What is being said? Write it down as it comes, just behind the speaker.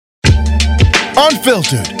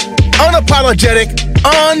unfiltered, unapologetic,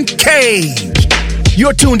 uncaged.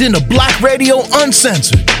 You're tuned into Black Radio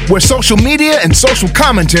Uncensored, where social media and social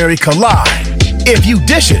commentary collide. If you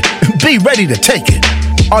dish it, be ready to take it.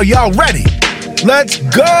 Are y'all ready? Let's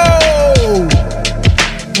go!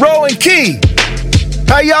 Ro and Key,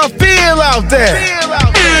 how y'all feel out there?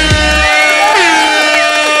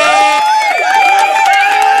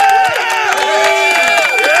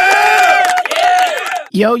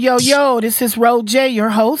 Yo, yo, yo, this is Ro J, your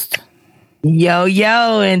host. Yo,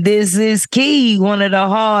 yo, and this is Key, one of the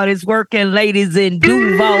hardest working ladies in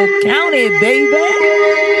Duval County, baby.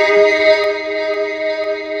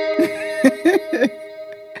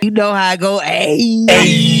 You know how I go, hey.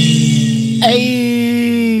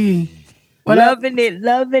 Hey. Loving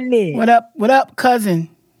it. What up, cousin?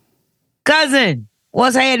 Cousin,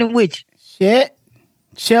 what's happening with you? Shit.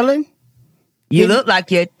 Chilling. You look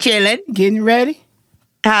like you're chilling. Getting ready.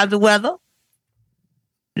 How's the weather?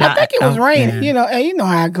 I think it was raining. Man. You know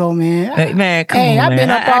how I go, man. Hey, man, come on, man. I've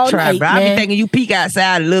been up all night, bro. man. I be thinking you peek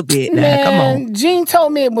outside a little bit. Man, now. Come on. Gene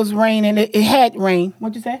told me it was raining. It had rain.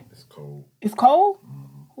 What'd you say? It's cold. It's cold?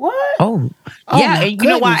 What? Oh yeah, and you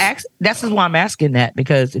know why that's why I'm asking that,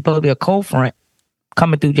 because it's supposed to be a cold front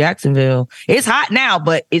coming through Jacksonville. It's hot now,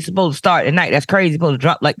 but it's supposed to start at night. That's crazy. It's supposed to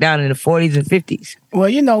drop like down in the 40s and 50s. Well,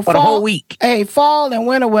 you know, for the whole week. Hey, fall and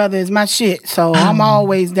winter weather is my shit, so I'm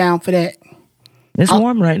always down for that. It's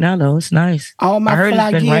warm right now, though. It's nice. I heard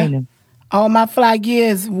it's been raining. All my fly gear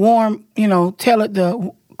is warm. Tell it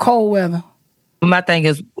the cold weather. My thing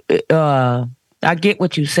is, I get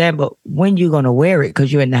what you said, but when you gonna wear it?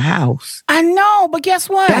 Because you're in the house. I know, but guess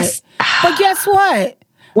what?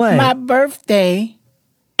 What? My birthday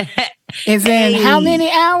is in how many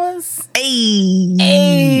hours?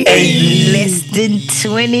 Less than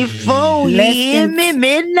 24.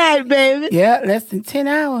 Midnight, baby. Yeah, less than 10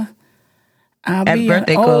 hours. I'll happy be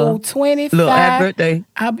birthday, an old 25. Look, happy birthday.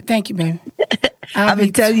 Thank you, baby. I'll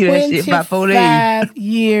be telling you that shit by 4 days. 25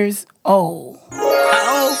 years old.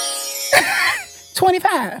 How old?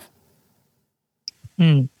 25.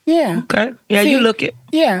 Yeah. Okay. Yeah, you look it.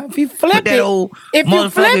 Yeah. If you flip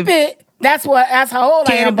it, that's how old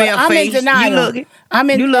I am. But I'm in denial.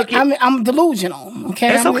 You look it. I'm delusional.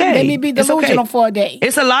 Okay. It's okay. Let me be delusional for a day.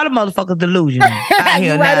 It's a lot of motherfuckers delusional out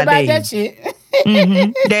here you right nowadays. About that shit.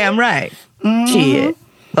 Damn right. Mm-hmm. Shit.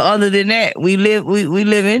 But other than that, we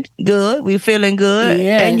living good. We feeling good.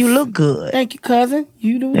 Yes. And you look good. Thank you, cousin.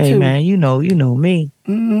 You do too. Hey man, you know me.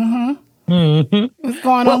 Mm-hmm. What's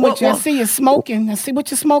going on with you? I see you smoking. I see what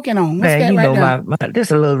you're smoking on. What's that right now? This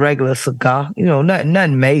is a little regular cigar.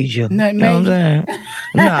 Nothing major. Nothing major. What I'm saying?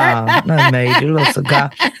 Nah, nothing major. A little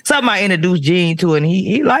cigar. Something I introduced Gene to, and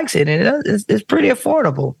he likes it, and it's pretty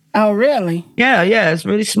affordable. Oh, really? Yeah. It's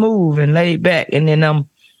really smooth and laid back, and then I'm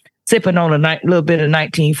sipping on a little bit of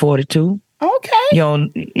 1942. Okay. I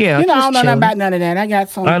don't know nothing about none of that. I got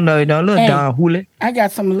some. I know you don't. Little Don Julio. I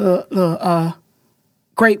got some little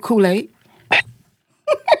grape Kool-Aid.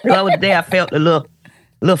 The other day I felt a little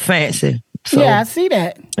fancy. So, yeah, I see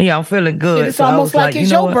that. Yeah, I'm feeling good. It's almost like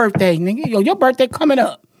it's your birthday, nigga. Your birthday coming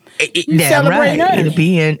up. Damn right. Early.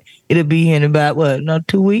 It'll be in about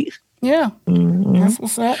 2 weeks. Yeah, that's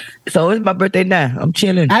what's up. So it's my birthday now. I'm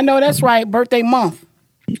chilling. I know that's right. Birthday month.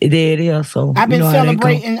 It is. So I've been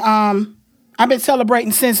celebrating. I've been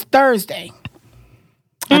celebrating since Thursday.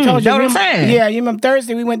 I told you. What I'm saying? Yeah, you remember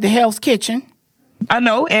Thursday we went to Hell's Kitchen. I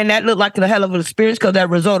know, and that looked like a hell of an experience because that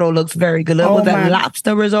risotto looks very good. Was that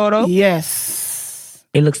lobster risotto? Yes.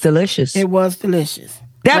 It looks delicious. It was delicious.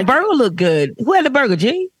 That burger looked good. Who had the burger,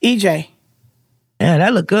 G? EJ. Yeah,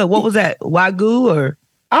 that looked good. What was that? Wagyu or?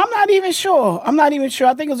 I'm not even sure. I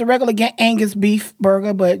think it was a regular Angus beef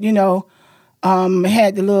burger, but it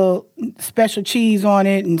had the little special cheese on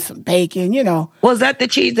it and some bacon, Was that the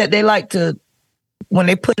cheese that they like to, when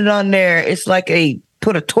they put it on there, it's like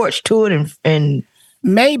put a torch to it and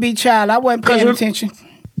maybe, child. I wasn't paying attention.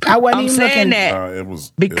 I wasn't even looking. That. It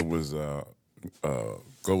was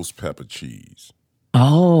ghost pepper cheese.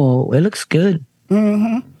 Oh, it looks good.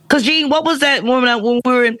 Mm-hmm. Cause Gene, what was that when we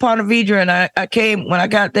were in Ponte Vedra and I came when I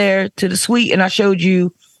got there to the suite and I showed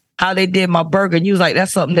you how they did my burger and you was like,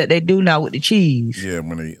 that's something that they do now with the cheese. Yeah,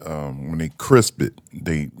 when they crisp it,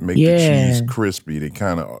 they make the cheese crispy. They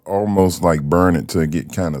kind of almost like burn it to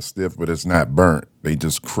get kind of stiff, but it's not burnt. They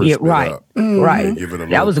just crisp it up. Right. They give it a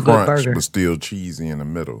that was a crunch, good burger, but still cheesy in the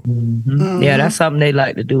middle. Mm-hmm. Yeah, that's something they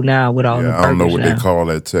like to do now with all the burgers. I don't know what now. they call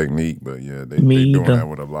that technique, but yeah, they doing that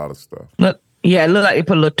with a lot of stuff. Look, yeah, it looked like they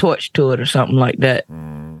put a little torch to it or something like that.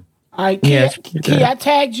 All right, Key, I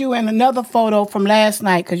tagged you in another photo from last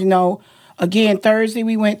night because Again, Thursday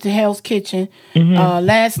we went to Hell's Kitchen.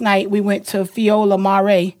 Last night we went to Fiola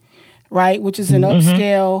Mare, right, which is an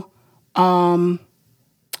upscale. I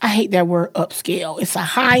hate that word upscale. It's a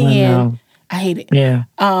high end. I hate it. Yeah.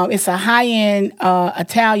 It's a high end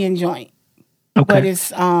Italian joint, but it's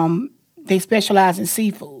they specialize in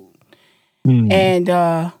seafood. And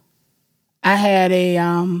I had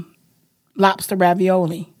a lobster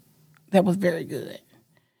ravioli that was very good.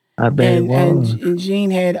 I bet it was. And Jean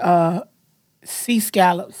had sea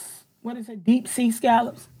scallops. What is it? Deep sea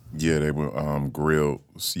scallops? Yeah, they were grilled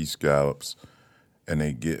sea scallops, and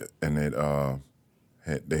they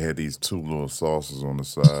had these 2 little sauces on the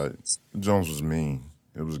side. Jones was mean.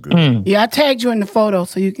 It was good. Yeah, I tagged you in the photo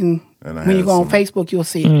so you can. When you go on Facebook, you'll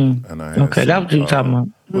see it. And I had that's what you're talking about.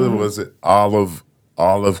 What was it? Olive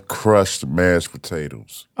crushed mashed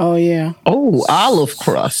potatoes. Oh yeah. Oh, olive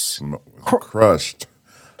crust. Crushed.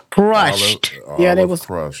 Yeah, they was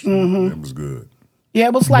crushed. It was good. Yeah,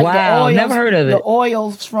 it was like the oils. Never heard of it. The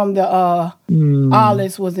oils from the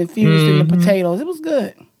olives was infused in the potatoes. It was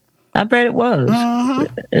good. I bet it was.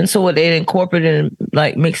 And so what they incorporated,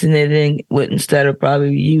 like mixing it in with, instead of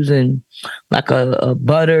probably using like a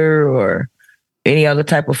butter or any other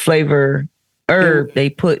type of flavor herb, they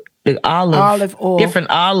put the olive oil, different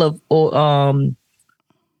olive oil.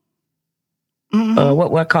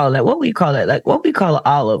 What I call that? What would you call that? Like what we call an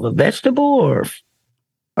olive? A vegetable or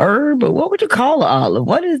herb? Or what would you call an olive?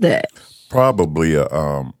 What is that? Probably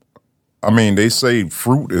I mean, they say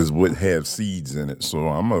fruit is what have seeds in it, so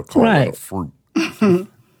I'm gonna call it a fruit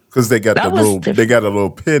because they got they got a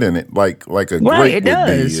little pit in it, like a grape would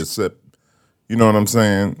be, except you know what I'm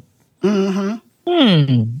saying.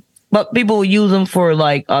 But people use them for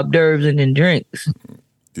like hors d'oeuvres and then drinks.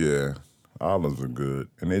 Yeah, olives are good,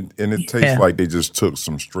 and it tastes like they just took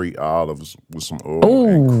some straight olives with some oil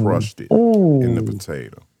and crushed it in the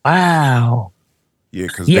potato. Wow. Yeah,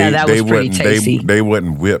 because that was pretty tasty. They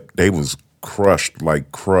wasn't whipped. They was crushed,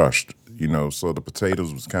 you know, so the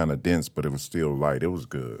potatoes was kind of dense, but it was still light. It was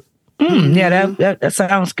good. Yeah, that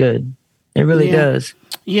sounds good. It really does.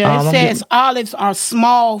 Yeah, it says olives are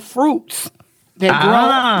small fruits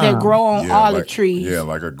that grow on olive trees. Yeah,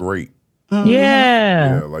 like a grape.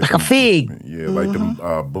 Yeah, like a fig. Yeah, like them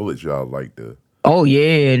bullets y'all like the. Oh,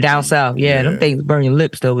 yeah, down south. Yeah, them things burn your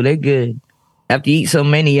lips, though, but they're good. After you eat so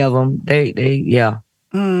many of them, they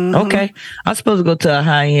Okay. I'm supposed to go to a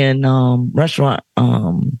high-end restaurant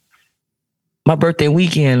my birthday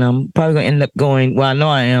weekend. I'm probably going to end up going, well, I know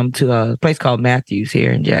I am, to a place called Matthews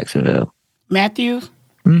here in Jacksonville. Matthews?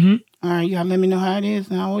 All right, you got to let me know how it is.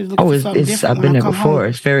 And I always look for something different. I've been there before. Home.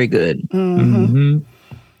 It's very good.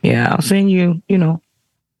 Yeah, I'll send you, little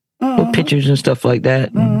pictures and stuff like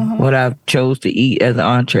that. And what I chose to eat as an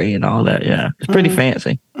entree and all that. Yeah, it's pretty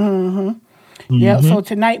fancy. Yeah, so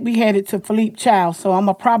tonight we headed to Philippe Chow, so I'm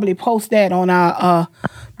going to probably post that on our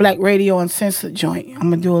Black Radio Uncensored joint. I'm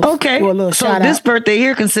going to do a little shout out. So this birthday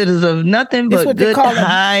here consists of nothing but good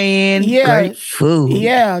high-end, great food.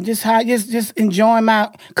 Yeah, just enjoying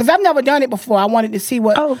because I've never done it before. I wanted to see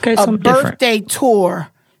what a birthday tour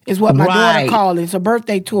is what my daughter called it. It's a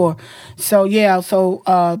birthday tour. So,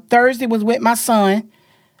 Thursday was with my son.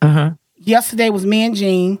 Yesterday was me and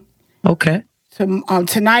Jean. Okay.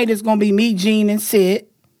 Tonight is going to be me, Jean, and Sid.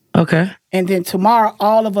 Okay. And then tomorrow,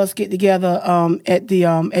 all of us get together at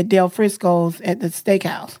Del Frisco's at the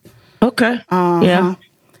steakhouse. Okay. Yeah.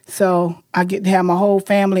 So I get to have my whole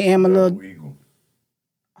family and my little. Eagle.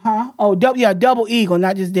 Huh? Oh, Double Eagle,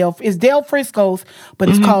 not just Del. It's Del Frisco's, but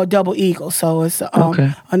it's called Double Eagle. So it's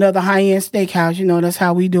another high-end steakhouse. You know, that's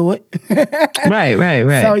how we do it. Right.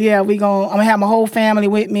 So yeah, I'm gonna have my whole family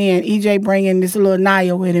with me, and EJ bringing this little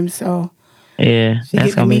Naya with him. So. Yeah, she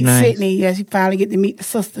that's get to meet nice. Sydney. Yeah, she finally get to meet the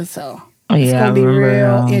sister. So it's gonna be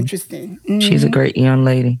real interesting. She's a great young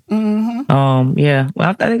lady. Yeah. Well,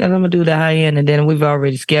 I think I'm gonna do the high end, and then we've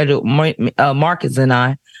already scheduled Marcus and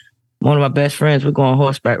I. One of my best friends. We're going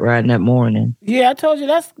horseback riding that morning. Yeah, I told you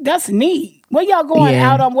that's neat. Where y'all going?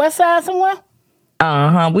 Out on West Side somewhere?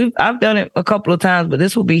 I've done it a couple of times, but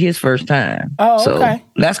this will be his first time. Oh, okay. So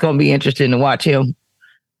that's gonna be interesting to watch him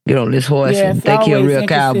get on this horse and think he's a real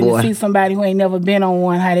cowboy. To see somebody who ain't never been on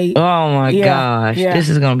one, how they. Oh my gosh, this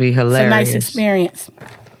is gonna be hilarious. It's a nice experience.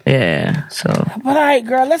 Yeah. So. But all right,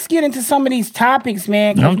 girl, let's get into some of these topics,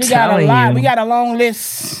 man. Because we got a lot. We got a long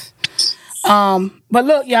list. But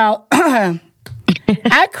look, y'all.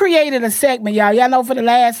 I created a segment, y'all. Y'all know for the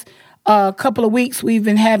last couple of weeks we've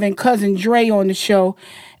been having Cousin Dre on the show,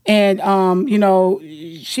 and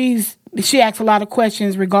she asks a lot of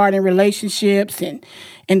questions regarding relationships and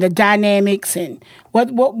the dynamics and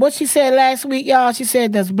what she said last week, y'all. She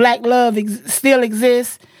said, "Does black love still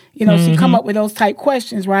exist?" You know, she come up with those type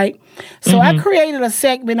questions, right? So I created a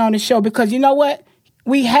segment on the show because you know what?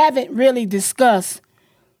 We haven't really discussed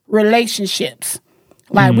relationships.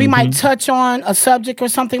 Like we might touch on a subject or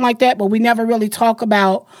something like that, but we never really talk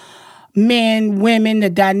about men, women, the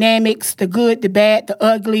dynamics, the good, the bad, the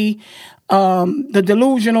ugly, the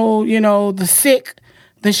delusional, you know, the sick,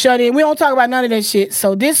 the shut-in. We don't talk about none of that shit.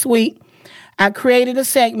 So this week, I created a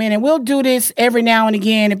segment, and we'll do this every now and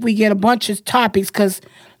again if we get a bunch of topics, because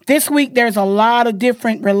this week there's a lot of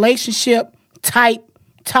different relationship type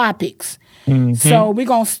topics. So we're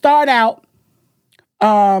going to start out.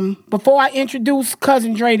 Before I introduce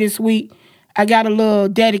Cousin Dre this week, I got a little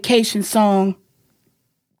dedication song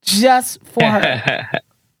just for her. He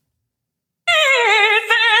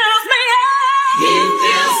fills me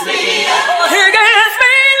up. Oh, he gives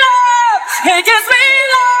me love. He gives me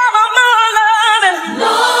love. I'm more loving.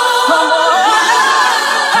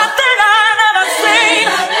 I think I've never seen.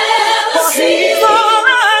 He's all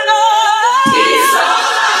I know. He's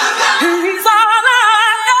all I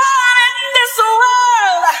got in this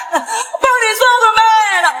world. But he's all the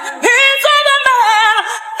man. He's all the man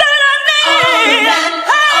that I need.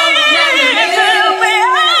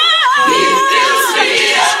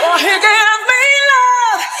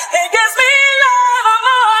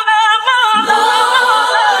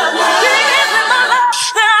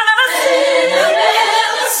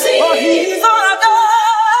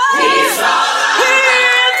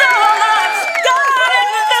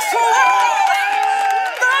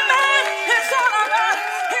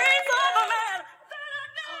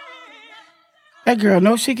 That girl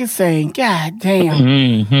knows she can sing. God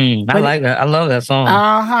damn. I like that. I love that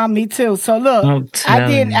song. Me too. So look,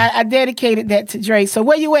 I dedicated that to Dre. So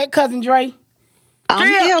where you at, Cousin Dre? I'm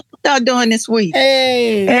here. What y'all doing this week?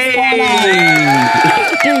 Hey. Dre.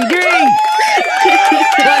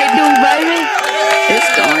 What it do, baby? It's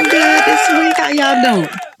going good this week. How y'all doing?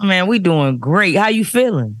 Man, we doing great. How you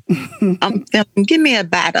feeling? I'm feeling. Give me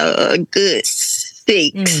about a good 6.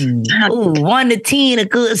 1 to 10, a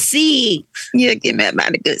good 6. Yeah, give me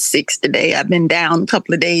about a good 6 today. I've been down a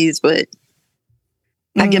couple of days, but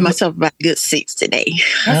I give myself about a good 6 today.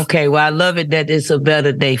 Okay, well, I love it that it's a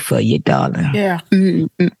better day for you, darling. Yeah.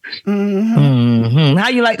 How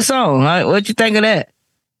you like the song? What you think of that?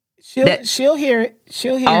 She'll hear it.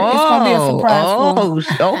 She'll hear it. It's gonna be a surprise for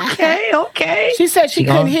her. Okay. She said she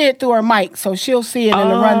couldn't hear it through her mic, so she'll see it in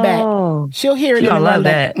the run back. She'll hear it in the run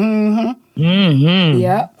back.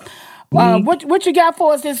 Yeah. What you got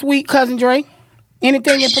for us this week, Cousin Dre?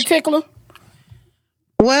 Anything in particular?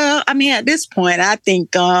 Well, I mean, at this point, I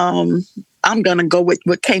think I'm gonna go with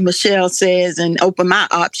what K. Michelle says and open my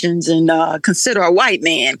options and consider a white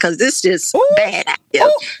man, because this is bad.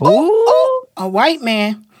 A white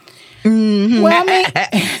man. Well, I mean,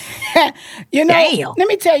 you know, Damn. Let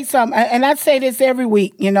me tell you something, and I say this every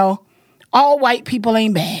week, you know, all white people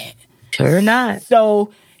ain't bad. Sure not. So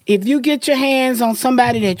if you get your hands on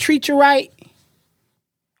somebody that treats you right,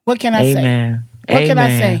 what can I say? What can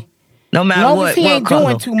I say? No matter long what, as he ain't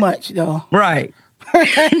doing too much, though. Right.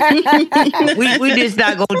 we just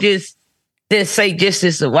not gonna just say just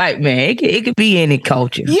as a white man. It could be any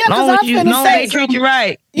culture. Yeah, long as they treat you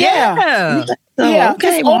right. Yeah.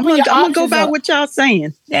 Okay. Well, I'm gonna go by what y'all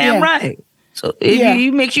saying. Damn right. So if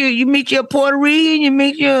you make sure you meet your Puerto Rican, you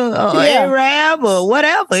meet your Arab or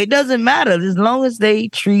whatever, it doesn't matter as long as they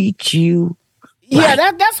treat you right.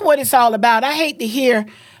 Yeah, that's what it's all about. I hate to hear,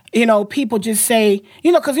 you know, people just say,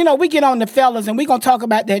 you know, because, you know, we get on the fellas, and we're going to talk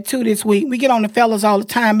about that too this week. We get on the fellas all the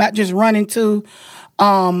time about just running to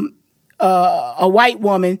a white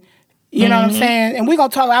woman. You know what I'm saying? And we're going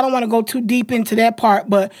to talk, I don't want to go too deep into that part,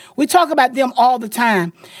 but we talk about them all the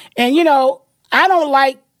time. And, you know, I don't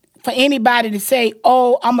like for anybody to say,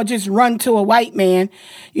 oh, I'm going to just run to a white man.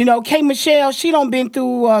 You know, K. Michelle, she done been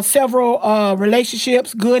through several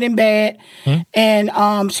relationships, good and bad.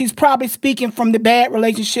 And she's probably speaking from the bad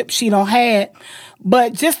relationships she done had.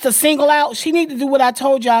 But just to single out, she need to do what I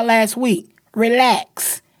told y'all last week.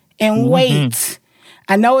 Relax and wait.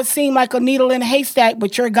 I know it seemed like a needle in a haystack,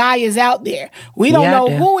 but your guy is out there. We don't know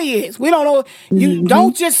who he is. We don't know. You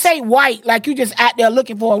don't just say white like you just out there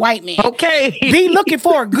looking for a white man. Okay. Be looking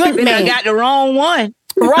for a good man. I got the wrong one.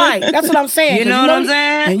 Right. That's what I'm saying. You know what I'm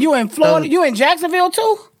saying? And you in Florida. You in Jacksonville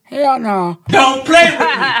too? Hell no. Don't play with me.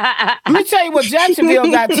 Let me tell you what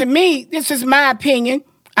Jacksonville got. To me, this is my opinion.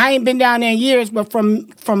 I ain't been down there in years, but from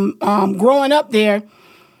growing up there,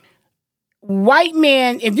 white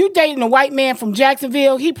man, if you dating a white man from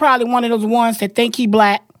Jacksonville, he probably one of those ones that think he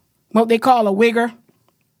black, what they call a wigger.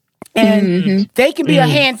 And they can be a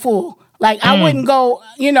handful. Like, I wouldn't go,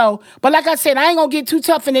 you know. But like I said, I ain't going to get too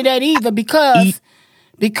tough into that either because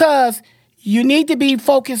because you need to be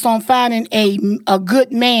focused on finding a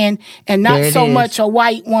good man and not so much a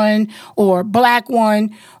white one or black one.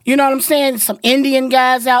 You know what I'm saying? Some Indian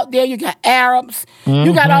guys out there. You got Arabs.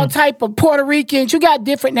 You got all type of Puerto Ricans. You got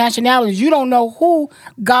different nationalities. You don't know who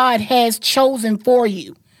God has chosen for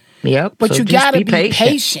you. Yep. But so you got to be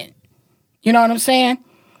patient. You know what I'm saying?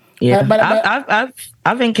 Yeah. But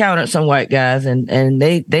I've encountered some white guys and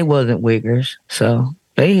they wasn't wiggers. So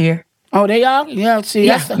they here. Oh, they are? Yeah, see.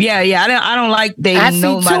 Yeah. I don't like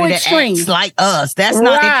nobody that acts like us. That's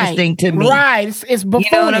not interesting to me. Right. It's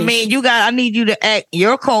buffoonish. You know what I mean? I need you to act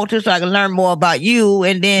your culture so I can learn more about you.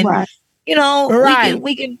 And then, we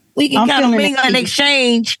can kind of mingle and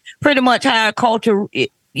exchange pretty much how our culture,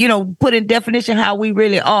 put in definition how we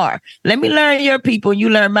really are. Let me learn your people and you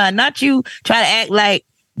learn mine. Not you try to act like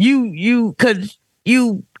because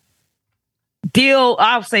you deal,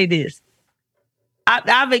 I'll say this.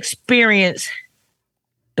 I've experienced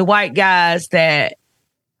the white guys that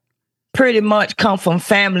pretty much come from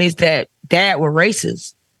families that dad were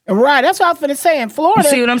racist. Right, that's what I was going to say. In Florida, you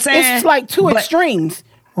see what I'm saying? It's like two extremes.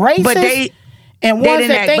 Racist and ones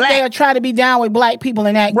that think they'll try to be down with black people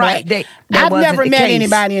and act black. I've never met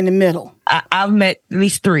anybody in the middle. I've met at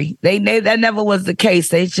least 3. That never was the case.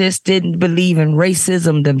 They just didn't believe in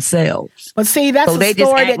racism themselves. But see, that's a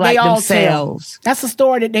story that they all tell. That's a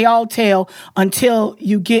story that they all tell until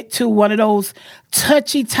you get to one of those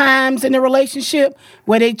touchy times in the relationship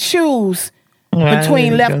where they choose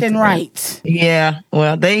between left and right. Yeah,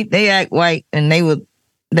 well, they act white and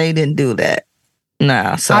they didn't do that.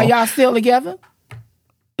 Nah, so are y'all still together?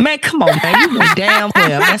 Man, come on, man. You know damn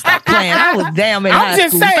well. Man, stop playing. I was damn in high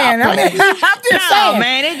school. I'm just saying.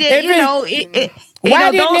 Man,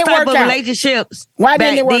 why didn't it work out? Relationships. Why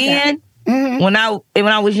didn't it work out? When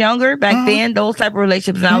I was younger, back then, those type of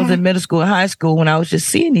relationships, when I was in middle school and high school, when I was just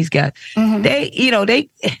seeing these guys, they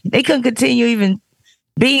couldn't continue even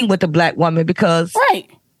being with a black woman because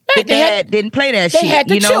the dad didn't play that shit. They had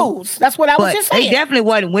to choose. That's what I was just saying. They definitely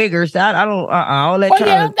wasn't wiggers. I don't. All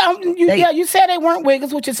that. You said they weren't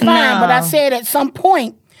wiggers, which is fine. But I said at some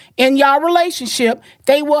point in y'all relationship,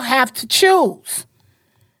 they will have to choose.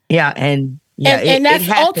 Yeah, and that's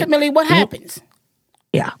ultimately what happens.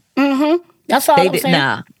 Yeah. That's all I'm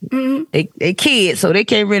saying. They kids, so they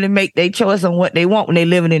can't really make their choice on what they want when they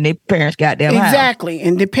living in their parents' goddamn house. Exactly.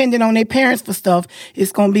 And depending on their parents for stuff,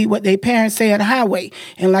 it's going to be what their parents say at the highway.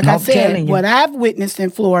 And like I said, what I've witnessed in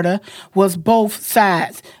Florida was both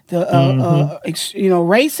sides. The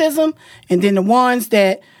racism, and then the ones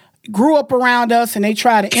that grew up around us and they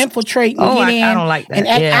try to infiltrate and get in. I don't like that. And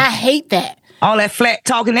I hate that. All that flat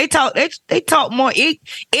talking, they talk more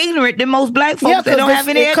ignorant than most black folks that don't have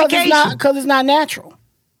any education. Because it's not natural.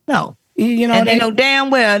 No, and they know damn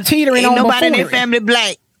well teetering ain't on nobody in buffoonery. their family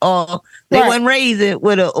black, or they wasn't raised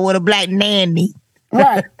with a black nanny.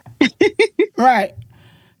 Right, right.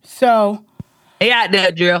 So they out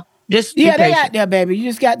there, Drill. Just they out there, baby. You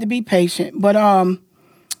just got to be patient. But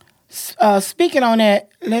speaking on that,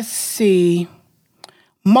 let's see,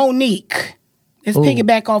 Monique. Let's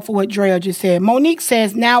piggyback off of what Drea just said. Monique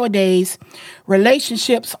says nowadays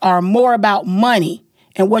relationships are more about money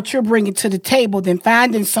and what you're bringing to the table than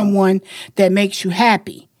finding someone that makes you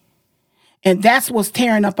happy. And that's what's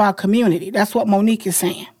tearing up our community. That's what Monique is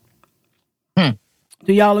saying. Do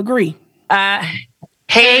y'all agree? I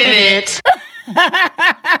hate it.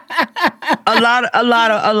 A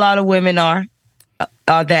lot of women are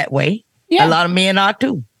that way. Yeah. A lot of men are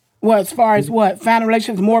too. Well, as far as what? Finding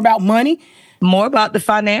relationships more about money? More about the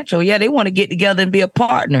financial. Yeah, they want to get together and be a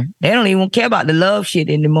partner. They don't even care about the love shit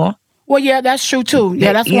anymore. Well, yeah, that's true too.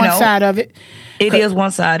 Yeah, that's one side of it. It is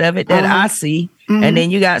one side of it that I see. And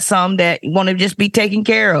then you got some that want to just be taken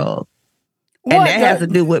care of. And that has to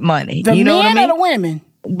do with money. The you know men what I mean? or the women?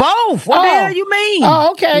 Both. What the hell you mean?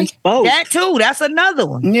 Oh, okay. Both. That too. That's another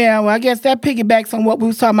one. Yeah, well, I guess that piggybacks on what we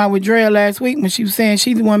was talking about with Drea last week when she was saying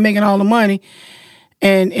she's the one making all the money.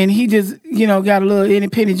 And he just, got a little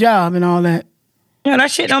independent job and all that. Yeah,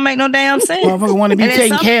 that shit don't make no damn sense. Motherfucker want to be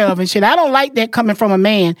taken care of and shit. I don't like that coming from a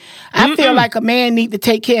man. I feel like a man need to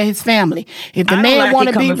take care of his family. If the man want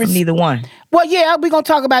to be from neither one. Well, yeah, we're gonna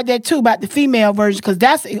talk about that too, about the female version, because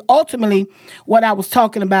that's ultimately what I was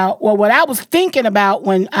talking about. Well, what I was thinking about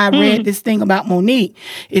when I read this thing about Monique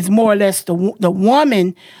is more or less the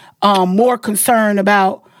woman more concerned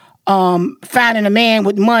about finding a man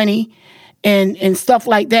with money and stuff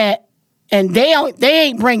like that. And they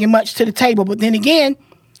ain't bringing much to the table. But then again,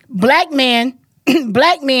 black men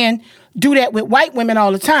do that with white women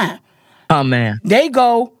all the time. Oh, man. They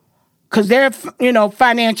go, because they're,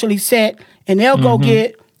 financially set, and they'll go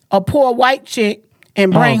get a poor white chick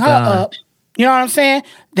and bring her up You know what I'm saying?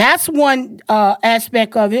 That's one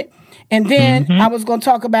aspect of it. And then I was going to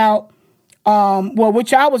talk about,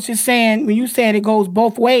 which I was just saying, when you said it goes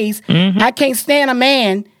both ways, I can't stand a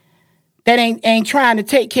man that ain't trying to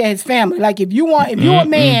take care of his family. Like if you're a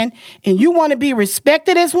man and you want to be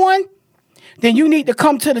respected as one, then you need to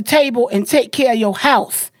come to the table and take care of your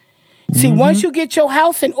house. See, once you get your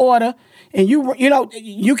house in order, and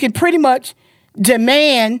you can pretty much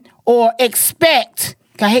demand or expect.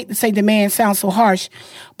 I hate to say demand sounds so harsh,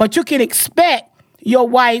 but you can expect your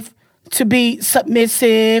wife to be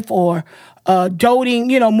submissive or doting,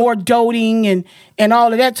 more doting and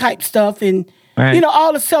all of that type stuff, and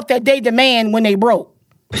all the stuff that they demand when they broke.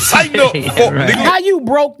 How you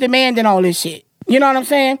broke demanding all this shit? You know what I'm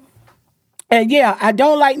saying? And yeah, I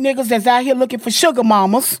don't like niggas that's out here looking for sugar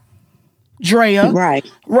mamas. Drea. Right.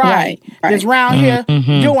 That's around here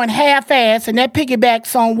doing half-ass, and that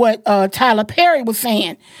piggybacks on what Tyler Perry was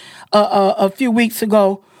saying a few weeks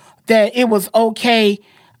ago, that it was okay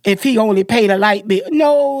if he only paid a light bill.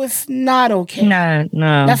 No, it's not okay. No.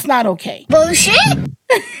 That's not okay. Bullshit.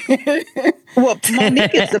 Well,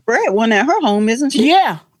 Monique is the breadwinner at her home, isn't she?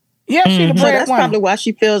 Yeah, she's the breadwinner. So that's probably why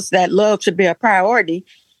she feels that love should be a priority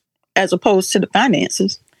as opposed to the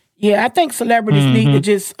finances. Yeah, I think celebrities need to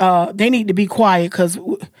just they need to be quiet, because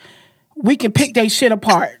we can pick their shit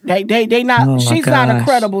apart. They not. She's not a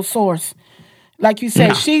credible source. Like you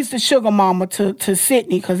said, she's the sugar mama to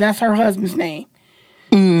Sydney, because that's her husband's name.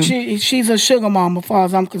 She's a sugar mama, as far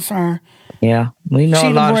as I'm concerned. Yeah, we know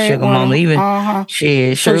a lot of sugar mama. Even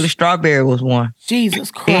Shirley Strawberry was one.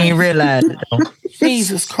 Jesus Christ, he ain't realize it though.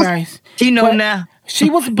 Jesus Christ, she know now. She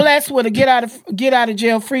was blessed with a get out of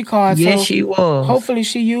jail free card. Yes, so she was. Hopefully,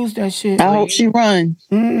 she used that shit. I hope she run.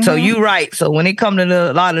 So you right. So when it come to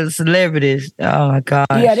a lot of the celebrities, oh my God,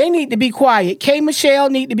 yeah, they need to be quiet. K. Michelle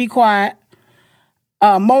need to be quiet.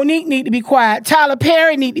 Monique need to be quiet. Tyler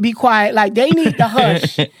Perry need to be quiet. Like they need to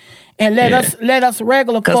hush and let us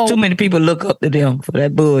regular folk. Because too many people look up to them for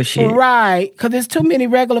that bullshit. Right? Because there's too many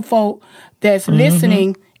regular folk that's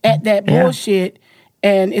listening at that bullshit.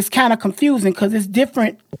 And it's kind of confusing because it's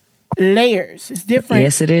different layers. It's different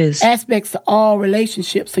aspects to all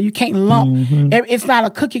relationships. So you can't lump. It's not a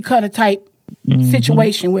cookie cutter type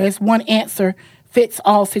situation where it's one answer fits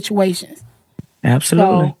all situations.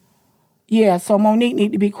 Absolutely. So Monique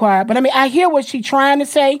need to be quiet. But I mean, I hear what she's trying to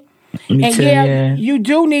say. Me too, you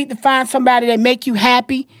do need to find somebody that make you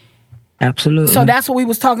happy. Absolutely. So that's what we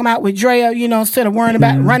was talking about with Drea, instead of worrying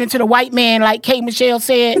about running to the white man, like Kate Michelle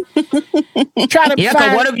said. Because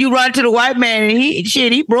what if you run to the white man and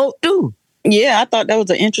he broke too? Yeah, I thought that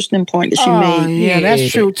was an interesting point that she made. Yeah,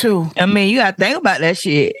 that's true too. I mean, you got to think about that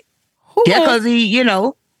shit. Just because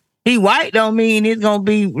he white don't mean it's going to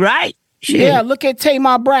be right. Shit. Yeah, look at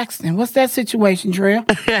Tamar Braxton. What's that situation, Drea?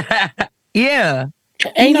 Yeah.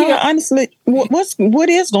 Honestly, what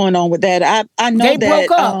is going on with that? I know they that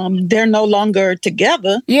broke up. They're no longer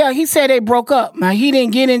together. Yeah, he said they broke up. Now he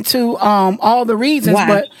didn't get into all the reasons,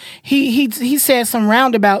 but he said some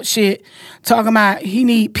roundabout shit talking about he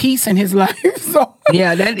need peace in his life. So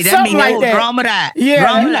yeah, that means like that. Drama that.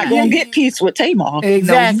 Yeah, you're not gonna get peace with Tamar.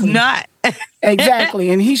 Exactly, no, not exactly,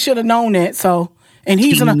 and he should have known that. So, and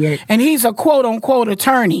he's a quote unquote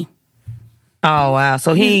attorney. Oh, wow.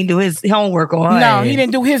 So he didn't do his homework on her. No, he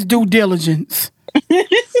didn't do his due diligence.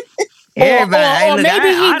 Everybody. Or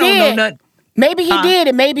maybe he did. Maybe he did,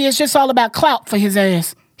 and maybe it's just all about clout for his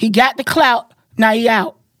ass. He got the clout, now he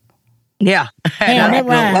out. Yeah.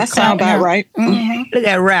 That sounds about right. Mm-hmm. Look at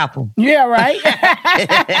that rapper. Yeah, right?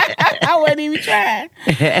 I wasn't even trying.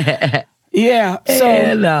 Yeah.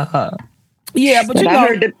 So, yeah, but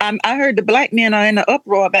I heard the black men are in the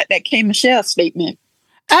uproar about that K. Michelle statement.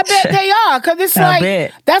 I bet they are, because it's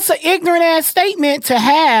that's an ignorant ass statement to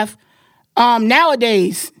have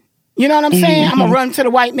nowadays. You know what I'm saying? I'm gonna run to the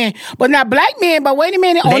white man, but not black men. But wait a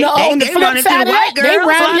minute, on the flip side of that, they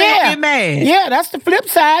run. Yeah, that's the flip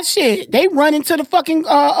side. Shit, they run into the fucking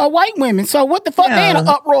white women. So what the fuck they in an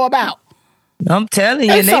uproar about? I'm telling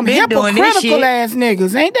you, they been doing this shit. Hypocritical ass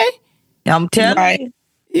niggas, ain't they? I'm telling you.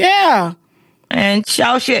 Yeah. And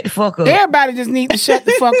y'all shut the fuck up. Everybody just needs to shut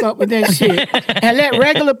the fuck up with that shit and let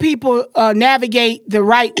regular people navigate the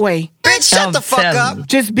right way. Bitch, shut the fuck up.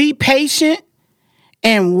 Just be patient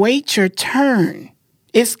and wait your turn.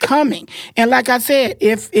 It's coming. And like I said,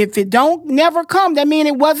 if it don't never come, that means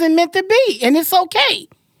it wasn't meant to be. And it's okay.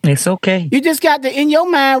 It's okay. You just got to, in your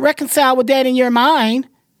mind, reconcile with that in your mind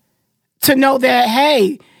to know that,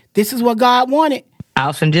 hey, this is what God wanted. I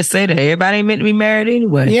often just say that everybody ain't meant to be married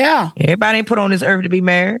anyway. Yeah. Everybody ain't put on this earth to be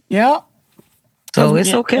married. Yeah. So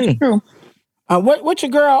it's okay. True. What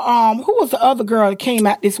your girl? Who was the other girl that came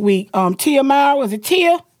out this week? Tia Meyer. Was it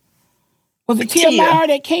Tia? Was it Tia Meyer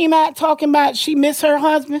that came out talking about she missed her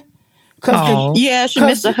husband? She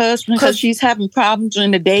missed her husband because she's having problems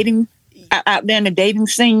in the dating out there in the dating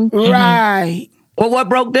scene. Right. Well, what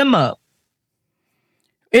broke them up?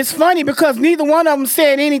 It's funny because neither one of them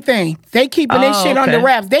said anything. They keeping their shit under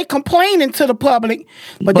wraps. They complaining to the public,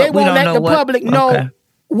 but they won't let the public know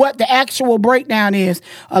what the actual breakdown is.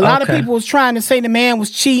 A lot of people was trying to say the man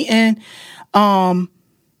was cheating,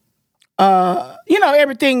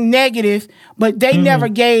 everything negative, but they never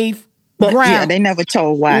gave ground. Yeah, they never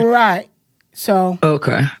told why. Right. So.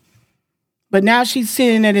 Okay. But now she's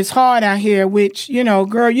seeing that it's hard out here, which,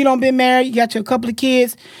 girl, you don't been married, you got your couple of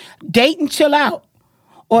kids, date and chill out.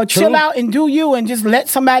 Or chill out and do you and just let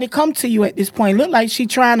somebody come to you at this point. Look like she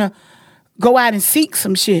trying to go out and seek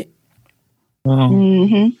some shit.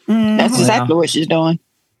 That's exactly what she's doing.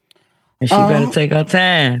 And she better take her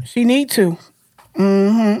time. She need to.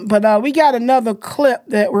 But we got another clip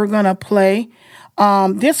that we're going to play.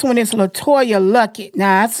 This one is LaToya Luckett.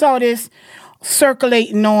 Now, I saw this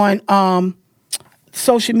circulating on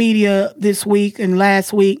social media this week and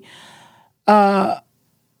last week.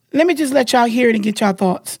 Let me just let y'all hear it and get y'all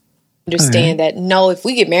thoughts. Understand that, no, if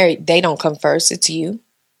we get married, they don't come first. It's you.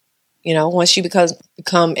 Once you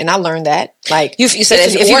become, and I learned that. Like you said,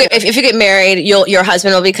 if you get married, your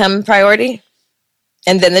husband will become priority,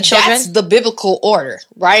 and then the children. That's the biblical order,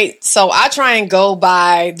 right? So I try and go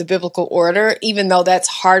by the biblical order, even though that's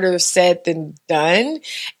harder said than done.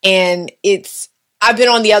 And I've been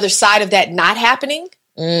on the other side of that not happening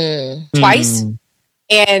twice.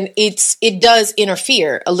 And it does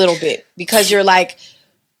interfere a little bit because you're like,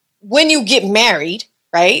 when you get married,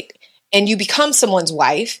 right, and you become someone's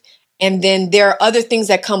wife, and then there are other things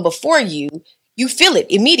that come before you, you feel it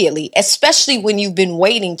immediately, especially when you've been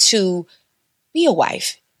waiting to be a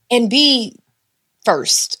wife and be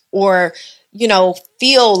first or,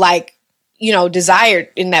 feel like, desired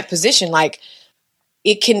in that position. Like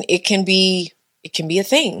it can be a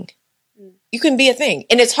thing. You can be a thing.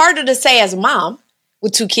 And it's harder to say as a mom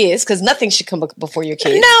with 2 kids, because nothing should come before your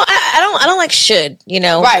kids. No, I don't like should,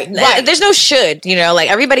 Right. There's no should, like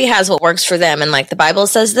everybody has what works for them. And like the Bible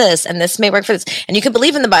says this, and this may work for this. And you can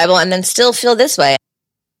believe in the Bible and then still feel this way.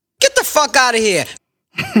 Get the fuck out of here.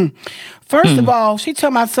 First of all, she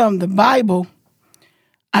talking about something, the Bible.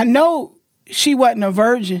 I know she wasn't a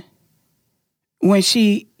virgin when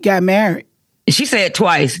she got married. She said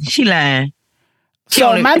twice. She lying.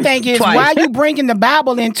 So my thing is, why you bringing the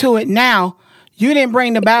Bible into it now? You didn't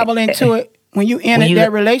bring the Bible into it when you entered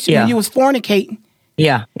that relationship. When you was fornicating.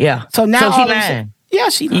 Yeah. So now she lying. Yeah,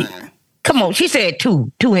 she lying. Come on, she said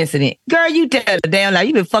two incident. Girl, you tell the damn lie.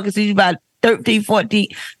 You been fucking since you about 13, 14.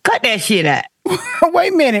 Cut that shit out.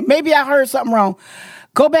 Wait a minute. Maybe I heard something wrong.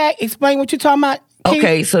 Go back. Explain what you're talking about.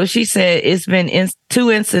 Okay, so she said it's been 2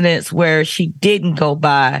 incidents where she didn't go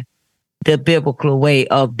by the biblical way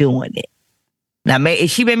of doing it. Now, has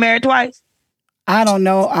she been married twice? I don't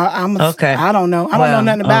know. Okay. I don't know. I don't know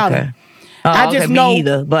nothing about her. I just know. Me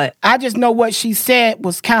either, but I just know what she said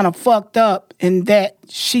was kind of fucked up, in that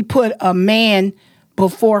she put a man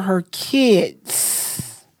before her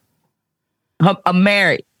kids. Her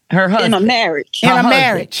husband. In a marriage. In a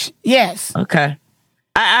marriage. Yes. Okay.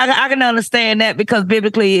 I can understand that because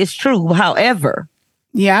biblically it's true. However,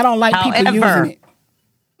 yeah, I don't like people using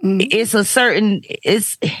it. It's a certain.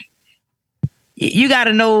 You got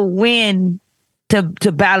to know when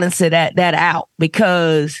to balance that out,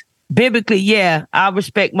 because biblically, yeah, I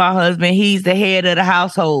respect my husband. He's the head of the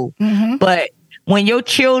household. Mm-hmm. But when your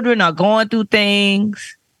children are going through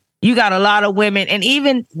things, you got a lot of women, and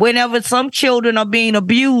even whenever some children are being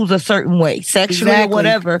abused a certain way, sexually or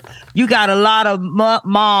whatever, you got a lot of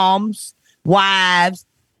moms, wives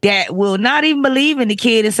that will not even believe in the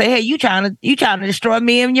kid and say, "Hey, you trying to destroy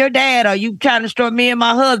me and your dad, or you trying to destroy me and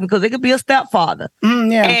my husband," because it could be a stepfather.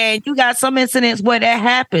 Yeah. And you got some incidents where that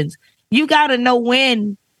happens. You got to know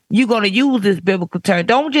when you're going to use this biblical term.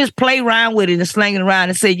 Don't just play around with it and sling it around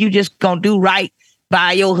and say you just going to do right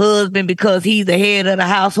by your husband because he's the head of the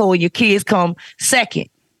household and your kids come second.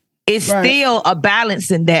 It's still a balance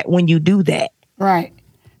in that when you do that. Right.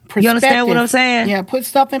 You understand what I'm saying? Yeah, put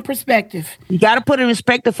stuff in perspective. You got to put it in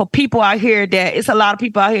perspective for people out here that it's a lot of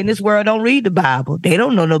people out here in this world don't read the Bible. They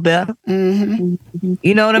don't know no better. Mm-hmm.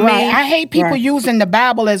 You know what I mean? I hate people using the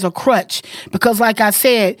Bible as a crutch because, like I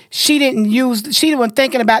said, she wasn't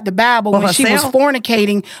thinking about the Bible when she was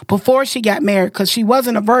fornicating before she got married, because she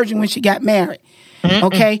wasn't a virgin when she got married. Mm-mm.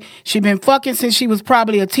 Okay? She'd been fucking since she was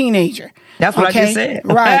probably a teenager. That's what I just said.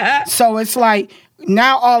 Right. So it's like,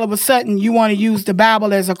 now all of a sudden you want to use the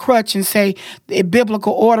Bible as a crutch and say the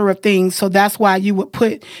biblical order of things. So that's why you would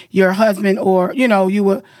put your husband, or you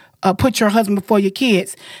would put your husband before your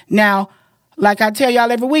kids. Now, like I tell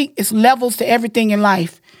y'all every week, it's levels to everything in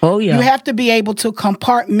life. Oh yeah, you have to be able to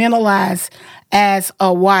compartmentalize as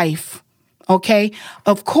a wife. Okay,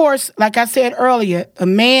 of course, like I said earlier, a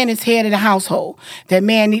man is head of the household. That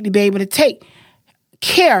man need to be able to take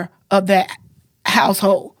care of that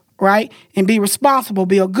household. Right? And be responsible,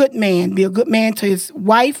 be a good man to his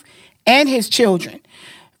wife and his children.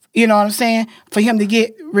 You know what I'm saying? For him to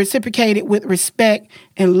get reciprocated with respect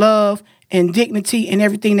and love and dignity and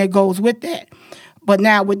everything that goes with that. But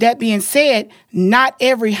now, with that being said, not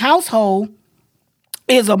every household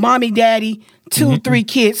is a mommy, daddy, 2-3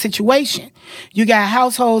 kid situation. You got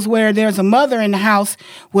households where there's a mother in the house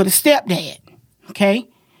with a stepdad.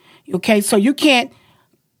 Okay, so you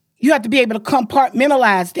have to be able to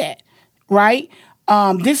compartmentalize that, right?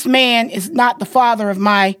 This man is not the father of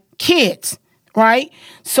my kids, right?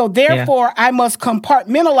 So therefore, I must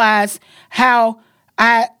compartmentalize how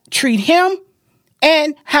I treat him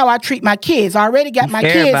and how I treat my kids. I already got my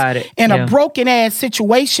kids in a broken ass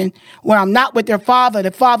situation where I'm not with their father,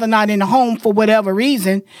 the father not in the home for whatever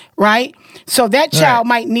reason, right? So that child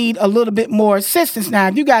might need a little bit more assistance. Now,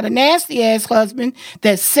 if you got a nasty ass husband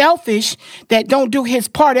that's selfish, that don't do his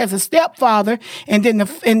part as a stepfather, and then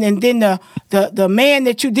the man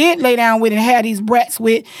that you did lay down with and had these brats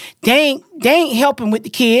with, they ain't helping with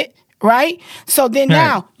the kid, right? So then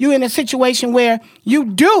now you in a situation where you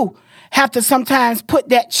do have to sometimes put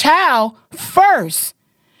that child first.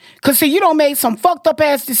 Because, see, you don't make some fucked up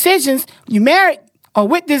ass decisions. You married or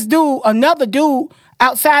with this dude, another dude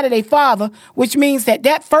outside of their father, which means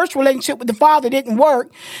that first relationship with the father didn't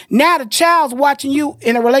work. Now the child's watching you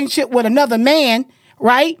in a relationship with another man,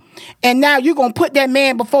 right? And now you're going to put that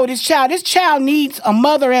man before this child. This child needs a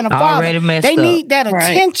mother and a father. They need that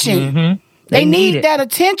attention. Mm-hmm. They need that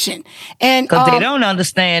attention. And because they don't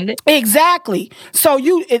understand it. Exactly. So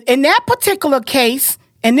you, in that particular case,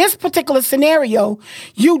 in this particular scenario,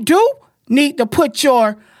 you do need to put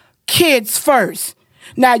your kids first.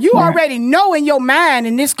 Now, you already know in your mind,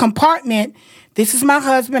 in this compartment, this is my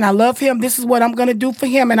husband, I love him, this is what I'm going to do for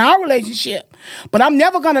him in our relationship. But I'm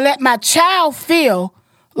never going to let my child feel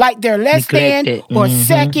like they're less than or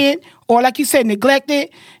second, or like you said, neglected.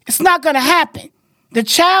 It's not going to happen. The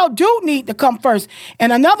child do need to come first.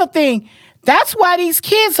 And another thing, that's why these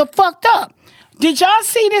kids are fucked up. Did y'all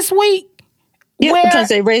see this week? Yeah, because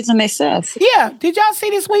they're raising themselves. Yeah. Did y'all see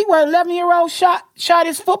this week where 11-year-old shot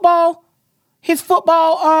his football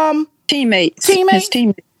teammates? His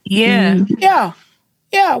teammate. Yeah. Yeah.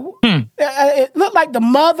 Yeah. It looked like the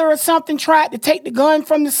mother or something tried to take the gun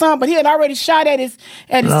from the son, but he had already shot at his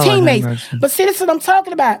teammates. But see, this is what I'm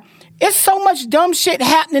talking about. It's so much dumb shit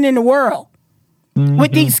happening in the world.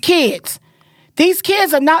 With these kids. These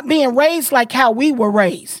kids are not being raised like how we were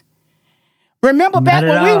raised. Remember back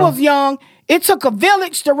when we was young, it took a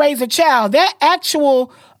village to raise a child. That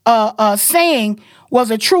actual saying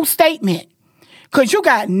was a true statement. Because you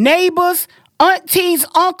got neighbors, aunties,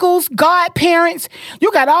 uncles, godparents.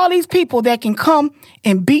 You got all these people that can come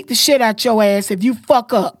and beat the shit out your ass if you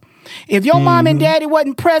fuck up. If your mom and daddy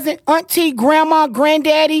wasn't present, auntie, grandma,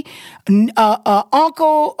 granddaddy,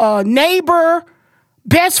 uncle, neighbor,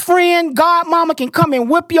 best friend, godmama can come and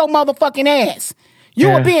whip your motherfucking ass. You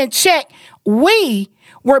were being checked. We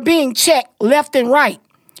were being checked left and right.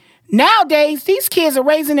 Nowadays, these kids are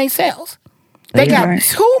raising themselves. They got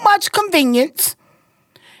too much convenience.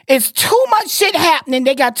 It's too much shit happening.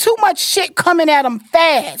 They got too much shit coming at them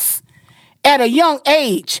fast at a young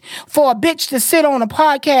age for a bitch to sit on a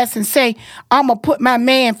podcast and say, I'm going to put my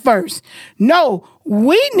man first. No,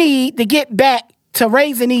 we need to get back to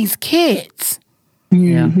raising these kids.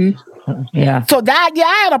 Yeah. So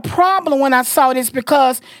I had a problem when I saw this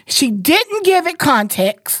because she didn't give it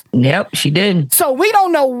context. Yep, she didn't. So we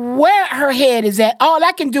don't know where her head is at. All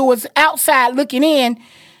I can do is outside looking in,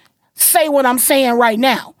 say what I'm saying right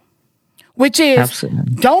now, which is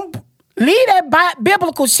don't leave that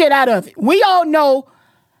biblical shit out of it. We all know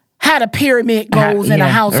how the pyramid goes in a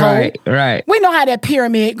household. Right. We know how that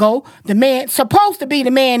pyramid go. The man supposed to be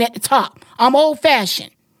the man at the top. I'm old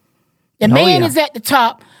fashioned. The man is at the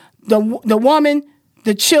top, the woman,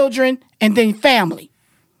 the children, and then family.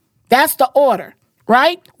 That's the order,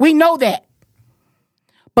 right? We know that.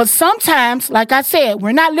 But sometimes, like I said,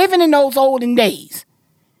 we're not living in those olden days.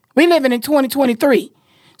 We're living in 2023.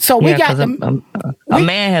 So we got a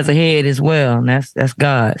man has a head as well, and that's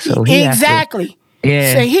God. So he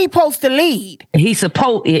so he's supposed to lead. He's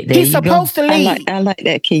supposed to lead. I like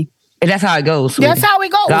that, Key. And that's how it goes. Sweetie. That's how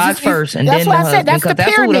it goes. God's first, and then the husband. That's the pyramid.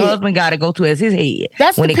 That's who the husband got to go to as his head.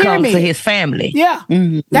 That's when the it pyramid. comes to his family. Yeah,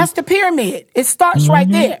 that's the pyramid. It starts right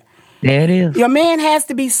there. There it is. Your man has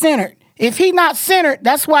to be centered. If he not centered,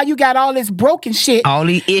 that's why you got all this broken shit. All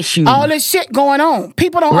these issues. All this shit going on.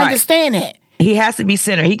 People don't understand that. He has to be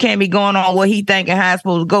centered. He can't be going on what he think and how it's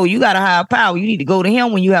supposed to go. You got a higher power. You need to go to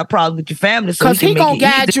him when you have problems with your family, so he gonna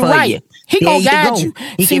guide you right. He gonna guide you.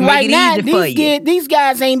 See, right now these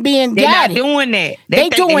guys ain't being guided. They're not doing that. They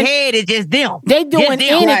doing the head is just them. They doing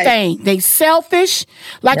anything. Right. They selfish.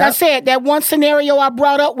 Like I said, that one scenario I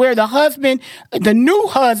brought up where the husband, the new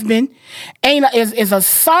husband, is a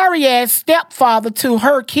sorry ass stepfather to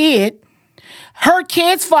her kid. Her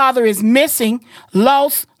kid's father is missing,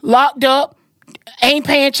 lost, locked up. Ain't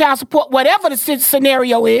paying child support, whatever the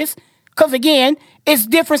scenario is. Because, again, it's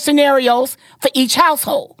different scenarios for each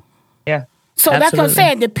household. Yeah. So that's what I'm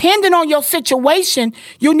saying. Depending on your situation,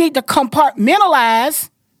 you need to compartmentalize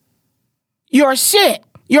your shit,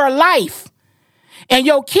 your life. And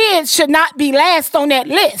your kids should not be last on that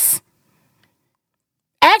list.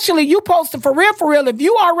 Actually, you posted for real, if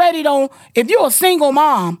you already don't, if you're a single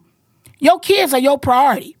mom, your kids are your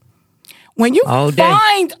priority. When you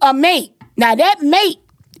find a mate, now, that mate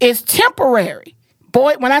is temporary.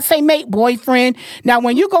 Boy, when I say mate, boyfriend. Now,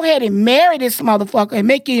 when you go ahead and marry this motherfucker and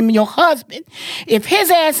make him your husband, if his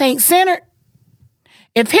ass ain't centered,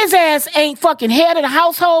 if his ass ain't fucking head of the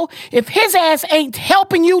household, if his ass ain't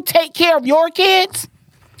helping you take care of your kids,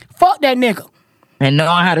 fuck that nigga. And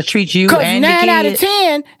knowing how to treat you and the kids.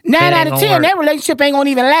 9 out of 10, that relationship ain't gonna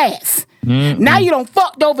even last. Now you done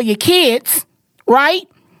fucked over your kids, right?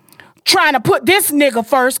 Trying to put this nigga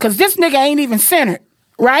first, because this nigga ain't even centered,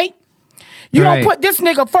 right? You don't put this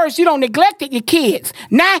nigga first. You don't neglected your kids.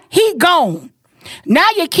 Now he gone. Now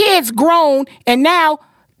your kids grown, and now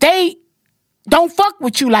they don't fuck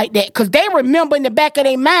with you like that, because they remember in the back of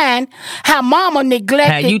their mind how mama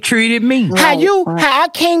neglected. How you treated me. How I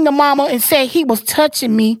came to mama and said he was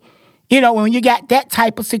touching me. You know, when you got that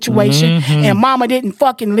type of situation, and mama didn't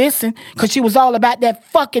fucking listen because she was all about that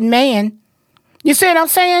fucking man. You see what I'm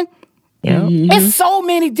saying? Yeah. It's so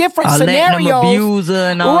many different scenarios. Letting them abuse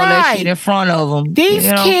her and all that shit in front of them. These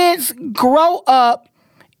kids grow up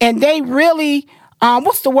and they really,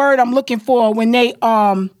 what's the word I'm looking for when they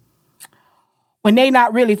not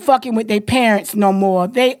really fucking with their parents no more.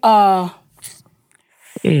 They damn,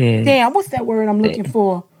 what's that word I'm looking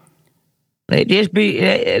for? They just be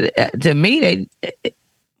to me. They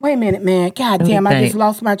wait a minute, man. God damn, I just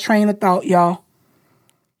lost my train of thought, y'all.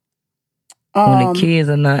 When the kids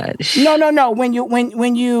are not. No. When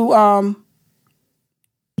you I'm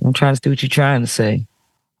trying to see what you're trying to say.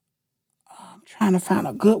 I'm trying to find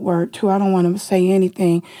a good word too. I don't want to say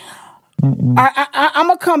anything. I'm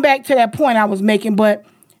gonna come back to that point I was making, but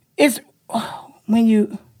it's when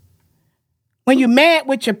you mad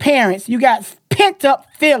with your parents, you got pent up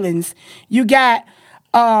feelings. You got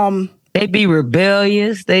they be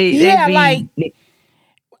rebellious. They be,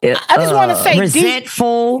 I just want to say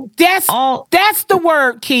resentful. That's the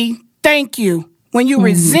word, Key. Thank you. When you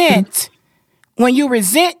resent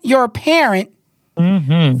your parent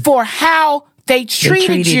for how they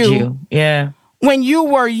treated you. Yeah. When you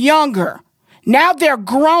were younger. Now they're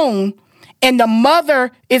grown and the mother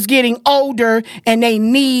is getting older and they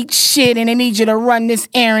need shit and they need you to run this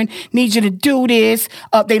errand, need you to do this.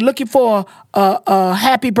 They looking for a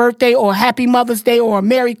happy birthday or a happy Mother's Day or a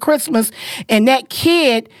Merry Christmas, and that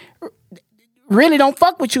kid really don't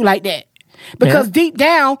fuck with you like that. Because deep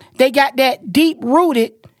down, they got that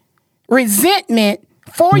deep-rooted resentment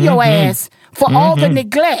for your ass for all the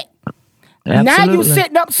neglect. Absolutely. Now you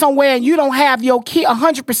sitting up somewhere and you don't have your kid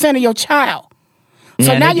 100% of your child.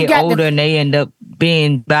 So now you got older and they end up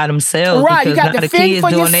being by themselves. Right, you got the to fend for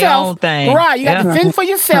doing their own yourself. thing. Right, you got to fend for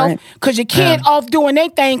yourself because your kid off doing their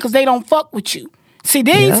thing because they don't fuck with you. See,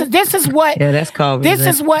 this is what. Yeah, that's called resentment.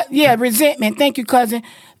 This is what. Yeah, resentment. Thank you, cousin.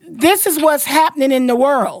 This is what's happening in the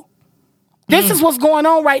world. This is what's going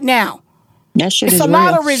on right now. That shit it's is a real.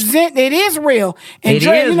 lot of resentment. It is real. And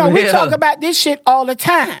Dre, you know, we talk about this shit all the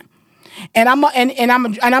time. And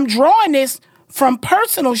I'm drawing this from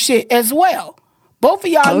personal shit as well. Both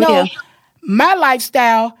of y'all know my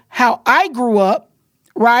lifestyle, how I grew up,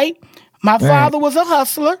 right? My father was a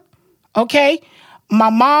hustler, okay?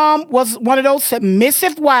 My mom was one of those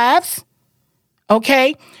submissive wives,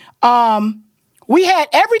 okay? We had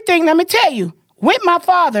everything, let me tell you. With my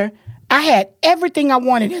father, I had everything I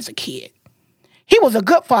wanted as a kid. He was a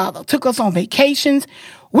good father, took us on vacations.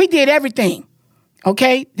 We did everything,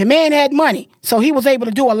 okay? The man had money, so he was able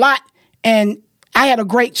to do a lot, and I had a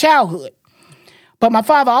great childhood. But my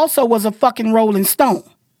father also was a fucking Rolling Stone.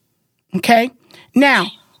 Okay? Now,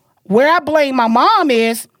 where I blame my mom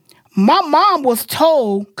is, my mom was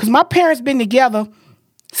told, because my parents been together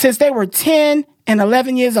since they were 10 and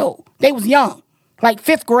 11 years old. They was young, like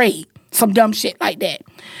 5th grade, some dumb shit like that.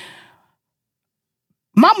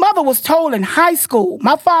 My mother was told in high school,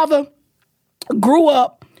 my father grew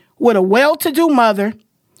up with a well-to-do mother.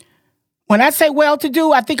 When I say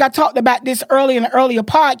well-to-do, I think I talked about this earlier in an earlier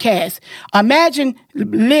podcast. Imagine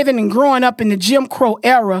living and growing up in the Jim Crow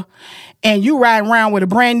era, and you riding around with a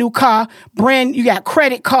brand new car, you got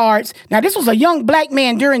credit cards. Now, this was a young black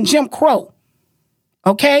man during Jim Crow,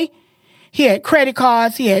 okay? He had credit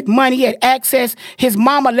cards, he had money, he had access. His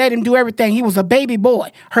mama let him do everything. He was a baby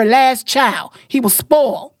boy, her last child. He was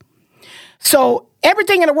spoiled. So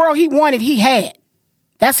everything in the world he wanted, he had.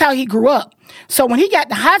 That's how he grew up. So when he got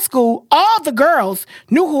to high school, all the girls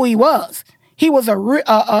knew who he was. He was a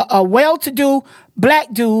well-to-do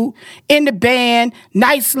black dude in the band,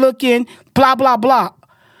 nice looking, blah, blah, blah.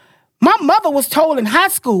 My mother was told in high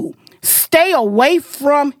school, stay away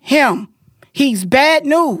from him. He's bad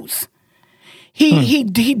news. He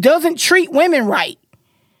doesn't treat women right.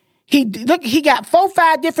 He got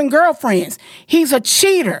 4-5 different girlfriends. He's a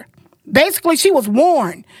cheater. Basically, she was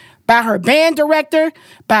warned by her band director,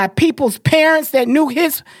 by people's parents that knew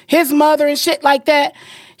his mother and shit like that.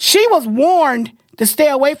 She was warned to stay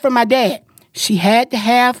away from my dad. She had to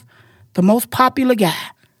have the most popular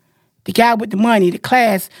guy, the guy with the money, the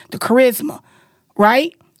class, the charisma,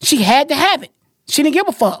 right? She had to have it. She didn't give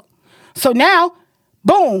a fuck. So now,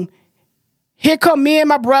 boom, here come me and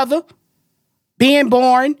my brother being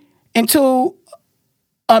born into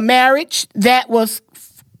a marriage that was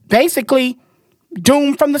basically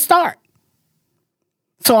doomed from the start.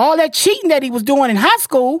 So all that cheating that he was doing in high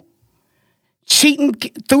school, cheating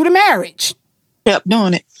through the marriage. Kept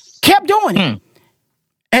doing it.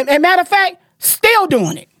 And matter of fact, still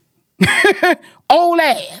doing it. Old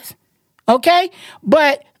ass. Okay?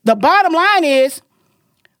 But the bottom line is,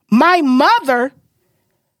 my mother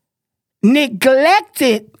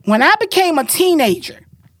neglected, when I became a teenager,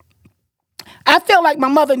 I feel like my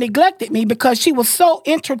mother neglected me because she was so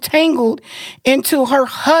intertangled into her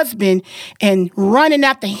husband and running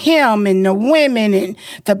after him and the women and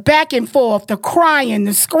the back and forth, the crying,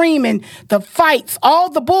 the screaming, the fights, all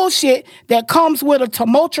the bullshit that comes with a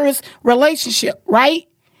tumultuous relationship, right?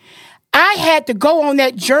 I had to go on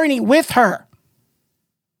that journey with her.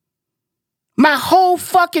 My whole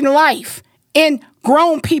fucking life in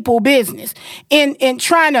grown people business, in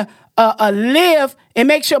trying to live and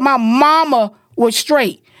make sure my mama was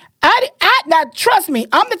straight. Now, trust me,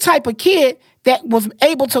 I'm the type of kid that was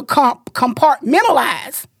able to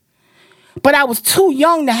compartmentalize, but I was too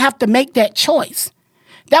young to have to make that choice.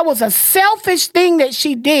 That was a selfish thing that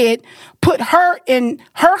she did, put her and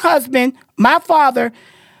her husband, my father,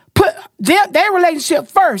 put their relationship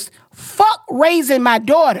first. Fuck raising my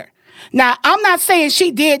daughter. Now, I'm not saying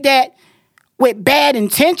she did that with bad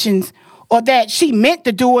intentions or that she meant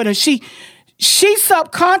to do it or she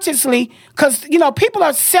subconsciously, because, people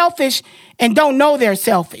are selfish and don't know they're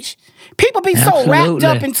selfish. People be so wrapped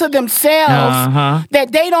up into themselves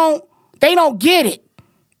that they don't get it.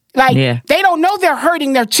 Like, they don't know they're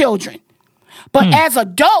hurting their children. But as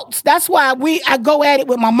adults, that's why I go at it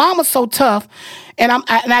with my mama so tough, and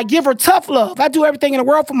I give her tough love. I do everything in the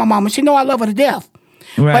world for my mama. She know I love her to death.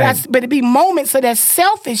 Right. But it be moments of that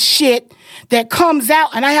selfish shit that comes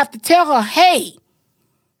out, and I have to tell her, hey,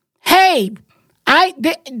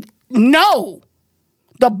 no,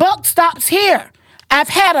 the buck stops here. I've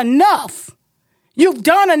had enough. You've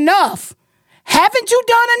done enough. Haven't you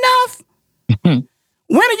done enough?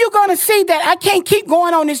 When are you going to see that I can't keep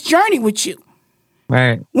going on this journey with you?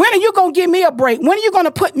 Right. When are you going to give me a break? When are you going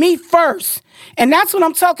to put me first? And that's what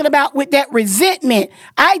I'm talking about with that resentment.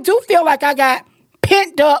 I do feel like I got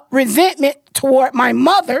pent up resentment toward my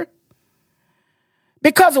mother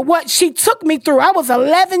because of what she took me through. I was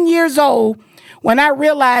 11 years old when I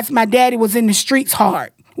realized my daddy was in the streets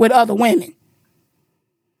hard with other women.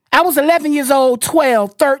 I was 11 years old,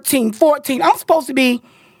 12, 13, 14. I'm supposed to be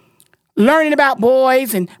learning about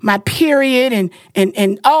boys and my period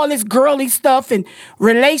and all this girly stuff and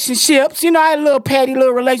relationships. I had a little petty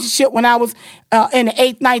little relationship when I was in the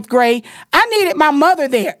 8th, 9th grade. I needed my mother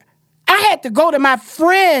there. I had to go to my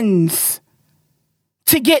friends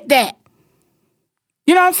to get that.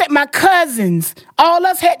 You know what I'm saying? My cousins, all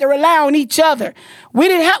us had to rely on each other. We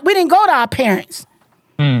didn't go to our parents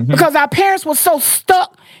because our parents were so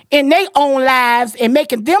stuck in their own lives and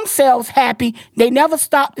making themselves happy. They never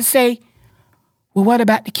stopped to say, well, what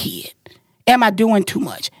about the kid? Am I doing too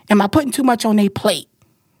much? Am I putting too much on their plate?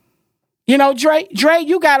 Dre,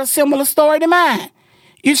 you got a similar story to mine.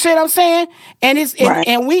 You see what I'm saying? And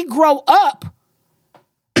and we grow up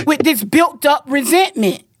with this built up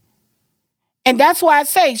resentment. And that's why I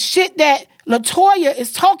say shit that LaToya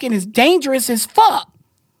is talking is dangerous as fuck.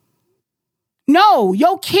 No,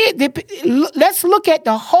 your kid, let's look at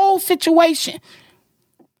the whole situation.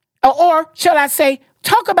 Or shall I say,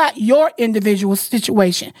 talk about your individual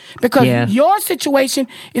situation. Because your situation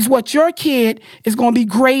is what your kid is going to be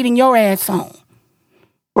grading your ass on.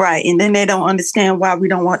 Right. And then they don't understand why we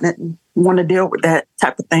don't want to deal with that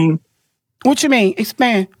type of thing. What you mean?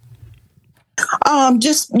 Expand.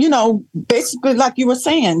 Just, basically like you were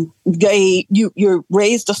saying, you're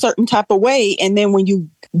raised a certain type of way. And then when you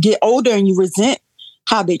get older and you resent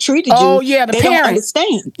how they treated you. Oh, yeah, the they parents. Don't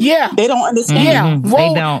understand. Yeah. They don't understand. Yeah. Mm-hmm. Woe,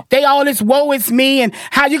 they don't. They all this woe is me and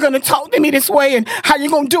how you going to talk to me this way and how you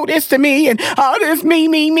going to do this to me and all this me.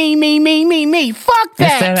 Fuck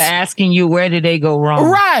that. Instead of asking you where did they go wrong.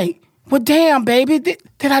 Right. Well, damn, baby. Did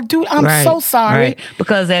I do? I'm so sorry. Right.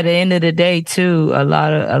 Because at the end of the day, too, a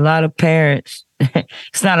lot of parents,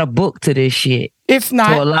 it's not a book to this shit. It's not.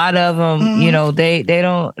 So a lot of them, they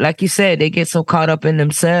don't, like you said, they get so caught up in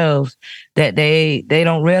themselves that they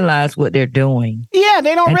don't realize what they're doing. Yeah,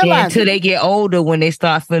 they don't realize until they get older when they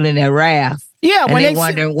start feeling that wrath. Yeah, when they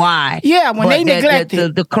wondering why. Yeah, when they neglect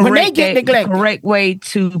it. When they get neglected. The correct way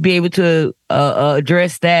to be able to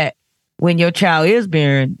address that when your child is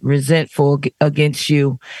being resentful against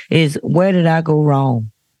you is, where did I go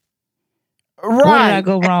wrong? Right. Where did I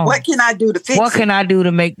go wrong? What can I do to fix it? What can I do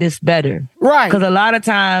to make this better? Right. Because a lot of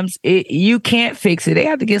times you can't fix it. They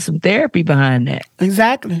have to get some therapy behind that.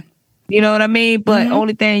 Exactly. You know what I mean? But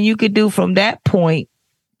only thing you could do from that point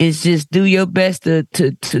is just do your best to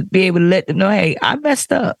be able to let them know, hey, I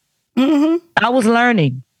messed up. Mm-hmm. I was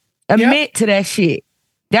learning. Admit to that shit.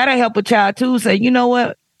 That'll help a child too. Say, you know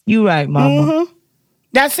what? You right, mama. Mm-hmm.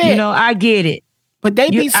 That's it. I get it. But they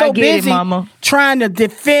be so busy trying to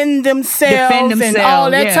defend themselves and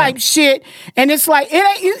all that type shit. And it's like, it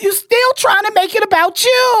ain't you still trying to make it about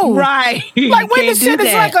you. Right. Like when the shit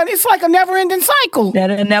is like a never-ending cycle.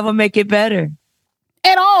 That'll never make it better.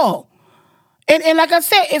 At all. And like I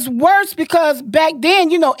said, it's worse because back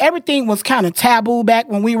then, everything was kind of taboo back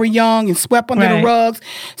when we were young and swept under the rugs.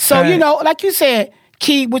 So, like you said,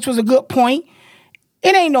 Key, which was a good point,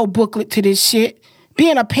 it ain't no booklet to this shit.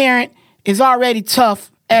 Being a parent is already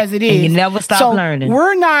tough as it is. And you never stop learning.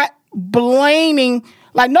 We're not blaming,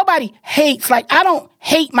 like nobody hates, like I don't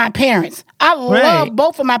hate my parents. I love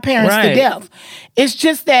both of my parents to death. It's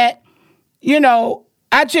just that,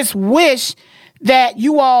 I just wish that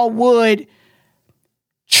you all would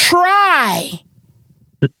try.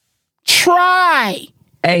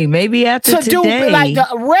 Hey, maybe after today.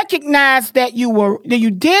 Recognize that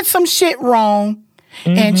you did some shit wrong.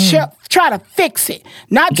 And try to fix it.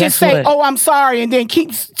 Not just say, "Oh, I'm sorry," and then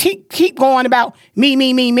keep going about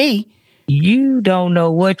me. You don't know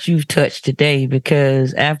what you've touched today,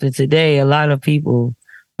 because after today, a lot of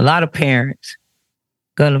parents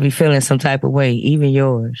gonna be feeling some type of way, even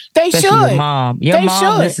yours. They should. Your mom. Your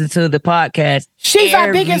mom listens to the podcast. She's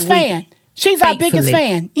our biggest fan. She's our biggest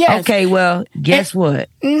fan. Yes. Okay, well, guess what?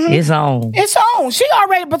 It's on. It's on. She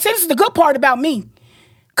already, but this is the good part about me.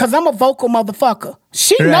 Because I'm a vocal motherfucker.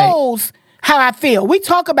 She knows how I feel. We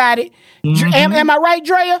talk about it. Am I right,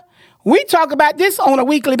 Drea? We talk about this on a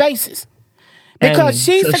weekly basis. Because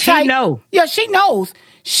she's the type. Yeah, she knows.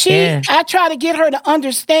 I try to get her to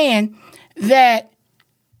understand that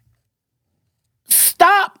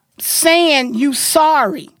stop saying you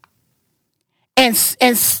sorry and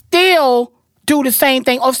still do the same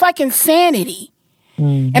thing. Oh, it's like insanity.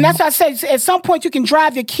 And that's why I say at some point you can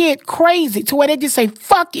drive your kid crazy to where they just say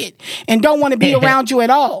fuck it and don't want to be around you at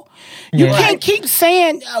all. You can't keep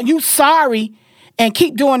saying you sorry and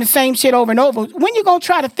keep doing the same shit over and over. When you gonna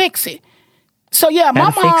try to fix it? So yeah,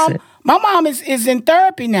 my mom is in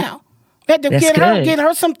therapy now. We had to get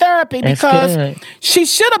her some therapy because she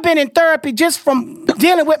should have been in therapy just from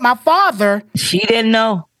dealing with my father. She didn't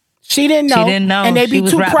know. She didn't know. And they be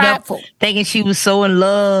too prideful. Thinking she was so in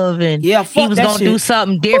love and he was going to do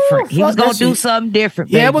something different. He was going to do something different.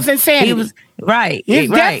 Yeah, it was insanity. He was right. It's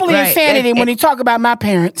definitely insanity when he talk about my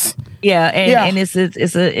parents. Yeah, and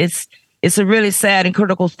it's a really sad and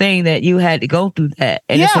critical thing that you had to go through that.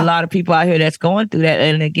 And there's a lot of people out here that's going through that.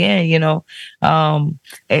 And again,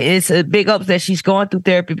 it's a big ups that she's going through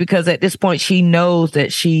therapy, because at this point she knows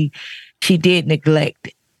that she did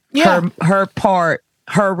neglect her part.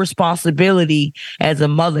 Her responsibility as a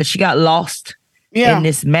mother. She got lost in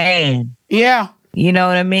this man. Yeah. You know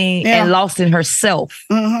what I mean? Yeah. And lost in herself.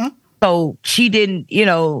 Mm-hmm. So she didn't,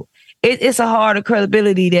 it's a harder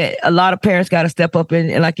credibility that a lot of parents got to step up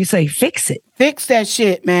and, like you say, fix it. Fix that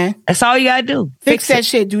shit, man. That's all you got to do. Fix that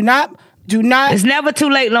shit. Do not. It's never too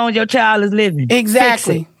late long as your child is living.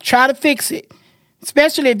 Exactly. Try to fix it.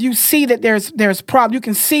 Especially if you see that there's problem. You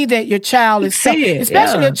can see that your child is it,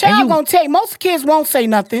 especially a child gonna take. Most kids won't say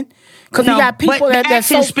nothing because you got people that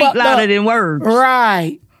so speak fucked louder up. than words.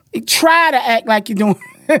 Right. Try to act like you're doing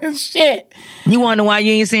shit. You wonder why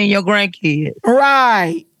you ain't seeing your grandkids.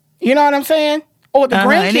 Right. You know what I'm saying? Or the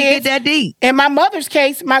grandkids. And they get that deep. In my mother's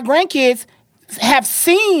case, my grandkids have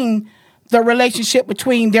seen the relationship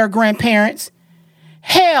between their grandparents.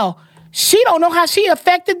 Hell, she don't know how she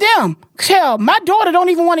affected them. Hell, my daughter don't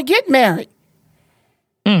even want to get married.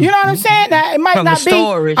 You know what I'm saying? Now, it might From not the be.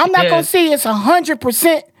 stories, I'm not going to see it's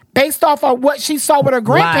 100% based off of what she saw with her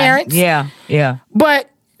grandparents. Right. Yeah. But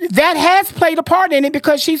that has played a part in it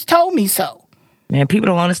because she's told me so. Man, people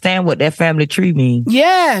don't understand what that family tree means.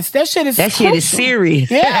 Yes, that shit is crucial. Shit is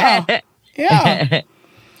serious. Yeah. Yeah.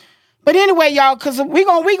 But anyway, y'all, because we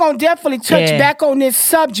gonna definitely touch back on this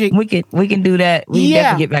subject. We can do that. We can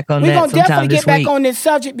definitely get back on that. We're gonna definitely get back on this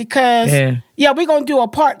subject because we're gonna do a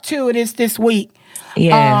part 2 of this week.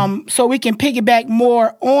 Yeah. So we can piggyback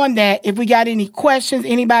more on that. If we got any questions,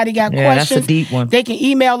 anybody got questions, that's a deep one. They can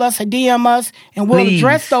email us or DM us, and we'll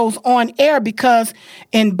address those on air. Because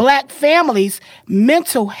in Black families,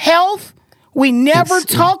 mental health, we never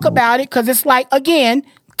talk about it because it's like, again,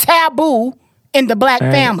 taboo in the Black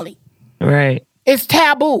family. Right. It's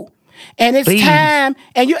taboo. And it's time,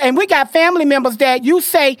 and we got family members that you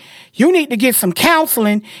say you need to get some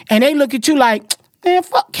counseling, and they look at you like, man,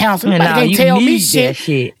 fuck counseling. No, can't you tell need me that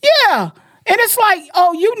shit. Yeah. And it's like,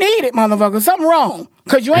 oh, you need it, motherfucker. Something wrong.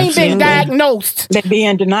 Because you ain't been diagnosed. They be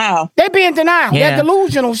in denial. They be in denial. Yeah. That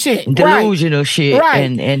delusional shit. Delusional shit.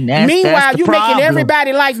 Right. And that's, meanwhile, that's the you problem. making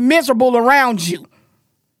everybody's life miserable around you.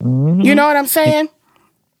 Mm-hmm. You know what I'm saying?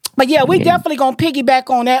 But yeah, we definitely gonna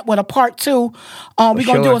piggyback on that with a part 2. We're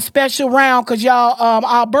gonna do a special round because y'all,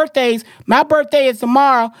 our birthdays. My birthday is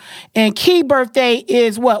tomorrow, and Key birthday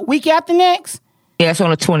is what, week after next? Yeah, it's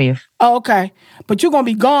on the 20th. Oh, okay. But you're gonna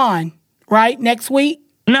be gone, right? Next week?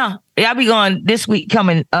 No, I'll be gone this week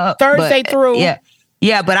coming up. Thursday through.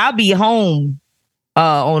 Yeah, but I'll be home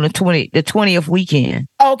on the 20th weekend.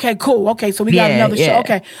 Okay, cool. Okay, so we got another show.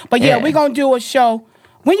 Okay, but we're gonna do a show.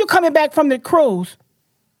 When you coming back from the cruise?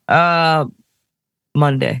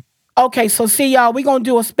 Monday. Okay, so see y'all, we're going to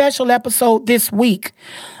do a special episode this week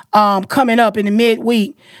coming up in the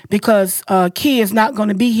midweek because Key is not going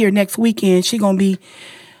to be here next weekend. She's going to be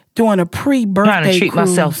doing a pre-birthday trying to treat cruise.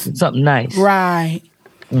 myself something nice. Right.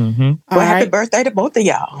 Mm-hmm. Well, happy birthday to both of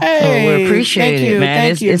y'all. Hey, we appreciate it,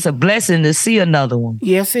 man. It's a blessing to see another one.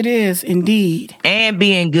 Yes, it is, indeed. And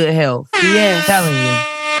be in good health. Yes. I'm telling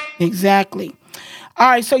you. Exactly. All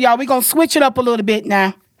right, so y'all, we're going to switch it up a little bit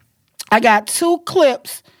now. I got 2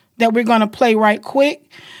 clips that we're going to play right quick.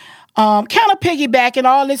 Kind of piggybacking.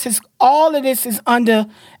 All of this is under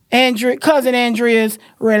cousin Andrea's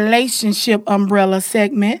relationship umbrella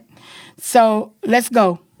segment. So let's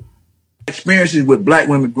go. Experiences with Black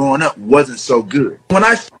women growing up wasn't so good. When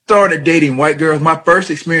I started dating white girls, my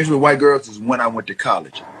first experience with white girls is when I went to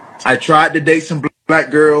college. I tried to date some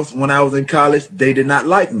Black girls when I was in college. They did not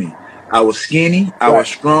like me. I was skinny. I was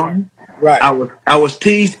strong. Right. I was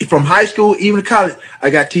teased from high school, even to college.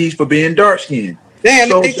 I got teased for being dark skinned. Damn,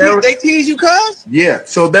 so they tease you, cuz? Yeah.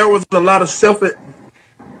 So there was a lot of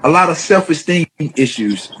self-esteem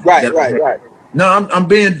issues. Right. No, I'm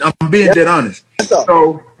being dead honest.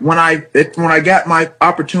 So when I got my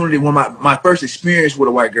opportunity, when my first experience with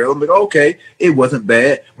a white girl, I'm like, okay, it wasn't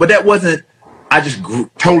bad, but that wasn't. I just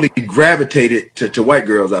totally gravitated to white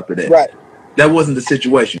girls after that. Right. That wasn't the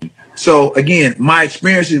situation. So again, my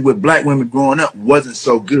experiences with Black women growing up wasn't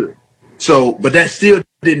so good. So, but that still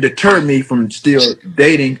didn't deter me from still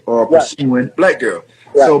dating or pursuing Black girls.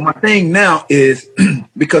 Right. So my thing now is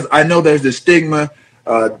because I know there's the stigma,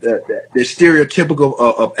 the stereotypical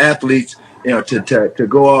of athletes, to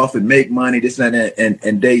go off and make money, this and that,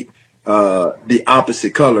 and date the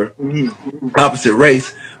opposite color, opposite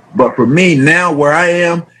race. But for me now, where I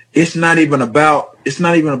am, it's not even about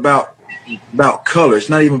color. It's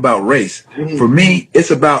not even about race. For me,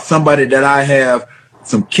 it's about somebody that I have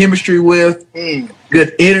some chemistry with,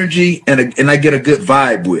 good energy, and I get a good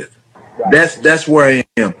vibe with. Right. That's where I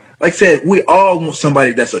am. Like I said, we all want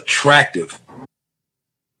somebody that's attractive.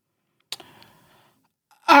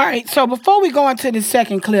 All right, so before we go into the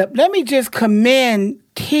second clip, let me just commend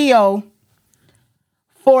Tio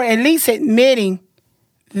for at least admitting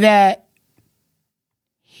that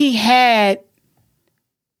he had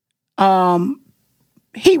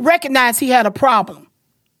he recognized he had a problem,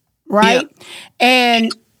 right? Yep.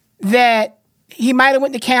 And that he might have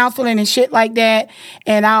went to counseling and shit like that.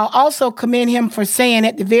 And I'll also commend him for saying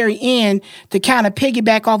at the very end, to kind of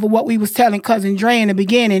piggyback off of what we was telling Cousin Dre in the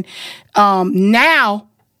beginning, now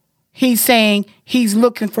he's saying he's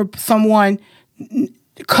looking for someone.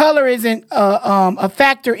 Color isn't a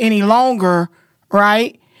factor any longer,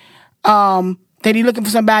 right? That he's looking for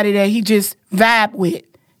somebody that he just vibe with.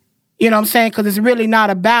 You know what I'm saying? Because it's really not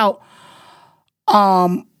about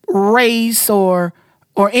race or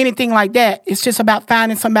anything like that. It's just about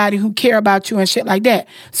finding somebody who care about you and shit like that.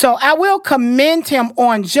 So I will commend him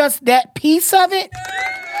on just that piece of it.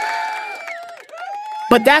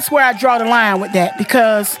 But that's where I draw the line with that,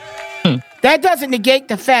 because that doesn't negate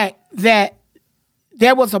the fact that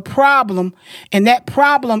there was a problem, and that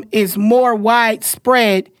problem is more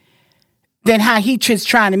widespread than how he just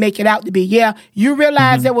trying to make it out to be. Yeah, you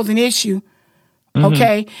realize there was an issue,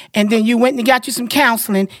 okay? And then you went and got you some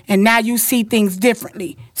counseling, and now you see things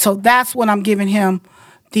differently. So that's what I'm giving him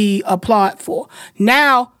the applaud for.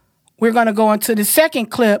 Now, we're going to go into the second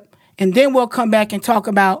clip, and then we'll come back and talk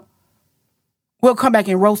about, we'll come back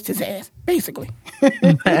and roast his ass, basically.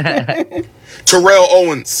 Terrell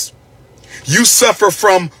Owens, you suffer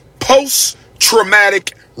from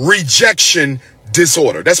post-traumatic rejection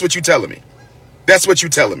disorder. That's what you're telling me. That's what you're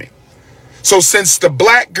telling me. So since the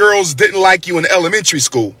black girls didn't like you in elementary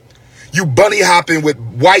school, you bunny hopping with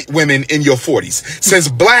white women in your 40s. Since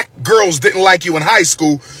black girls didn't like you in high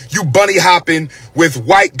school, you bunny hopping with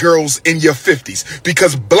white girls in your 50s.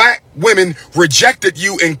 Because black women rejected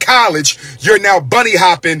you in college, you're now bunny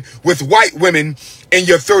hopping with white women in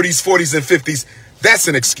your 30s, 40s, and 50s. That's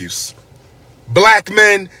an excuse. Black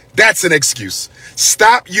men, that's an excuse.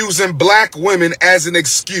 Stop using black women as an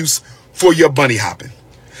excuse for your bunny hopping.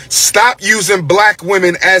 Stop using black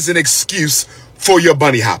women as an excuse for your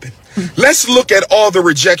bunny hopping. Let's look at all the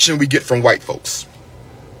rejection we get from white folks.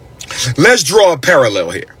 Let's draw a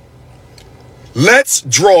parallel here. Let's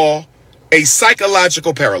draw a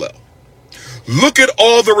psychological parallel. Look at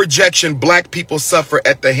all the rejection black people suffer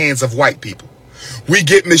at the hands of white people. We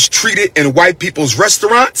get mistreated in white people's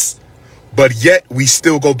restaurants, but yet we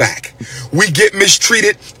still go back. We get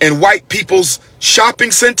mistreated in white people's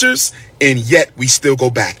shopping centers, and yet we still go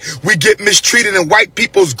back. We get mistreated in white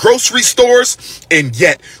people's grocery stores, and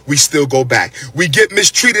yet we still go back. We get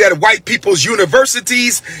mistreated at white people's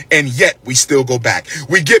universities, and yet we still go back.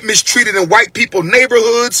 We get mistreated in white people's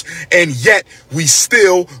neighborhoods, and yet we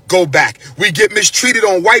still go back. We get mistreated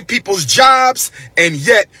on white people's jobs, and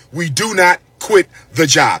yet we do not quit the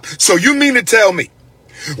job. So you mean to tell me,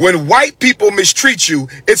 when white people mistreat you,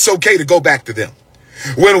 it's okay to go back to them?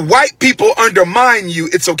 When white people undermine you,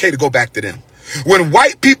 it's okay to go back to them. When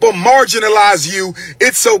white people marginalize you,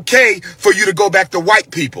 it's okay for you to go back to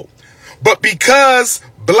white people. But because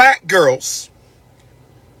black girls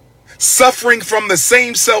suffering from the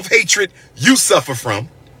same self-hatred you suffer from,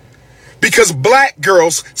 because black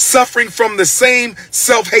girls suffering from the same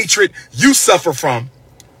self-hatred you suffer from,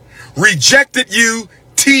 rejected you,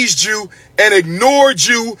 teased you, and ignored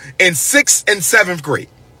you in 6th and 7th grade.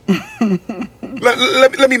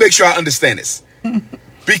 Let me make sure I understand this.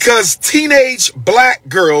 Because teenage black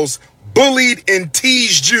girls bullied and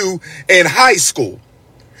teased you in high school,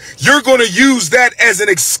 you're going to use that as an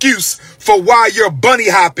excuse for why you're bunny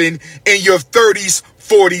hopping in your 30s,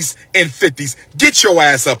 40s, and 50s. Get your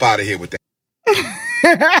ass up out of here with that.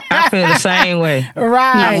 I feel the same way.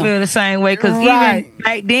 Right. I feel the same way, because even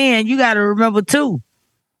back then, you got to remember too,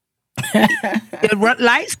 the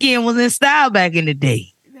light skin was in style back in the day.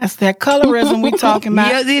 That's that colorism we talking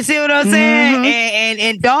about. You see what I'm saying?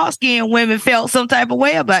 And dark skinned women felt some type of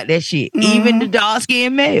way about that shit. Even the dark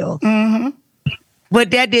skinned male. But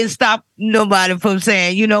that didn't stop nobody from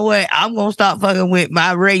saying, you know what, I'm gonna stop fucking with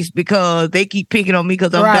my race because they keep picking on me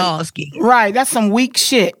because I'm dark skinned. Right. That's some weak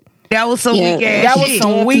shit. That was some weak ass shit. That was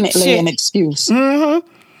some weak shit. An excuse.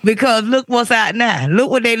 Because look what's out now. Look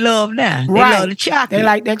what they love now. They love the chocolate. They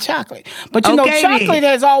like that chocolate. But you know, chocolate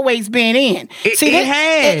has always been in. It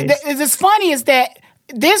has. It's funny is that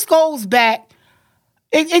this goes back,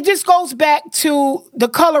 it just goes back to the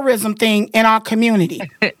colorism thing in our community.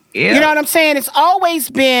 You know what I'm saying? It's always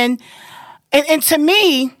been, and to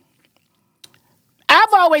me,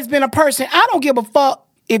 I've always been a person, I don't give a fuck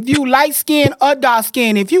if you light skin or dark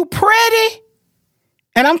skin. If you pretty,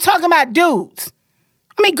 and I'm talking about dudes,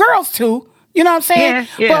 I mean, girls too. You know what I'm saying?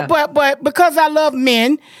 Yeah. But because I love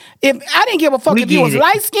men, if I didn't give a fuck if you was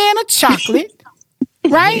light skin or chocolate,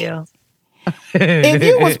 right? Yeah. If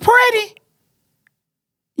you was pretty,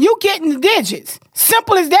 you getting the digits.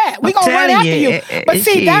 Simple as that. We gonna run after you. But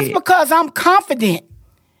see, that's because I'm confident.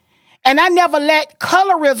 And I never let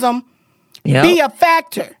colorism be a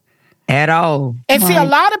factor. At all. And see, a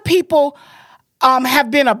lot of people have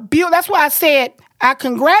been abused. That's why I said I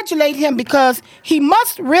congratulate him, because he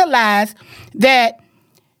must realize that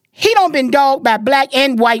he don't been dogged by black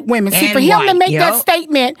and white women. See, for him to make that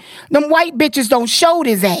statement, them white bitches don't showed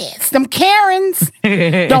his ass. Them Karens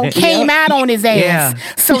don't came out on his ass. Yeah.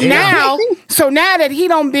 So now that he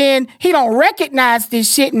don't recognize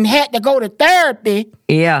this shit and had to go to therapy.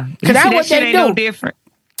 Yeah. Because that's what they do. No different.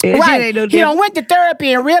 Right. He don't went to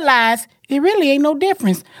therapy and realized it really ain't no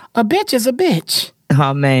difference. A bitch is a bitch.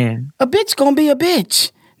 Oh, man. A bitch gonna be a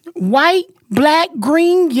bitch. White, black,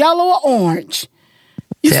 green, yellow, or orange.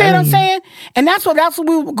 You see what I'm saying? And that's what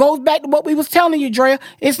goes back to what we was telling you, Drea.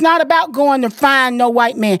 It's not about going to find no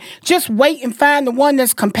white man. Just wait and find the one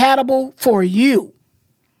that's compatible for you.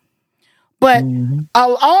 But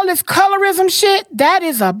all this colorism shit,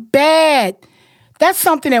 that's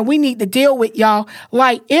something that we need to deal with, y'all.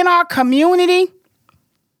 Like in our community,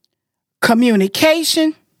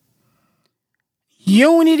 communication,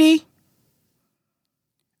 unity,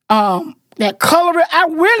 that color. I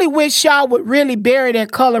really wish y'all would really bury that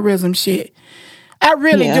colorism shit. I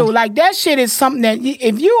really do. Like that shit is something that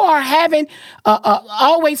if you are having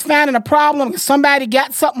always finding a problem, somebody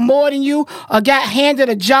got something more than you, or got handed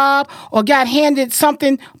a job, or got handed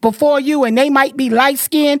something before you, and they might be light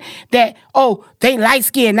skinned. That they light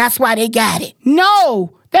skinned, that's why they got it.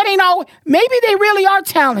 No, that ain't all. Maybe they really are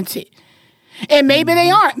talented. And maybe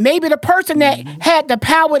they aren't. Maybe the person that had the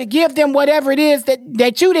power to give them whatever it is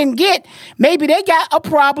that you didn't get, maybe they got a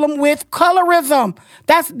problem with colorism.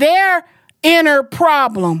 That's their inner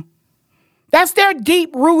problem. That's their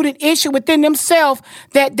deep-rooted issue within themselves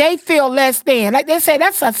that they feel less than. Like they say,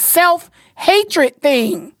 that's a self-hatred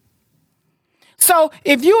thing. So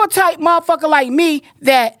if you a type motherfucker like me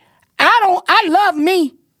that I love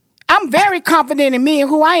me. I'm very confident in me and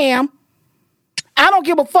who I am. I don't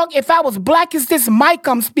give a fuck if I was black as this mic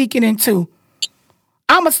I'm speaking into.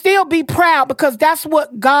 I'ma still be proud because that's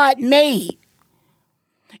what God made.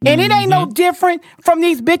 And it ain't no different from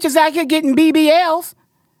these bitches out here getting BBLs.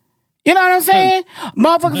 You know what I'm saying?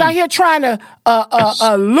 Motherfuckers out here trying to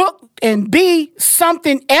look and be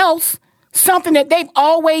something else, something that they've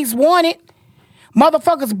always wanted.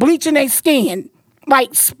 Motherfuckers bleaching their skin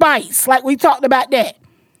like Spice, like we talked about that.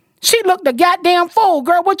 She looked a goddamn fool,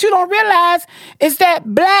 girl. What you don't realize is that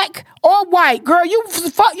black or white, girl, you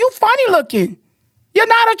funny looking. You're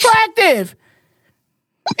not attractive.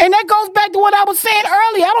 And that goes back to what I was saying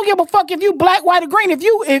earlier. I don't give a fuck if you black, white, or green. If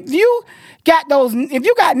you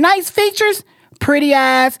got nice features, pretty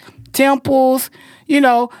eyes, temples, you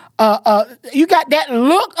got that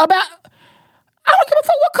look about. I don't give a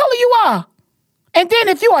fuck what color you are. And then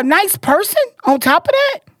if you're a nice person on top of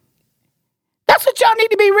that, that's what y'all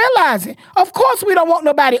need to be realizing. Of course, we don't want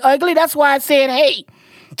nobody ugly. That's why I said, hey,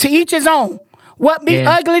 to each his own. What be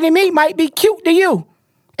ugly to me might be cute to you.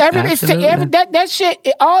 That shit,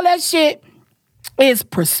 all that shit is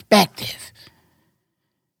perspective.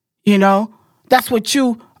 That's what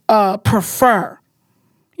you prefer.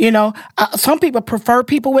 Some people prefer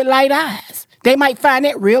people with light eyes. They might find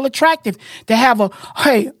that real attractive to have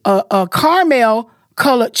a caramel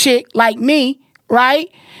colored chick like me, right?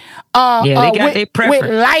 They got their preference.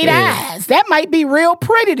 With light eyes. That might be real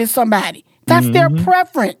pretty to somebody. That's their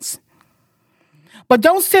preference. But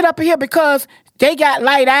don't sit up here because they got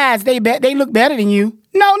light eyes, they look better than you.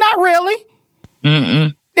 No, not really.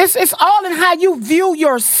 It's all in how you view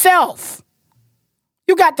yourself.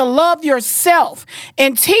 You got to love yourself.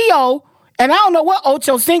 And Tio, and I don't know what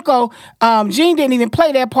Ocho Cinco, Gene didn't even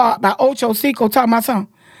play that part by Ocho Cinco talking about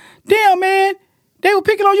something. Damn, man, they were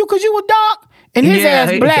picking on you because you were dark. And his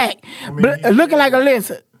ass black, looking like a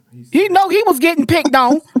lizard. He was getting picked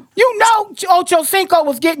on. Ocho Cinco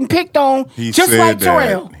was getting picked on just like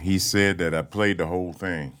Terrell. He said that I played the whole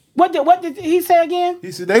thing. What did he say again?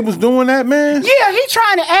 He said they was doing that, man. Yeah, he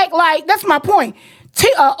trying to act like, that's my point.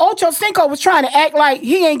 Ocho Cinco was trying to act like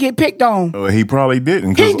he ain't get picked on. He probably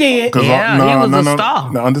didn't. He did. He was a star.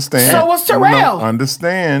 No, understand. So was Terrell. No,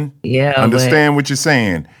 understand. Yeah. Understand what you're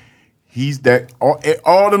saying. He's that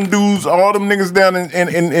all them dudes, all them niggas down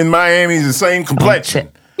in Miami is the same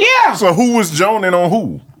complexion. Yeah. So who was joning on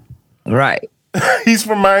who? Right. He's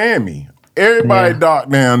from Miami. Everybody dark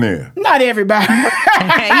down there. Not everybody.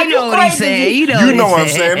 You know what he's saying. You know what I'm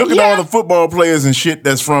saying. Look at all the football players and shit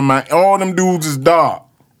that's from all them dudes is dark.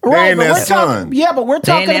 Right, they ain't that son. But we're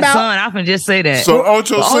talking about son. I can just say that. So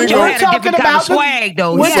Ocho Cinco had a different kind of swag,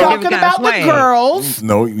 though. We're talking about the girls.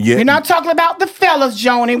 No, yeah. We're not talking about the fellas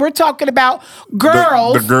joning. We're talking about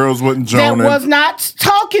girls. The girls wasn't joning. That was not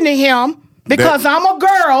talking to him Because I'm a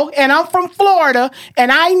girl and I'm from Florida,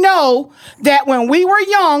 and I know that when we were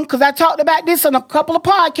young, because I talked about this in a couple of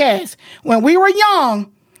podcasts, when we were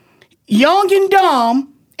young and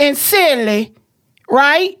dumb and silly,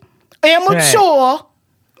 right? Immature,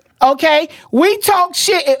 okay? We talk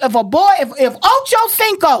shit. If a boy, if Ocho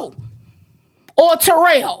Cinco or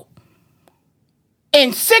Terrell in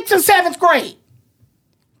 6th and 7th grade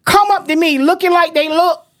come up to me looking like they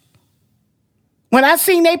look, when I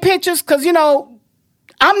seen their pictures, because, you know,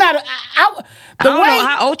 I'm not, I don't know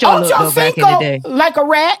how Ocho looked back in the day. Like a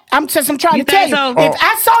rat. I'm trying to tell you. So? If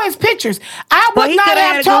I saw his pictures, I would not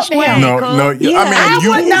have talked to him. No. I mean, I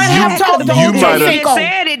would not have talked to Ocho Cinco.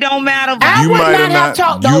 Said it don't matter. I would not have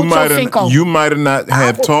talked to Ocho Cinco. You might have not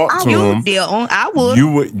have talked to him. I would.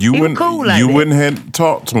 You wouldn't have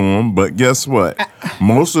talked to him. But guess what?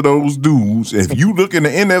 Most of those dudes, if you look in the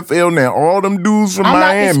NFL now, all them dudes from Miami.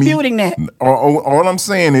 I'm not disputing that. All I'm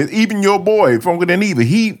saying is, even your boy from Geneva,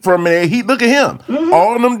 he from there. He look at him. Mm-hmm.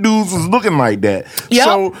 All them dudes was looking like that.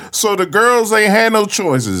 Yep. So the girls ain't had no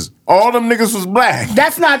choices. All them niggas was black.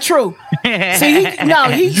 That's not true. See,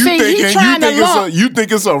 he's trying to lump. You think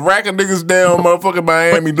it's a rack of niggas down motherfucking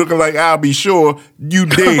Miami looking like I'll be sure you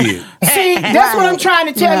dead. See, that's what I'm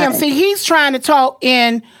trying to tell him. See, he's trying to talk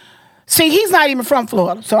in. See, he's not even from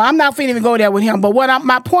Florida, so I'm not finna even go there with him. But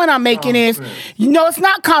my point I'm making is, you know, it's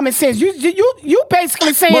not common sense. You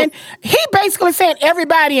basically saying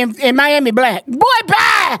everybody in Miami black. Boy,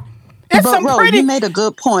 bye. It's but Ro, you made a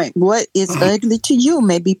good point. What is ugly to you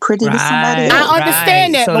may be pretty to somebody else. I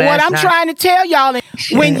understand that, so but what I'm trying to tell y'all is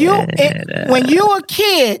when you a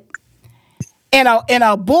kid and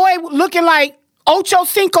a boy looking like Ocho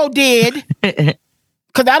Cinco did.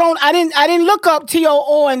 Cause I didn't look up T.O.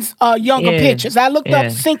 Owen's younger pictures. I looked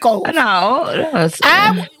up Cinco's. No,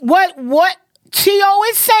 what T.O.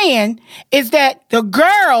 is saying is that the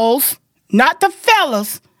girls, not the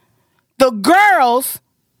fellas, the girls,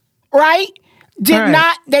 right,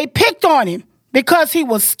 not. They picked on him because he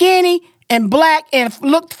was skinny and black and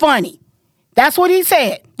looked funny. That's what he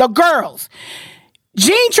said. The girls.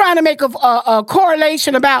 Gene trying to make a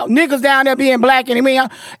correlation about niggas down there being black, and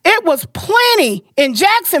it was plenty in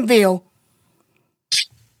Jacksonville,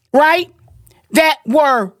 right, that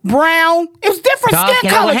were brown. It was different skin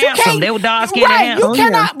colors. They were dark skinned. Right, you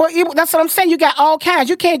cannot. But that's what I'm saying. You got all kinds.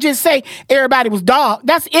 You can't just say everybody was dark.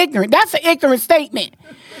 That's ignorant. That's an ignorant statement.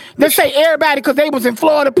 Let's say everybody, because they was in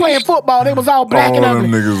Florida playing football, they was all black and ugly.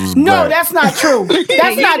 No, that's not true.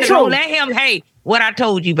 That's not true. Let him. Hey, what I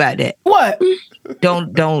told you about that. What?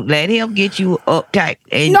 Don't let him get you uptight.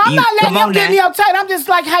 No, I'm not letting him get me uptight. I'm just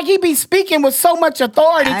like how he be speaking with so much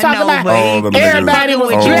authority, talking about everybody was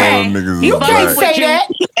black. You can't say that.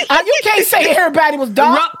 You can't say everybody was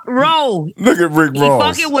dark. Roll. Look at Rick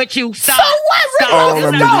Ross. He fucking with you. Stop. So what? Rick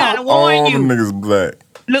Ross is dark. All them niggas black.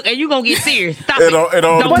 Look, and you gonna get serious. Stop it all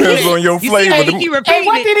depends on your flavor. Hey,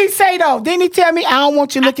 what did he say though? Didn't he tell me I don't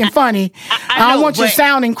want you looking funny? I don't want you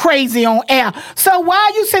sounding crazy on air. So why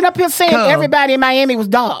are you sitting up here saying everybody in Miami was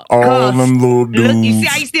dark? All them little dudes you see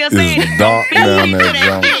how you still saying is dark down there.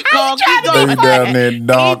 They down there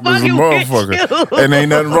dark as a motherfucker. And ain't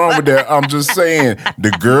nothing wrong with that. I'm just saying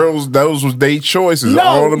the girls, those was their choices.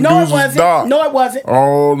 All them dudes was dark. No, it wasn't.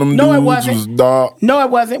 All them dudes was dark. No, it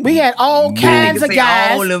wasn't. We had all kinds of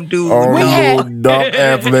guys. All them dudes. All them dark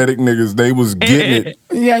athletic niggas, they was getting it.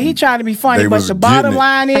 Yeah, he trying to be funny, but the bottom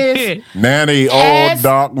line is now they all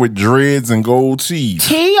dark with dreads and gold teeth.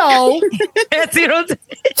 T.O.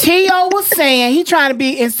 was saying he trying to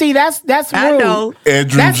be, and see that's rude. I know.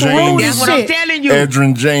 Edrin James. That's what I'm telling you.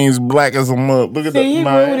 Edrin James, black as a mug. Look at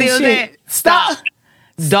that. Stop.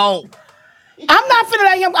 Don't. I'm not finna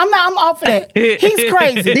let him. I'm off of that. He's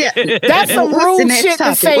crazy. That's some rude shit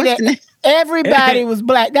to say that. Everybody was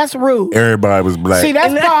black. That's rude. Everybody was black. See,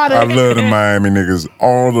 that's part of I love the Miami niggas.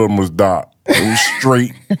 All of them was dark. They was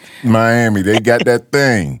straight Miami. They got that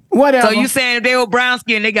thing. Whatever. So you saying if they were brown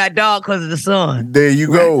skin, they got dark because of the sun? There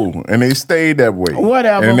you go. And they stayed that way.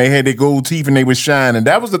 Whatever. And they had their gold teeth and they was shining.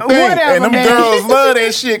 That was the thing. Whatever, and them girls love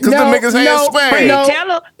that shit because them niggas had swag.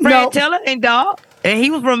 Fred Teller ain't dark. And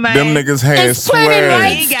he was from Miami. Them niggas had swag.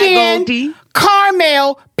 Light skin,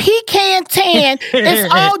 caramel, pecan tan.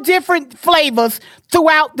 It's all different flavors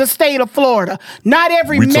throughout the state of Florida. Not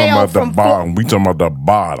every male from bottom. We talking about the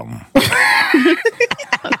bottom.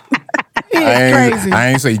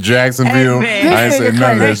 I ain't say Jacksonville. I ain't say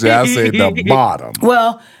none of that shit. I said the bottom.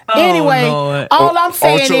 Well, anyway, all I'm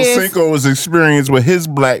saying Ocho is Cinco's experience with his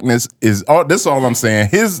blackness is that's all I'm saying.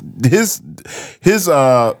 His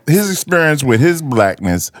experience with his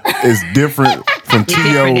blackness is different from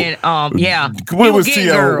T.O. Yeah. Where was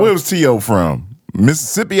T.O. from?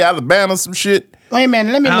 Mississippi, Alabama, some shit. Wait a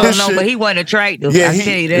minute, let me look. I don't know, but he wasn't attractive. Yeah, I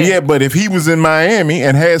tell you that. Yeah, but if he was in Miami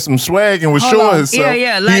and had some swag and was showing himself, he'd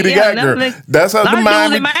have got girl. That's how the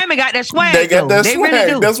Miami. In Miami got that swag. They got that swag.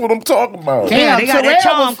 Really That's what I'm talking about. Damn, they got that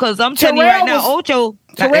charm. Because I'm telling you right now, Ocho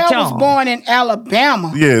got that charm. Was born in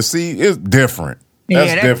Alabama. Yeah, see, it's different.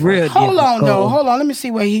 That's different. Real Hold on, though. Hold on. Let me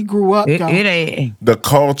see where he grew up, though. It ain't. The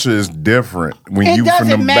culture is different when you from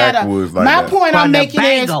them backwoods like that. My point point I'm making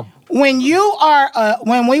is when you are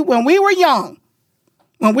when we were young.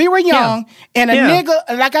 When we were young, and a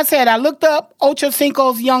nigga, like I said, I looked up Ocho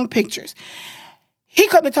Cinco's young pictures. He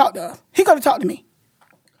couldn't have talked to us. He could have talked to me.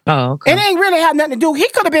 Oh, okay. It ain't really have nothing to do. He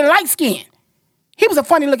could have been light skinned. He was a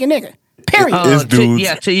funny looking nigga. Period.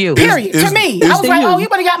 To you. Period. To me. I was like, oh, he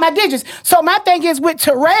would have got my digits. So my thing is with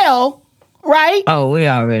Terrell, right? Oh, we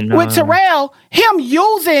already know. With Terrell, him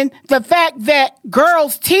using the fact that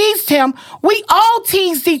girls teased him, we all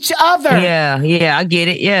teased each other. Yeah, I get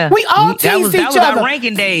it. Yeah, we all teased each other. That was our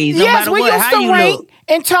ranking days. No yes, matter we what, used how to you rank look.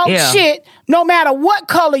 and talk shit, no matter what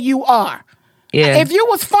color you are. Yeah. If you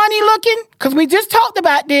was funny looking, because we just talked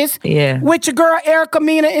about this with your girl Erica,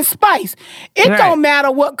 Mina, and Spice. It don't matter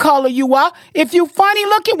what color you are. If you funny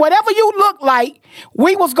looking, whatever you look like,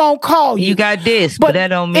 we was going to call you. You got this, but that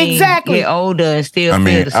don't mean get older and still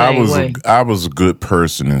feel the same way. I was a good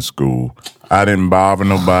person in school. I didn't bother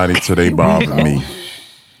nobody till they bothered me.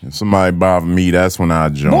 If somebody bothered me, that's when I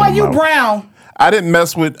joined. Boy, you brown. I didn't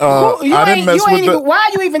mess with. Why are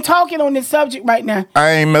you even talking on this subject right now? I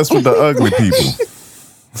ain't mess with the ugly people.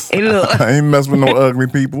 Hey, look. I ain't mess with no ugly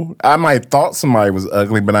people. I might thought somebody was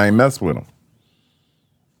ugly, but I ain't mess with them.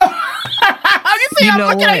 You see, I'm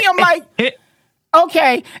looking at him like,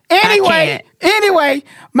 okay. Anyway,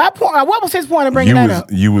 my point. What was his point of bringing that up?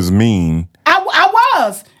 You was mean. I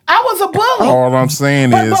was a bully. All I'm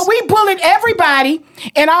saying is, but we bullied everybody,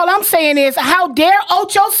 and all I'm saying is, how dare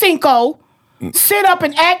Ocho Cinco sit up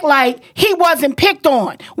and act like he wasn't picked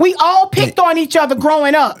on? We all picked on each other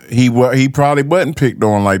growing up. He probably wasn't picked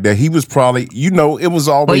on like that. He was probably, it was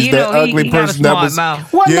always that ugly person that was.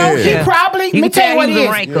 Well, no, he probably. Let me tell you what it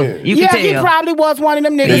is. He probably was one of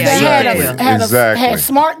them niggas that had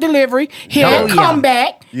smart delivery. He had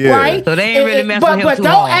comeback, right? So they ain't really messing with him too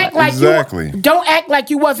hard. Don't act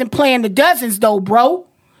like you wasn't playing the dozens though, bro.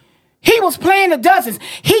 He was playing the dozens.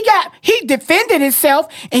 He defended himself,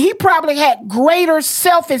 and he probably had greater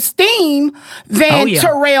self-esteem than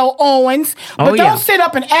Terrell Owens. But don't sit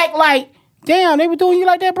up and act like, damn, they were doing you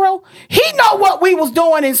like that, bro. He know what we was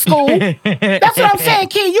doing in school. That's what I'm saying,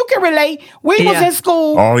 kid. You can relate. We was in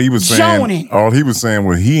school. All he was saying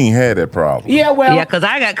was he ain't had that problem. Yeah, well, because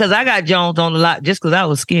I got Jones on a lot just because I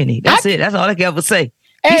was skinny. That's it. That's all I can ever say.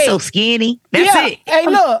 He's so skinny. That's it. Hey,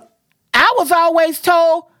 look, I was always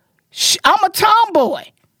told, I'm a tomboy.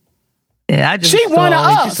 Yeah, she one of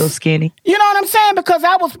us. So skinny. You know what I'm saying? Because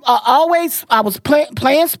I was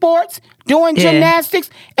playing sports, doing gymnastics,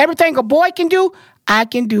 everything a boy can do. I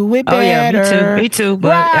can do it better. Oh yeah, me too.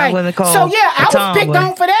 But I wasn't called. So yeah, I was picked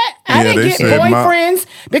on for that. I didn't get boyfriends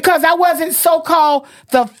because I wasn't so-called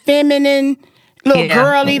the feminine little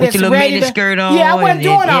girly that's ready to. Skirt on I wasn't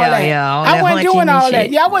doing all that. I wasn't doing all that.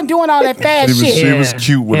 Yeah, I wasn't doing all that fast shit. She was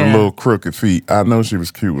cute with a little crooked feet. I know she was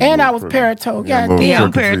cute. With and I was paratoed. Yeah,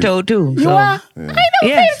 I'm paratoed too. You are? I ain't never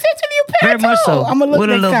paid attention to you paratoed. Very much so. I'm gonna look with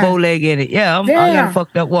a little bow leg in it. Yeah, I got a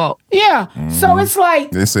fucked up walk. Yeah. So it's like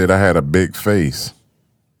they said I had a big face.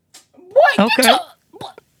 What? Okay.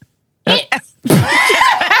 Right,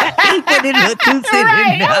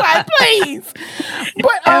 please.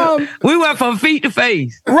 But we went from feet to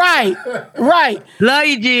face. Right. Love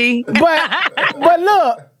you, G.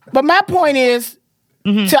 But my point is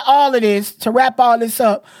to all of this, to wrap all this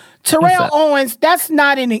up, Terrell Owens, that's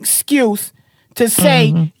not an excuse to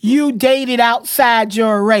say you dated outside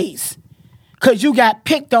your race because you got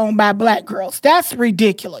picked on by black girls. That's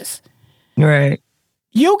ridiculous. Right.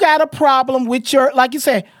 You got a problem with your, like you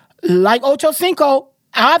said, like Ocho Cinco,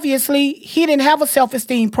 obviously, he didn't have a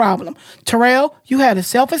self-esteem problem. Terrell, you had a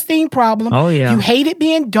self-esteem problem. Oh, yeah. You hated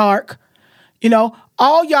being dark.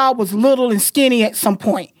 All y'all was little and skinny at some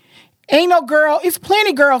point. Ain't no girl, it's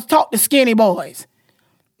plenty girls talk to skinny boys.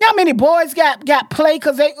 How many boys got play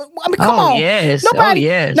because they, come on. Yes. Nobody,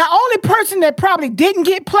 yes. The only person that probably didn't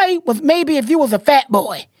get play was maybe if you was a fat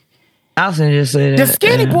boy. I was gonna just say that. The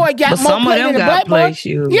skinny boy got more play than the black boy.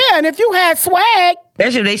 Yeah, and if you had swag.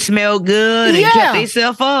 Especially they smell good and kept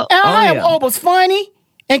themselves up. Or was funny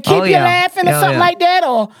and keep you laughing or something like that.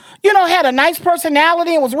 Or, had a nice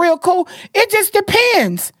personality and was real cool. It just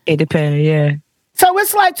depends. It depends, yeah. So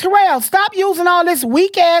it's like, Terrell, stop using all this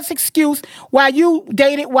weak ass excuse while you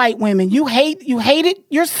dated white women. You hated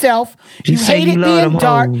yourself. You hated being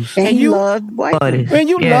dark, and you loved white women. And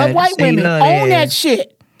you love white women. Own that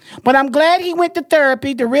shit. But I'm glad he went to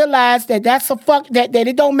therapy to realize that that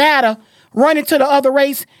it don't matter. Running to the other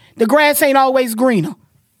race, the grass ain't always greener.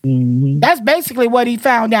 Mm-hmm. That's basically what he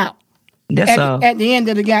found out. At the end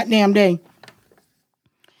of the goddamn day.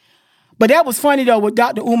 But that was funny though. What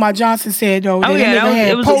Dr. Umar Johnson said though. That nigga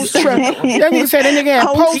had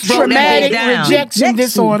post-traumatic rejection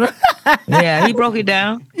disorder. Yeah, he broke it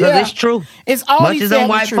down because it's true. It's all much as them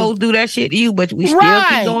white folks do that shit to you, but we still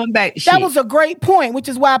keep going back to shit. That was a great point, which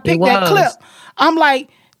is why I picked that clip. I'm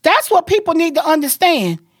like, that's what people need to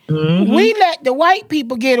understand. Mm-hmm. We let the white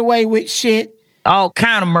people get away with shit. All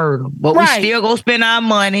kind of murder, but we still go spend our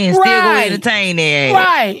money and still go entertain their ass.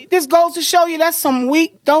 Right. This goes to show you that's some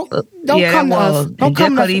weak. Don't come to us. Don't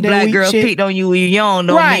come to us. These black girls picked on you when you're young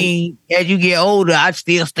don't mean as you get older, I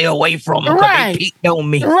still stay away from them because they picked on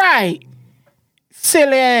me. Right.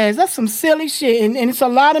 Silly ass. That's some silly shit. And it's a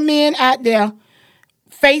lot of men out there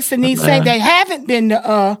facing these things. They haven't been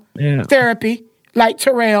to therapy. Like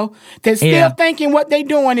Terrell, they're still thinking what they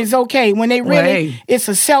doing is okay when they really it's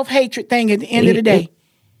a self-hatred thing at the end of the day.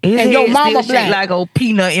 And your mama black like old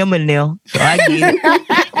peanut M&M. So I get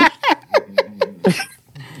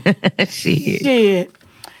it. Shit.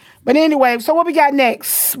 But anyway, so what we got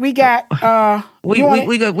next? We got we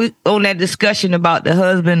on that discussion about the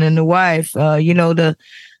husband and the wife. The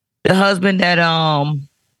husband that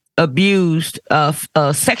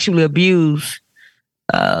sexually abused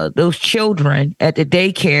those children at the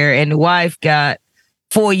daycare, and the wife got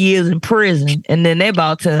 4 years in prison, and then they're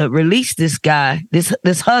about to release this guy,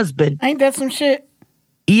 this husband. Ain't that some shit?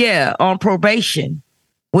 Yeah, on probation,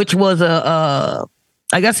 which was I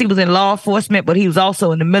guess he was in law enforcement, but he was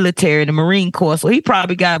also in the military, the Marine Corps, so he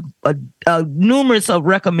probably got numerous of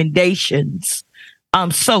recommendations,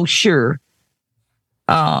 I'm so sure,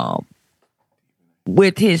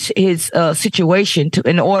 with his situation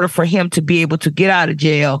in order for him to be able to get out of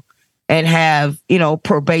jail and have,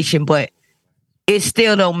 probation, but it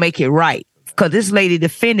still don't make it right because this lady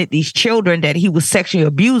defended these children that he was sexually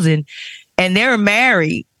abusing, and they're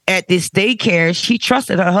married at this daycare. She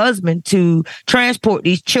trusted her husband to transport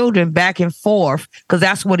these children back and forth because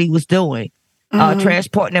that's what he was doing.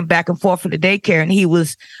 Transporting them back and forth from the daycare, and he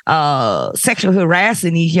was sexually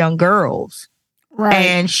harassing these young girls. Right.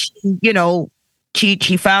 And she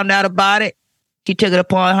found out about it. She took it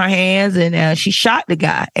upon her hands and she shot the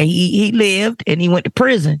guy. And he lived and he went to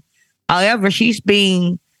prison. However, she's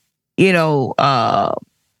being,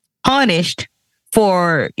 punished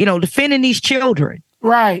for, defending these children.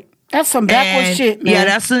 Right. That's some backwards shit, man.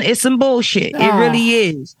 Yeah, it's some bullshit. It really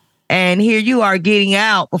is. And here you are getting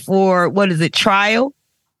out before, trial?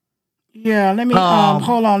 Yeah, let me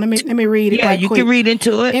hold on. Let me read it. Yeah, you can read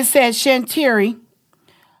into it. It says Shantiri,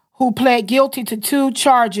 who pled guilty to 2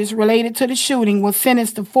 charges related to the shooting, was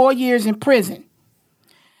sentenced to 4 years in prison.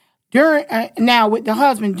 Now with the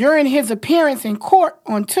husband, during his appearance in court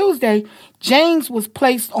on Tuesday, James was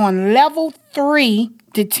placed on level 3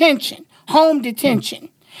 detention, home detention,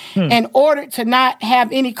 and ordered to not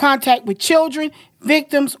have any contact with children,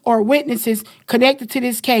 victims, or witnesses connected to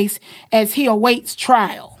this case as he awaits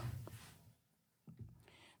trial.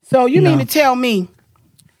 So you mean to tell me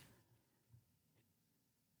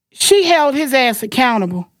she held his ass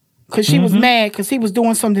accountable because she was mad because he was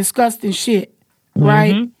doing some disgusting shit,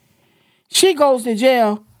 right? She goes to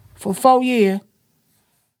jail for 4 years,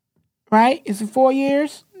 right? Is it 4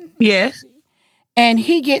 years? Yes. And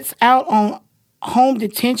he gets out on home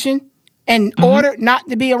detention and ordered not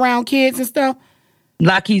to be around kids and stuff.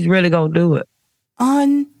 Like he's really gonna do it.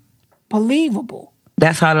 Unbelievable.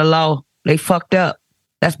 That's how the law, they fucked up.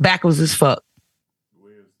 That's backwards as fuck.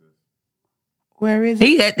 Where is it?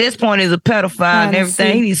 He at this point is a pedophile and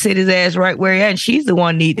everything. He needs to sit his ass right where he at. And she's the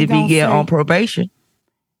one need to be on probation.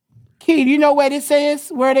 Key, do you know where this is?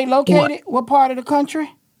 Where they located? What part of the country?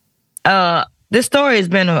 This story has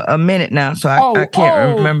been a minute now, so I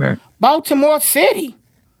can't remember. Baltimore City.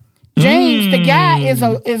 James, the guy is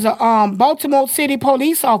a Baltimore City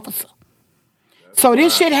police officer. So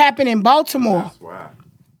this shit happened in Baltimore.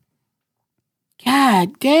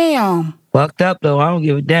 God damn. Fucked up though. I don't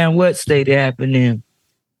give a damn what state it happened in.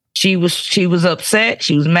 She was upset.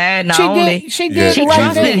 She was mad. She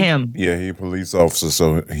trusted him. Yeah, he a police officer,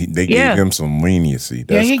 so they gave him some leniency.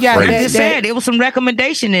 That's he got I just said there was some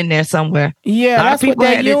recommendation in there somewhere. Yeah, that's what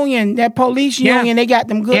that union, that police union, they got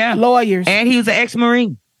them good lawyers. And he was an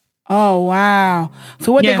ex-Marine. Oh wow!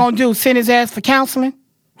 So what they gonna do? Send his ass for counseling?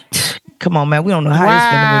 Come on, man. We don't know how this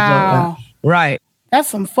gonna result. Right. That's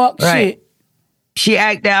some fuck shit. She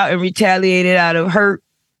acted out and retaliated out of hurt.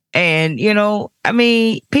 And, you know, I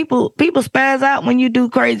mean, people spaz out when you do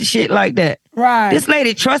crazy shit like that. Right. This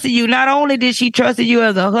lady trusted you. Not only did she trust you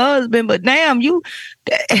as a husband, but damn,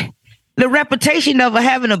 the reputation of her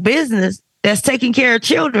having a business that's taking care of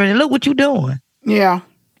children. And look what you doing. Yeah.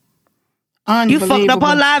 You fucked up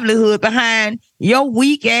her livelihood behind your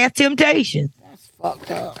weak ass temptation. That's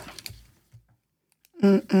fucked up.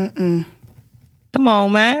 Come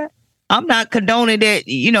on, man. I'm not condoning that,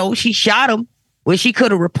 you know, she shot him where she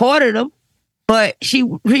could have reported him, but she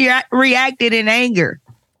reacted in anger.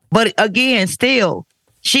 But again, still,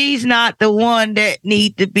 she's not the one that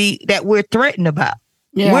that we're threatened about.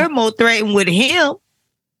 Yeah. We're more threatened with him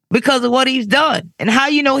because of what he's done. And how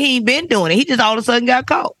you know he ain't been doing it? He just all of a sudden got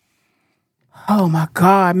caught. Oh my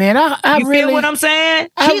God, man. I you really feel what I'm saying?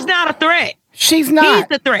 She's not a threat. She's not. He's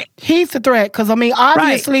the threat. He's the threat. Because, I mean,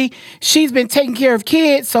 obviously, she's been taking care of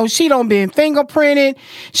kids, so she don't been fingerprinted.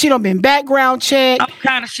 She don't been background checked. All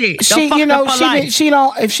kind of shit.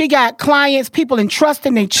 If she got clients, people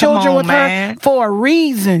entrusting their children with her for a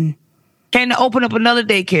reason. Came to open up another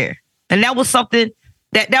daycare. And that was something,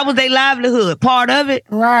 that was their livelihood, part of it.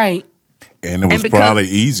 Right. And it was probably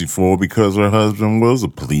easy for her because her husband was a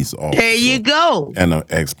police officer. There you go. And an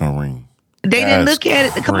ex-Marine. They didn't look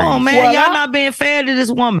at it. Come on, man. Well, y'all not being fair to this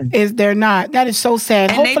woman. They're not. That is so sad.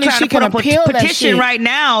 And hopefully she can appeal that petition right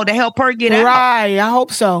now to help her get out. Right. I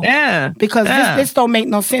hope so. Yeah. Because this don't make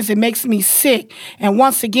no sense. It makes me sick. And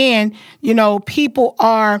once again, you know, people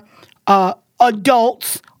are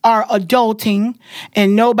adults are adulting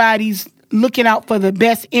and nobody's looking out for the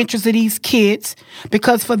best interest of these kids,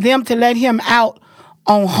 because for them to let him out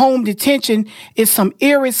on home detention is some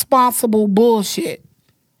irresponsible bullshit.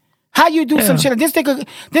 How you do some shit? This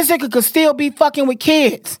nigga could still be fucking with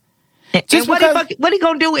kids. Just what he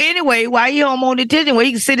gonna do anyway? Why he home on detention where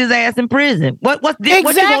he can sit his ass in prison? What you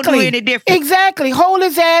gonna do any different? Exactly. Hold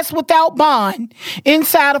his ass without bond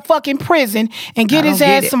inside a fucking prison and get his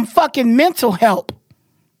ass some fucking mental help.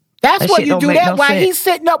 That's what you do. That's why he's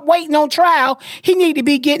sitting up waiting on trial. He need to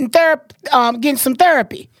be getting some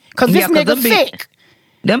therapy because this nigga's sick.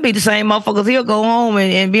 Them be the same motherfuckers. He'll go home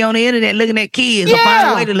and be on the internet looking at kids or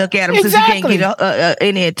find a way to look at them since he can't get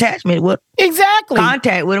any attachment with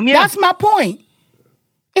contact with them. Yeah. That's my point.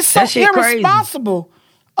 It's so irresponsible.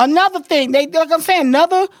 Crazy. Another thing, like I'm saying,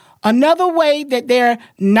 another way that they're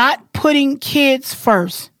not putting kids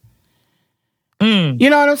first. You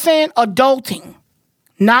know what I'm saying? Adulting.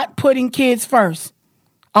 Not putting kids first.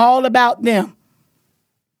 All about them.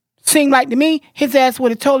 Seemed like to me, his ass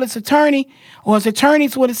would have told his attorney, or his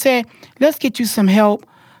attorneys would have said, let's get you some help.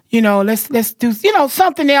 You know, let's do,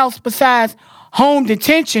 something else besides home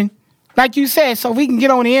detention. Like you said, so we can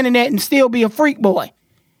get on the internet and still be a freak boy.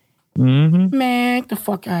 Mm-hmm. Man, get the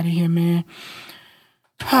fuck out of here, man.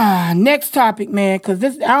 Next topic, man, because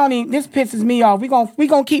this pisses me off. We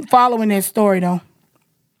gonna keep following this story though.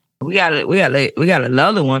 We got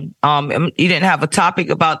another one. You didn't have a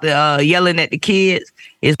topic about the yelling at the kids.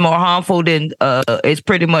 It's more harmful than it's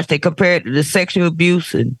pretty much they compare it to the sexual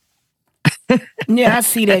abuse and. Yeah, I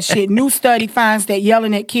see that shit. New study finds that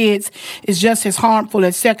yelling at kids is just as harmful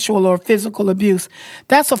as sexual or physical abuse.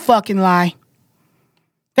 That's a fucking lie.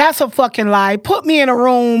 That's a fucking lie. Put me in a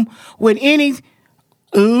room with any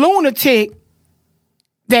lunatic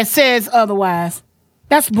that says otherwise.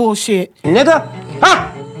 That's bullshit. Nigga.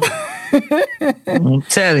 Ah! I'm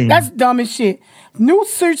telling you. That's dumb as shit.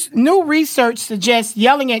 New research suggests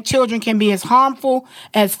yelling at children can be as harmful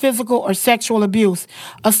as physical or sexual abuse.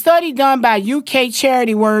 A study done by UK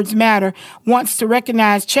charity Words Matter wants to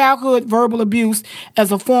recognize childhood verbal abuse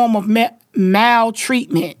as a form of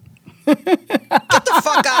maltreatment. Get the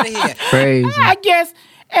fuck out of here. Crazy. I guess,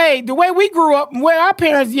 the way we grew up, where our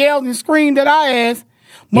parents yelled and screamed at our ass,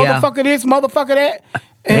 motherfucker this, motherfucker that.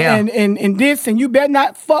 And this, and you better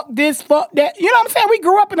not fuck this, fuck that. You know what I'm saying? We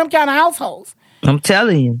grew up in them kind of households. I'm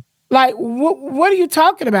telling you. Like, what are you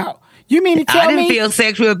talking about? You mean to tell me? I didn't feel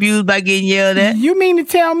sexually abused by getting yelled at. You mean to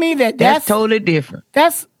tell me that's totally different?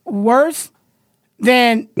 That's worse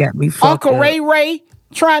than Uncle Ray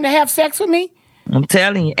trying to have sex with me? I'm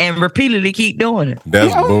telling you, and repeatedly keep doing it.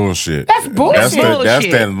 That's bullshit. That's bullshit. That's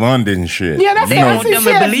that London shit. Yeah, that's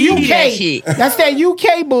believe UK. That shit. That's that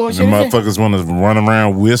UK bullshit. The motherfuckers want to run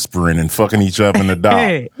around whispering and fucking each other in the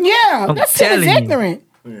dark. Yeah, that shit is ignorant.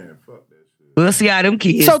 Yeah, fuck that shit. We'll see how them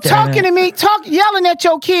kids. So yelling at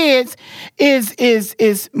your kids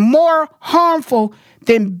is more harmful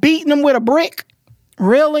than beating them with a brick.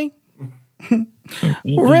 Really?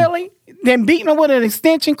 Really? than beating them with an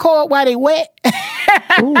extension cord while they wet.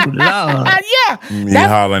 Ooh, Lord. Yeah. Me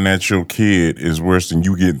hollering at your kid is worse than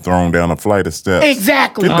you getting thrown down a flight of steps.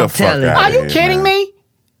 Exactly. Get the fuck out of here. Are you kidding me?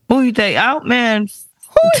 Who you think out, man?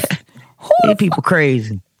 These people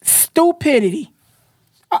crazy. Stupidity.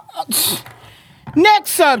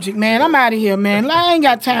 Next subject, man. I'm out of here, man. I ain't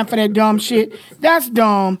got time for that dumb shit. That's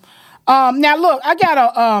dumb. Now look, I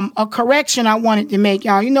got a correction I wanted to make,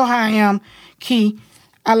 y'all. You know how I am, Key.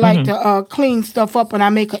 I like to clean stuff up when I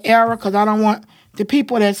make an error because I don't want the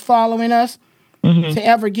people that's following us to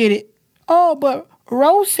ever get it. Oh, but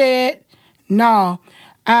Rose said, no.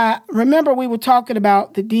 I remember we were talking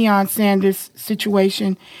about the Deion Sanders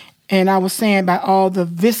situation, and I was saying about all the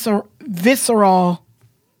visceral,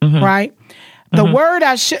 right? The word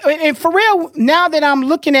I should, and for real, now that I'm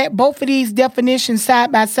looking at both of these definitions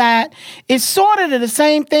side by side, it's sort of the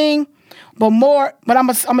same thing, but more, but I'm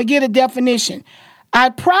gonna get a definition. I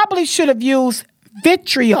probably should have used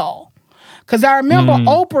vitriol, because I remember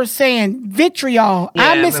Oprah saying vitriol. Yeah,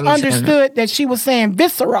 I misunderstood that she was saying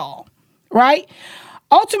visceral, right?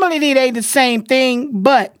 Ultimately, they the same thing,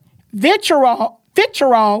 but vitriol,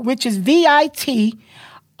 which is VITRIOL,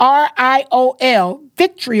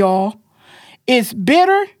 vitriol, is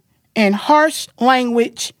bitter and harsh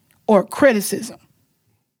language or criticism,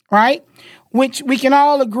 right? Which we can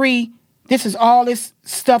all agree, this is all this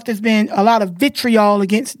stuff that's been a lot of vitriol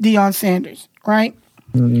against Deion Sanders, right?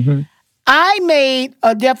 I made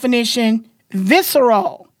a definition,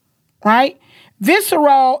 visceral, right?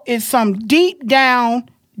 Visceral is some deep down,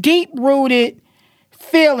 deep-rooted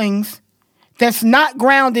feelings that's not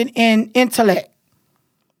grounded in intellect.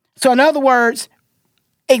 So in other words,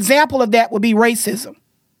 example of that would be racism,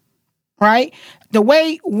 right? The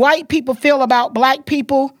way white people feel about black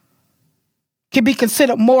people can be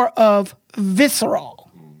considered more of visceral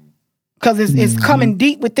because it's coming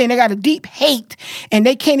deep within. They got a deep hate and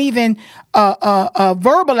they can't even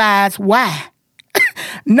verbalize why.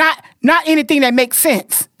 not anything that makes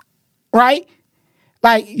sense, right?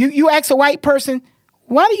 Like you ask a white person,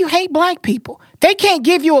 why do you hate black people? They can't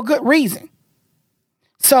give you a good reason.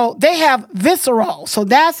 So they have visceral. So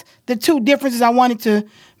that's the two differences I wanted to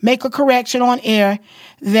make a correction on air,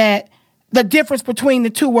 that the difference between the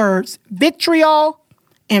two words, vitriol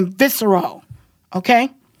and visceral. Okay?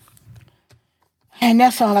 And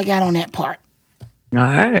that's all I got on that part. All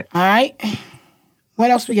right. All right.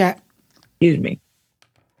 What else we got? Excuse me.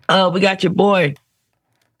 We got your boy,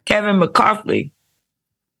 Kevin McCarthy.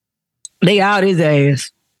 They out his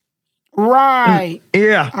ass. Right.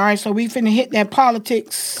 Yeah. All right, so we finna hit that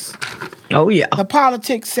politics. Oh, yeah. The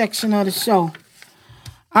politics section of the show. All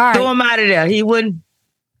right. Throw him out of there. He wouldn't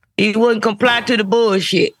comply to the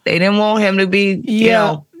bullshit. They didn't want him to be, you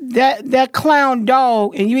know. That clown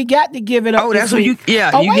dog, and you got to give it up. Oh, that's what you,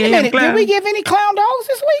 yeah. Oh, you wait a minute. Did we give any clown dogs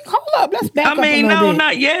this week? Hold up. Let's back up a little bit. No,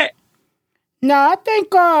 not yet. No, I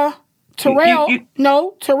think Terrell,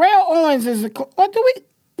 Terrell Owens is what do we?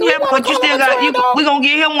 But you still got, we're going to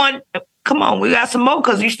give him one. Come on, we got some more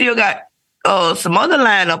because you still got some other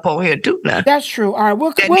lineup on here too now. That's true. All right,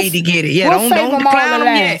 we'll need to get it. Yeah, we'll don't clown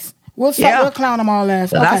them yet. We'll clown them all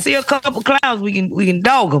last. Okay. I see a couple clowns. We can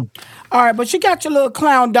dog them. All right, but you got your little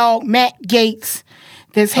clown dog, Matt Gaetz,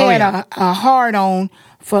 that's had a hard on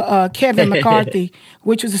for Kevin McCarthy,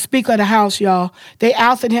 which was the Speaker of the House, y'all. They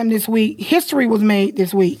ousted him this week. History was made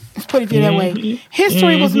this week. Let's put it that way.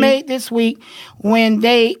 History was made this week when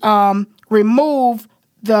they removed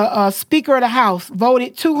the Speaker of the House,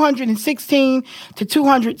 voted 216 to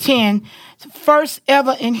 210, first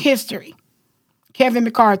ever in history, Kevin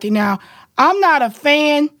McCarthy. Now, I'm not a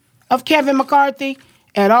fan of Kevin McCarthy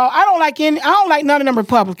at all. I don't like none of them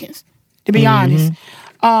Republicans, to be honest.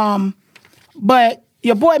 But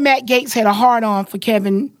your boy Matt Gaetz had a hard on for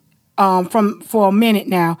Kevin for a minute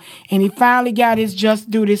now, and he finally got his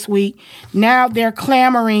just due this week. Now they're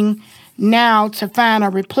clamoring now to find a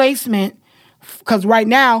replacement, because right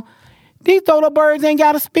now these dodo birds ain't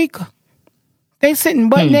got a speaker. They sitting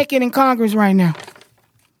butt naked in Congress right now.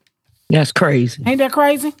 That's crazy. Ain't that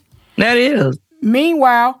crazy? That is.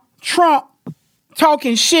 Meanwhile, Trump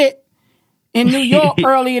talking shit in New York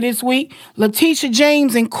earlier this week. Letitia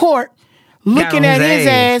James in court looking at his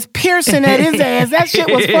ass, piercing at his ass. That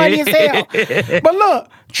shit was funny as hell. But look,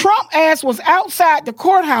 Trump ass was outside the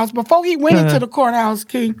courthouse before he went into the courthouse,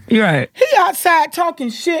 King. You're right. He outside talking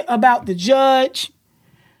shit about the judge,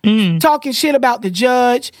 talking shit about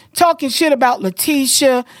Letitia,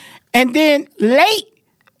 and then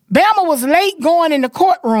Bama was late going in the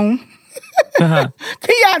courtroom.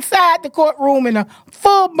 He outside the courtroom in a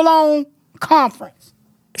full-blown conference.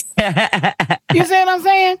 You see what I'm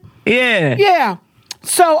saying? Yeah. Yeah.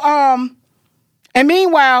 So, and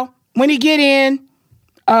meanwhile, when he get in,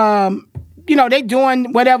 they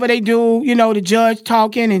doing whatever they do. The judge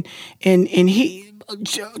talking and he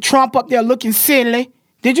Trump up there looking silly.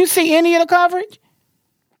 Did you see any of the coverage?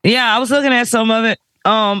 Yeah, I was looking at some of it.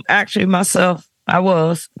 Actually, myself, I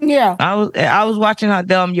was. Yeah, I was watching how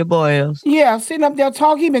dumb your boy is. Yeah, sitting up there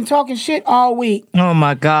talking. He been talking shit all week. Oh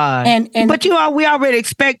my God! But we already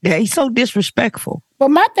expect that. He's so disrespectful. But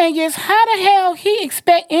my thing is, how the hell he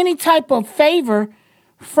expect any type of favor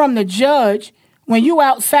from the judge when you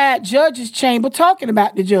outside judge's chamber talking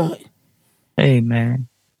about the judge? Hey man,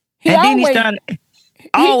 He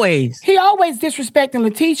always disrespecting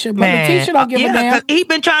Letitia, but Letitia don't give a damn. He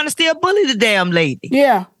been trying to still bully the damn lady.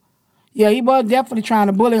 Yeah, he was definitely trying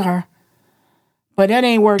to bully her, but that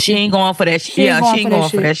ain't working. She ain't going for that shit. She ain't going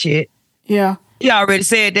for that shit. Yeah, he already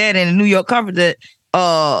said that in the New York cover that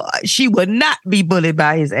she would not be bullied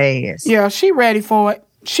by his ass. Yeah, she ready for it.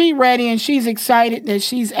 She ready and she's excited that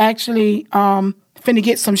she's actually finna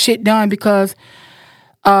get some shit done because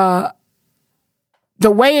the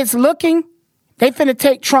way it's looking, they finna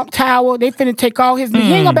take Trump Tower. They finna take all his... He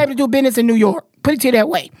ain't gonna be able to do business in New York. Put it to you that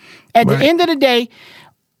way. At the end of the day,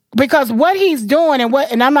 because what he's doing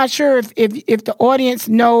and I'm not sure if the audience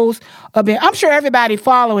knows a bit. I'm sure everybody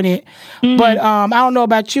following it, but I don't know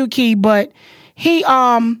about you, Key, but he's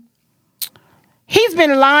been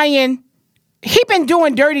lying. He been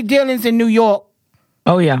doing dirty dealings in New York.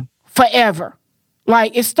 Oh yeah, forever.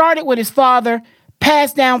 Like it started with his father,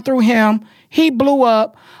 passed down through him. He blew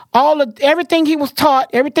up. Everything he was taught,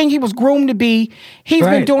 everything he was groomed to be. He's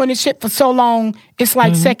been doing this shit for so long. It's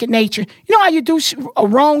like second nature. You know how you do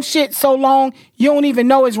wrong shit so long you don't even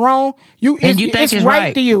know it's wrong. You think it's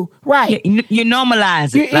right to you, right? You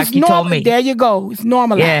normalize it, like you told me. There you go. It's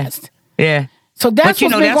normalized. Yeah. So that's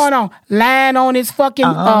what's been going on. Lying on his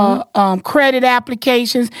fucking credit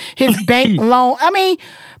applications, his bank loan. I mean,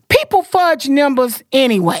 people fudge numbers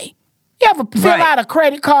anyway. You ever fill out a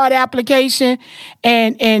credit card application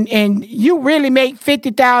and you really make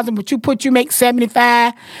 $50,000, but you make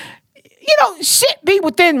 $75,000? Shit be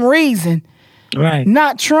within reason. Right.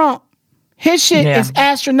 Not Trump. His shit is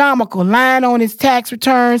astronomical. Lying on his tax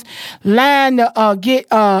returns, lying to get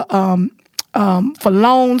for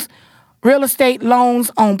loans, real estate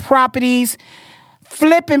loans on properties,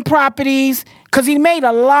 flipping properties, because he made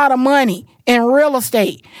a lot of money in real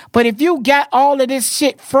estate. But if you got all of this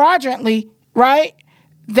shit fraudulently, right,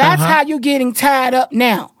 that's how you getting tied up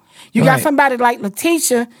now. You got somebody like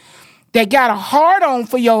Letitia that got a hard-on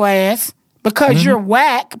for your ass because you're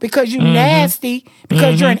whack, because you nasty,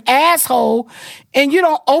 because you're an asshole, and you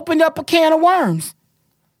don't open up a can of worms.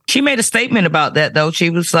 She made a statement about that, though. She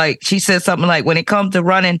said something like, when it comes to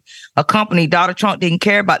running a company, Donald Trump didn't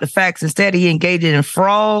care about the facts. Instead, he engaged in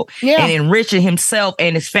fraud and enriching himself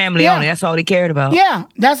and his family on it. That's all he cared about. Yeah,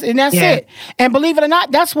 that's it. And believe it or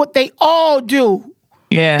not, that's what they all do.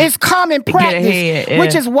 Yeah. It's common practice,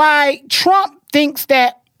 which is why Trump thinks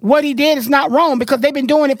that what he did is not wrong, because they've been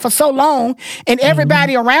doing it for so long and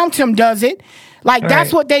everybody around him does it. Like,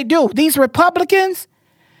 that's what they do. These Republicans,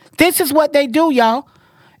 this is what they do, y'all.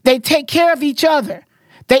 They take care of each other.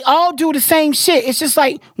 They all do the same shit. It's just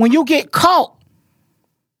like when you get caught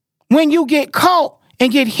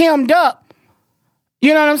and get hemmed up,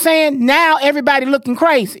 you know what I'm saying? Now everybody looking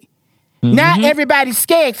crazy. Now everybody's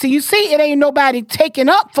scared. So you see, it ain't nobody taking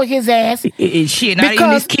up for his ass. Shit, not even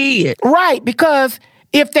his kid. Right, because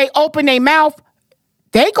if they open their mouth,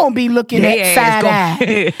 they gonna be looking at side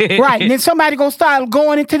eye. Right, and then somebody gonna start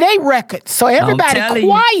going into their records. So everybody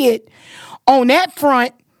quiet on that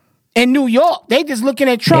front. In New York, they just looking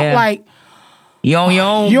at Trump like, you on your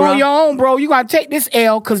own, on your own, bro. You gotta take this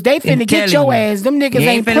L because they finna get your ass. Them niggas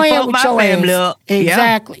ain't playing with your ass.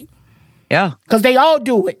 Exactly. Yeah. Because they all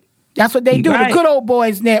do it. That's what they do. The Good Old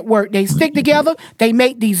Boys Network. They stick together. They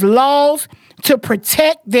make these laws to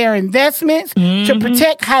protect their investments, to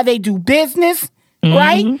protect how they do business,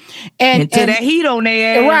 right? And to that heat on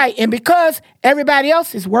their ass. Right. And because everybody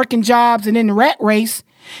else is working jobs and in the rat race,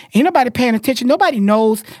 ain't nobody paying attention. Nobody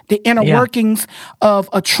knows the inner workings of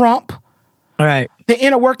a Trump. Right. The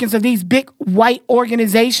inner workings of these big white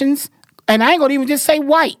organizations. And I ain't gonna even just say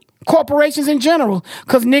white. Corporations in general.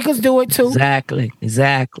 Because niggas do it too.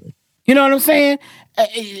 Exactly. You know what I'm saying?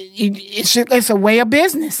 It's a way of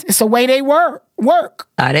business. It's a way they work.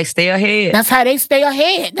 They stay ahead. That's how they stay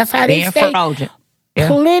ahead. That's how they stay. Fraudulent.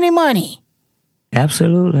 Plenty money.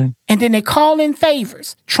 Absolutely. And then they call in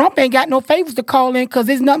favors. Trump ain't got no favors to call in because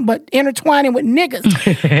there's nothing but intertwining with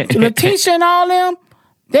niggas. Letitia and all them,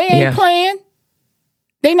 they ain't playing.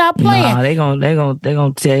 They not playing. Nah, they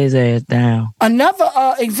gonna tear his ass down. Another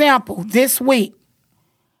example this week.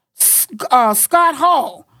 Scott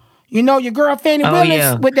Hall. You know, your girl Fannie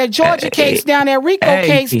Willis with that Georgia case down there, RICO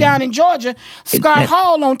case down in Georgia. Scott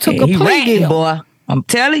Hall took a plea deal. Boy. I'm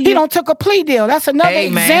telling you. He took a plea deal. That's another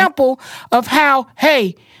example of how,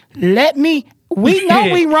 we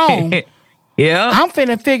know we wrong. Yeah. I'm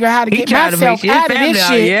finna figure out how to get myself out of this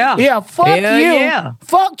shit. Yeah, fuck you. Yeah.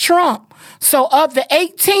 Fuck Trump. So of the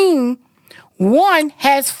 18, one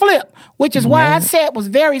has flipped, which is why I said it was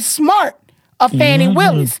very smart of Fannie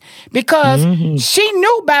Willis, because she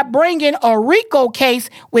knew by bringing a RICO case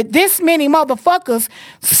with this many motherfuckers,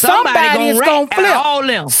 somebody is going to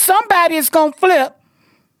flip. Somebody is going to flip.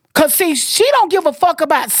 Because, see, she don't give a fuck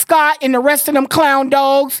about Scott and the rest of them clown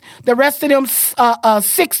dogs, the rest of them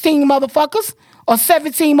 16 motherfuckers or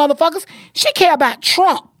 17 motherfuckers. She care about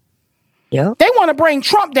Trump. Yep. They want to bring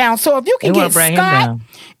Trump down. So if you can get Scott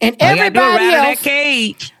and everybody else,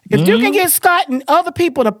 if you can get Scott and other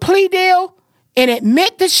people to plea deal and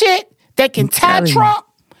admit the shit, they can tie Trump,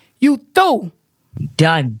 you through.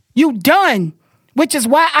 Done. You done. Which is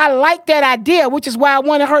why I like that idea, which is why I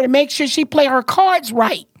wanted her to make sure she play her cards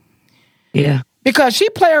right. Yeah. Because she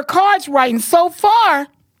play her cards right, and so far,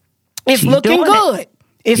 it's looking good.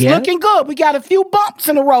 It's looking good. We got a few bumps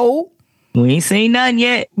in the road. We ain't seen none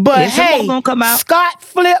yet. But hey, gonna come out. Scott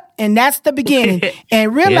flipped, and that's the beginning.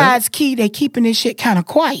 And realize, Key, they keeping this shit kind of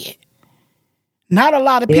quiet. Not a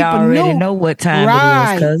lot of people already know what time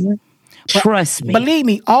it is, cousin. Trust me. Believe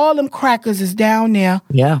me, all them crackers is down there.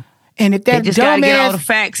 Yeah. And if that they just gotta get all the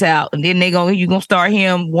facts out, and then you gonna start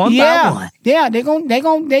hearing one by one. Yeah, they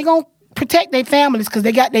gonna protect their families because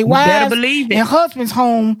they got their wives and husbands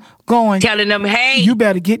home going, telling them, hey, you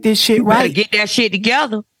better get this shit right. Better get that shit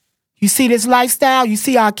together. You see this lifestyle, you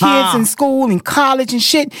see our kids in school and college and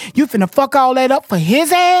shit, you finna fuck all that up for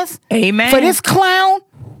his ass? Amen. For this clown?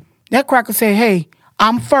 That cracker said, hey,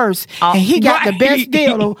 I'm first. And he got the best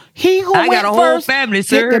deal. He who went first family,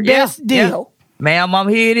 sir. Get the best deal. Ma'am,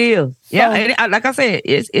 here it is. So, and like I said,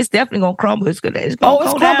 it's definitely gonna crumble. It's gonna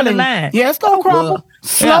go down the line. Yeah, it's gonna crumble.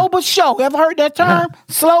 Slow but sure. Ever heard that term?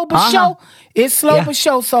 Slow but sure. It's slow but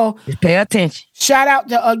sure. So just pay attention. Shout out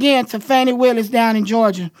to Fannie Willis down in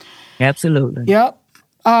Georgia. Absolutely. Yep.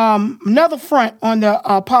 Another front on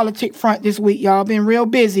the politic front this week, y'all. Been real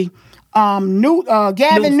busy. Gavin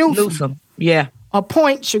Newsom. Yeah.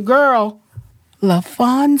 Appoints your girl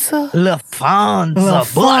Laphonza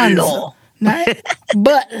Butler.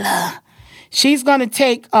 Butler. She's gonna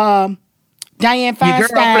take Dianne Feinstein. Your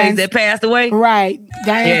girl plays that passed away? Right.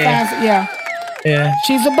 Dianne Feinstein, yeah.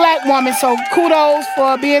 She's a black woman, so kudos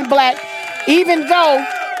for being black. Even though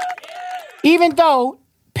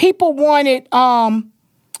people wanted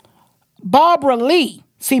Barbara Lee.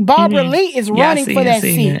 See, Barbara Lee is running for that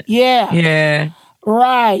seat. Yeah. Yeah.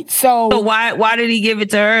 Right. So why did he give it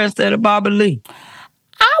to her instead of Barbara Lee?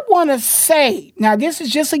 I want to say, now this is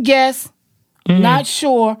just a guess, not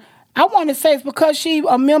sure. I want to say it's because she's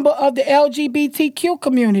a member of the LGBTQ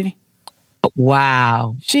community.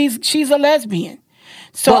 Wow. She's a lesbian.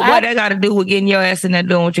 So what that got to do with getting your ass in there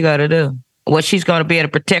doing what you got to do? What she's going to be able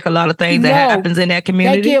to protect a lot of things that happens in that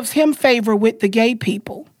community? That gives him favor with the gay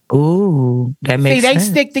people. Ooh, that makes sense.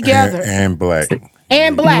 They stick together. And black.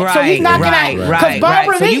 And black. Right, so he's knocking out. Because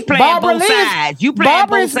Barbara Lee. So you playing both sides. You playing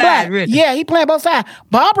both sides, black. really. Yeah, he playing both sides.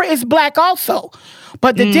 Barbara is black also.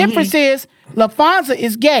 But the difference is Laphonza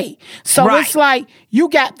is gay. So it's like you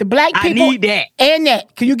got the black people. I need that. And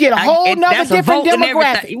that. Can you get a whole nother different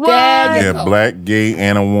demographic? Yeah, black, gay,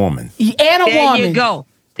 and a woman. And a woman. There you go.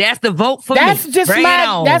 That's the vote for that's me. Just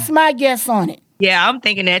that's my guess on it. Yeah, I'm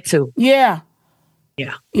thinking that too. Yeah.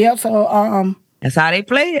 Yeah. Yeah, so that's how they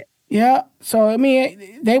play it. Yeah. So I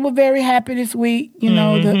mean they were very happy this week, you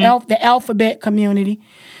know, the alphabet community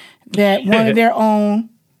that wanted their own,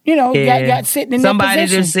 you know, got sitting in somebody their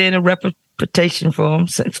position. Just in a reputation for them,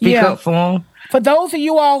 speak up for them. For those of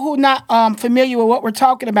you all who not familiar with what we're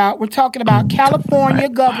talking about California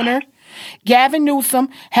Governor Gavin Newsom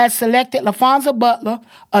has selected Laphonza Butler,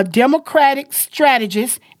 a Democratic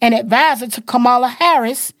strategist and advisor to Kamala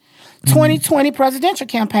Harris' 2020 presidential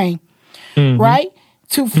campaign, right?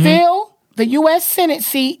 To fill the U.S. Senate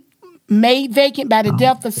seat made vacant by the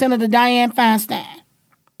death of Senator Dianne Feinstein.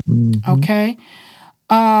 Okay?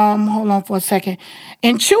 Hold on for a second.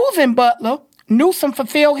 In choosing Butler, Newsom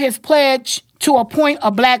fulfilled his pledge to appoint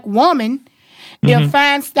a black woman if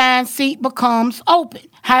Feinstein's seat becomes open.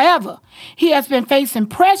 However, he has been facing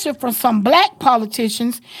pressure from some black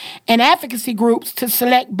politicians and advocacy groups to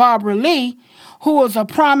select Barbara Lee, who is a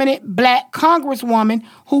prominent black congresswoman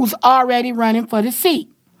who's already running for the seat.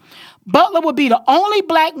 Butler would be the only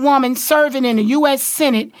black woman serving in the U.S.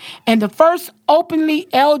 Senate and the first openly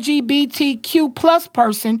LGBTQ plus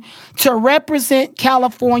person to represent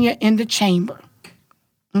California in the chamber.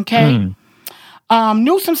 Okay?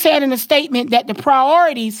 Newsom said in a statement that the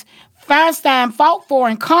priorities Feinstein fought for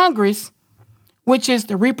in Congress, which is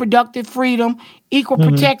the reproductive freedom, equal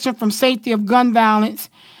protection from safety of gun violence,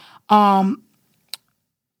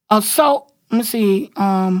 assault,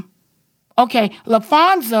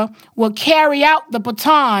 Laphonza will carry out the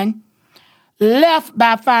baton left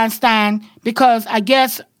by Feinstein because I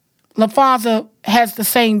guess Laphonza has the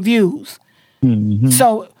same views.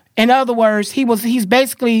 So, in other words, he's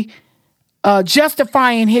basically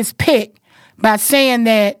justifying his pick by saying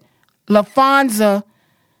that Laphonza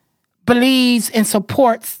believes and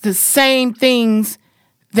supports the same things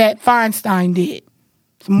that Feinstein did.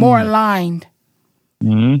 It's more aligned.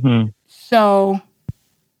 So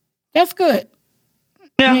that's good.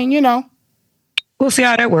 Yeah. I mean, we'll see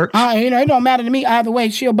how that works. It don't matter to me either way.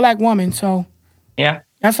 She a black woman, so yeah,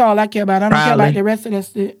 that's all I care about. I don't care about the rest of this.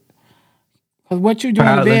 Because what you do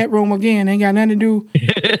in the bedroom again ain't got nothing to do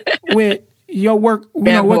with your work.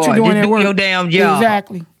 What you doing at work. Your damn job.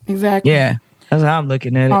 Exactly. Yeah, that's how I'm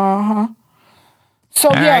looking at it. So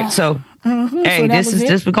all yeah. right, so hey, so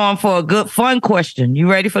this we're going for a good fun question. You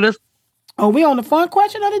ready for this? Oh, we on the fun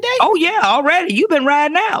question of the day? Oh yeah, already. You've been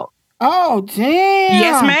riding out. Oh damn.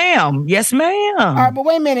 Yes, ma'am. Yes, ma'am. All right, but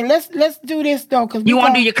wait a minute. Let's do this though, because you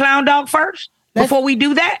want to do your clown dog first before we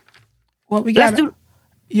do that. Well, we got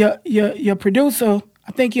your producer.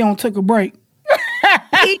 I think he took a break.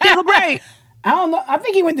 He took a break. I don't know. I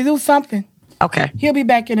think he went to do something. Okay. He'll be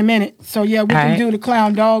back in a minute. So yeah, we can do the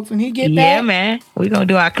clown dogs when he get back. Yeah, man. We're gonna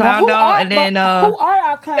do our clown dog and then who are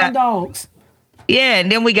our clown dogs? Yeah,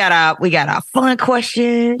 and then we got our fun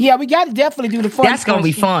question. Yeah, we gotta definitely do the fun That's gonna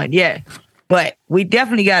be fun, yeah. But we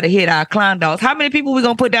definitely gotta hit our clown dogs. How many people we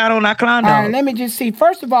gonna put down on our clown dogs? All right, let me just see.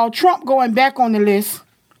 First of all, Trump going back on the list.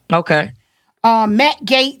 Okay. Matt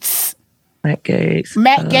Gaetz. Matt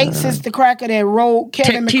Gaetz is the cracker that rolled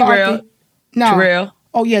Kevin McCarthy. Terrell.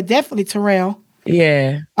 Oh yeah, definitely Terrell.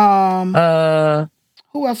 Yeah.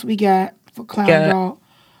 Who else we got for clown dog? All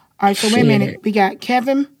right, so wait a minute. We got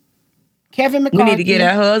Kevin McCarthy. We need to get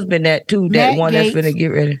our husband that too. That one that's gonna get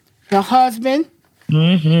ready. The husband.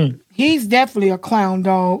 He's definitely a clown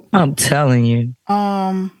dog. I'm telling you.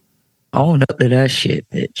 Own up to that shit,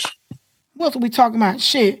 bitch. What are we talking about?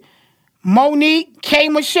 Shit. Monique, K.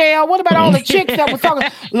 Michelle. What about all the chicks that was talking?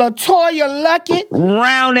 Latoya Luckett.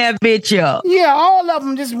 Round that bitch up. Yeah, all of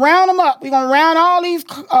them. Just round them up. We're going to round all these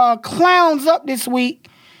clowns up this week.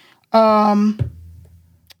 Okay,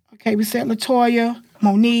 we said Latoya,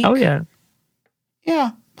 Monique. Oh, yeah.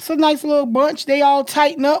 Yeah. It's a nice little bunch. They all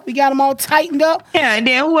tighten up. We got them all tightened up. Yeah, and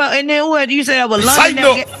then who you said that was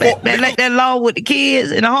London that law with the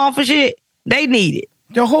kids and the harmful shit? They need it.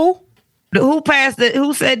 The who? Who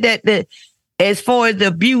said that as far as the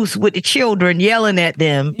abuse with the children yelling at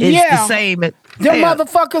them is the same. Them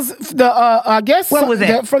motherfuckers, I guess what was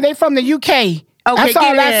that? They from the UK. Okay, that's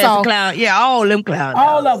all I saw. Clown. Yeah, all them clowns.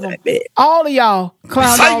 All of them. All of y'all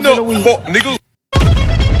clown dogs of the week. Nigga.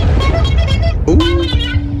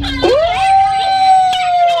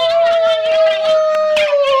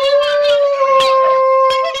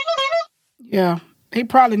 Yeah, they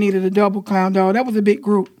probably needed a double clown dog. That was a big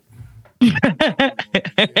group. Yeah,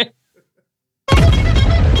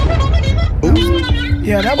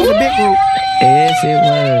 that was a big group. Yes, it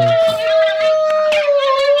was.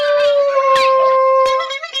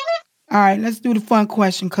 All right, let's do the fun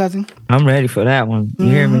question, cousin. I'm ready for that one. You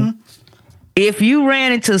hear me? If you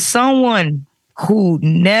ran into someone who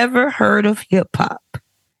never heard of hip hop,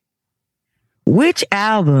 which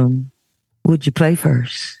album would you play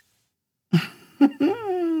first?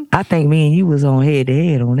 I think me and you was on head to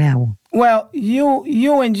head on that one. Well,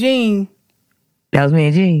 you and Gene. That was me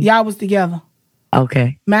and Gene. Y'all was together.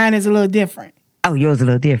 Okay. Mine is a little different. Oh, yours a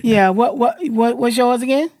little different. Yeah. What's yours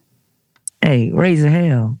again? Hey, Raising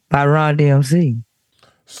Hell by Ron DMC.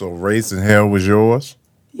 So Raising Hell was yours?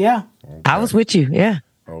 Yeah. Okay. I was with you. Yeah.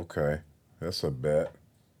 Okay, that's a bet.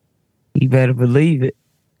 You better believe it.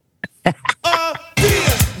 Walk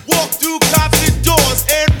through cops and doors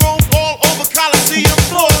and roam all over Coliseum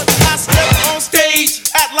floors. I stepped on stage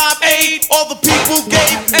at Live Aid. All the people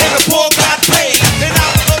gave and the poor got paid. And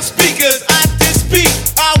out of speakers, I did speak.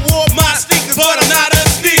 I wore my sneakers, but I'm not a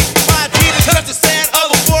sneak. My Adidas touched the sand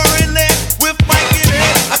of a foreign land. With Mike in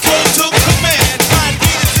hand, I took command. My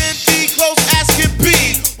Adidas empty, close as can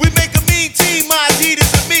be. We make a mean team, my Adidas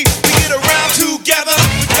and me. We get around together,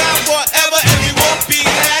 we down forever, and we won't be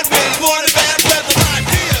had. We're born in bad weather, my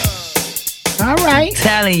dear. All right.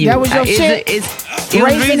 Telling you. That was your shit? It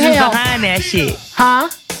was reasons behind that shit. Huh?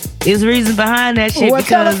 It's reasons behind that shit. Well,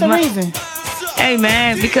 tell us the reason. Hey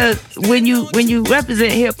man, because when you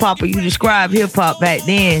represent hip hop or you describe hip hop back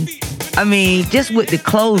then, I mean, just with the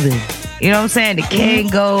clothing, you know what I'm saying? The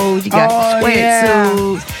Kangos, you got the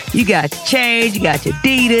sweatsuit, you got your chains, you got your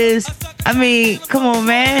Adidas. I mean, come on,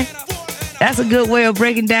 man. That's a good way of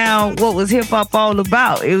breaking down what was hip hop all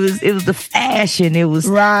about. It was the fashion. It was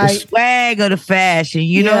the swag of the fashion.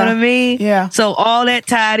 You know what I mean? Yeah. So all that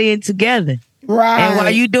tied in together. Right. And while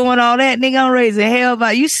you doing all that, nigga, I'm raising hell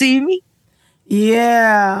about you see me.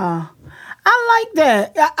 Yeah. I like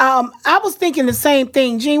that. I was thinking the same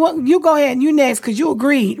thing. Gene, you go ahead and you next because you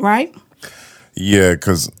agreed, right? Yeah,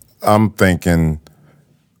 because I'm thinking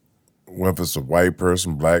whether it's a white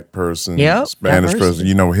person, black person, Spanish person,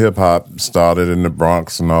 you know, hip hop started in the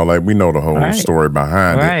Bronx and all that. We know the whole story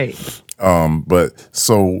behind it. But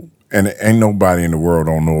so, and ain't nobody in the world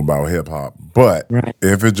don't know about hip hop. But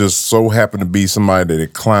if it just so happened to be somebody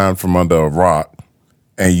that climbed from under a rock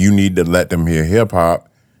and you need to let them hear hip hop,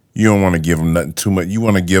 you don't want to give them nothing too much. You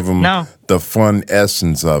want to give them the fun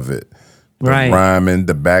essence of it. The rhyming,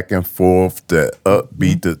 the back and forth, the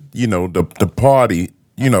upbeat, the party,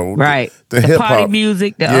 the hip hop party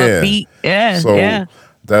music, the upbeat. Yeah. So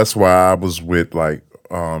that's why I was with like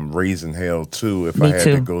Raising Hell too. If I had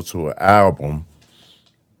to go to an album.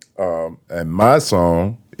 And my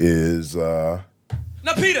song is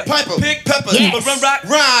now Peter, Piper, pick peppers, but run rock,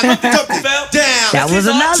 rhyme, fell down. That was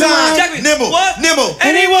another one. Nimble,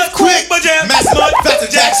 and he was quick, but jam, Mass Mud, Faster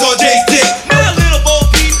Jacks on Jay's dick. Now little Bo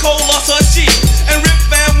Peep, Cole lost her sheep, and Rip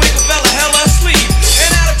Van Winkle fell hell asleep. And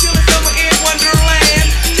out of chilling summer in Wonderland,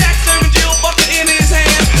 Jack serving Jill bucket in his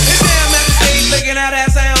hand. And damn at the stage, making out that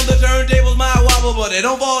sound. The turntables might wobble, but they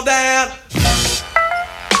don't fall down.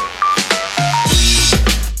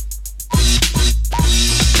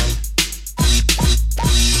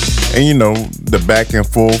 And you know, the back and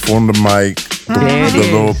forth on the mic, the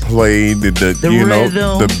little play, the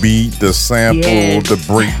rhythm, the beat, the sample, the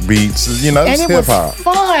break beats. You know, it's hip hop.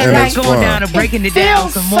 Fun. And like going down and breaking it down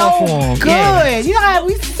some more for them. Good. Yeah. You know how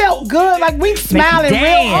we felt good, like we smiling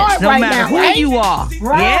real hard right now. Who you are.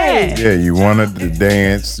 Right. Yeah, you wanted to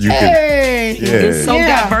dance. You could. It's so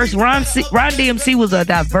diverse. Run DMC was a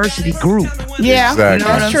diversity group. Yeah, exactly. You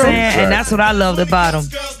know what I'm saying? Exactly. And that's what I loved about them.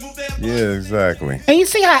 Yeah, exactly. And you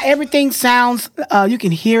see how everything sounds, you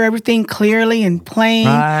can hear everything clearly and plain.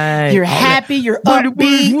 Right. You're happy, you're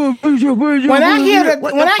upbeat. When I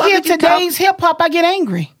hear today's hip hop, I get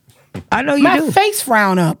angry. I know you My do. My face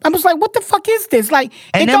frown up. I'm just like, what the fuck is this? Like,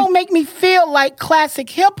 and it don't make me feel like classic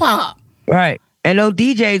hip hop. Right. And those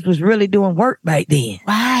DJs was really doing work back then.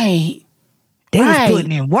 Right. They was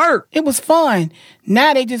putting in work. It was fun.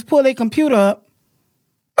 Now they just pull their computer up,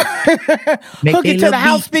 hook it to the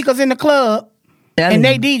house speakers in the club, and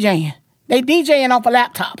they DJing. They DJing off of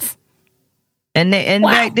laptops. And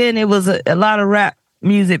back then it was a lot of rap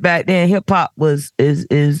music. Back then, hip hop was it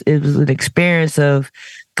was an experience of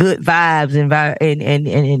good vibes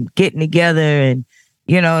and getting together, and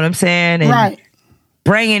you know what I'm saying, and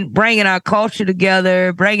bringing our culture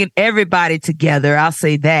together, bringing everybody together. I'll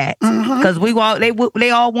say that because they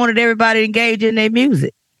all wanted everybody to engage in their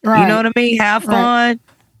music. Right. You know what I mean? Have fun.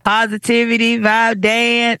 Positivity, vibe,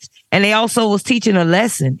 dance, and they also was teaching a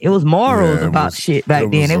lesson. It was morals about shit back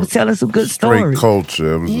then. They was telling some good stories.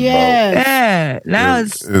 Culture. It was about, now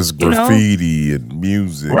it's graffiti and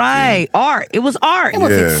music, right? Art. It was art. It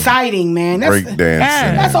was exciting, man. Break dancing.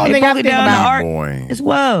 That's the only thing I think about art as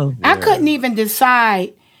well. I couldn't even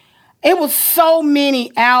decide. It was so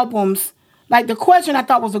many albums. Like the question I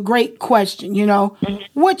thought was a great question. You know,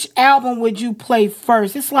 which album would you play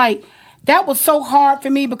first? It's like. That was so hard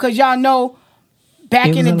for me because y'all know back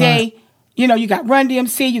in the day, you know, you got Run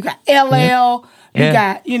DMC, you got LL, you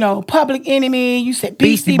got, Public Enemy, you said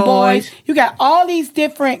Beastie Boys. You got all these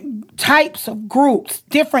different types of groups,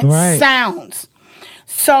 different sounds.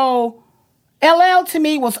 So LL to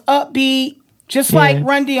me was upbeat, just like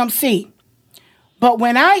Run DMC. But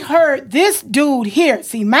when I heard this dude here,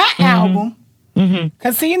 see my album,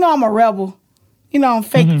 because see, I'm a rebel. I'm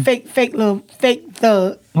fake thug.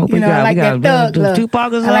 I like that thug love.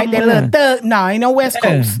 I like that little thug. No, ain't no West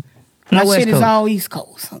Coast. My shit is all East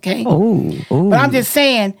Coast, okay? Ooh. But I'm just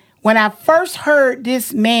saying, when I first heard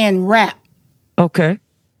this man rap. Okay.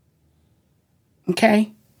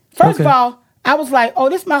 First of all, I was like, oh,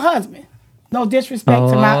 this is my husband. No disrespect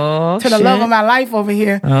to the love of my life over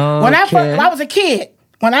here. When I was a kid.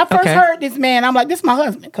 When I first heard this man, I'm like, this is my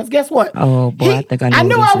husband. Because guess what? Oh, boy, I think I know I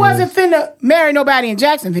knew I wasn't finna marry nobody in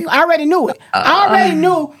Jacksonville. I already knew it. I already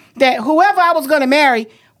knew that whoever I was going to marry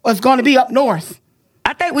was going to be up north.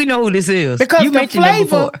 I think we know who this is. Because you the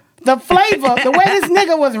flavor, the way this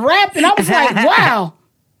nigga was rapping, I was like, wow.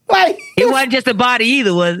 Like it wasn't just a body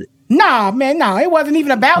either, was it? Nah, man, no. It wasn't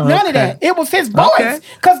even about none of that. It was his voice.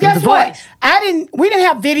 Because guess what? We didn't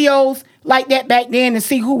have videos like that back then to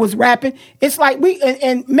see who was rapping. It's like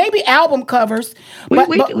and maybe album covers. But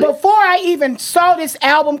before I even saw this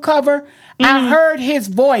album cover, I heard his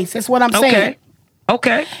voice. That's what I'm saying.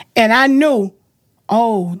 Okay. And I knew,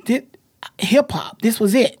 hip hop. This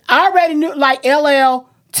was it. I already knew, like LL,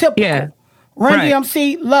 typical. Yeah. Run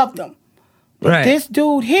DMC, loved them. But this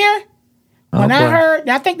dude here, when I heard,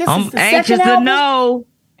 I think this is the second album. I'm anxious to know.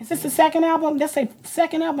 Is this the second album? Let's say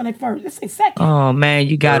second album or first. Let's say second. Oh, man,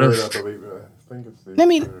 you got us. Let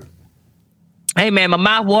me. Hey, man, my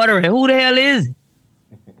mouth watering. Who the hell is it?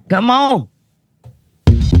 Come on.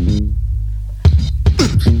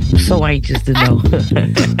 So anxious to know.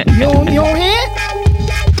 You don't hear it?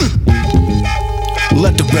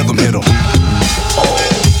 Let the rhythm hit him.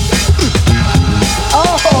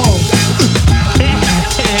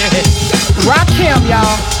 Rock him,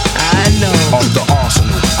 y'all. I know. Off the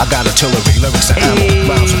arsenal, I got artillery, lyrics and ammo.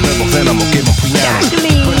 Rounds of rhythm, venom, I'll give him piano.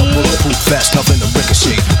 Bring a bulletproof vest, nothing to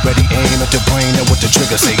ricochet. Ready aim at the brain and what the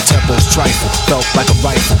trigger say. Tempos trifle, felt like a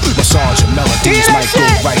rifle. Massage and melodies might go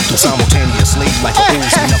right through simultaneously like a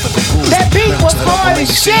Uzi. Nothing can bruise me. That beat was hard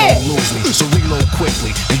as shit. So reload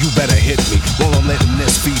quickly, and you better hit me. While I'm letting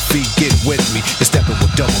this feet get with me. It's stepping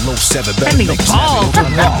with 007. Better make snap.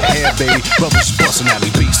 Hair, baby. Brothers busting at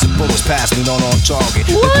me. Beats and bullets pass me on target.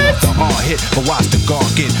 What? The hard hit, but watch the guard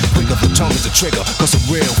get quicker. The tongue is the trigger, cause I'm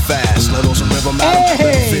real fast. Let those rhythm out.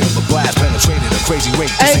 Feel the blast penetrated a crazy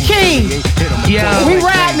rate. Hey, King. We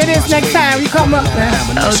riding to this next time you come up,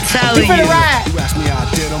 man. I'm telling you. We finna ride. You ask me how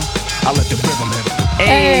I did them, I let the rhythm hit him.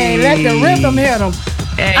 Hey, let the rhythm hit him.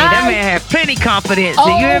 Hey, that man had plenty confidence.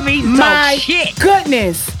 You hear me? My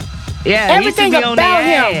goodness. Yeah, everything about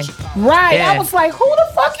him. Right. Yeah. I was like, who the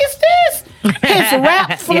fuck is this? His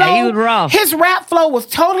rap flow. Yeah, he was raw. His rap flow was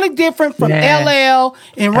totally different from LL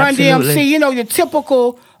and Run DMC. You know, your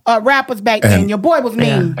typical rappers back then. Your boy was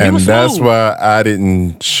mean. And was that's why I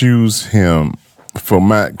didn't choose him for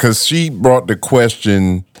because she brought the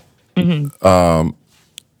question playing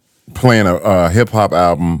a hip hop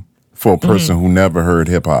album for a person who never heard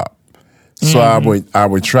hip hop. So I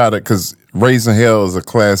would try to, because Raising Hell is a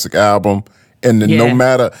classic album, and no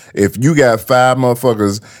matter if you got 5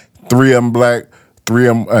 motherfuckers, 3 of them black, 3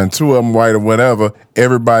 of them and 2 of them white or whatever,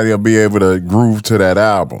 everybody will be able to groove to that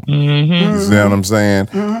album. You see what I'm saying?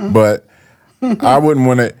 But I wouldn't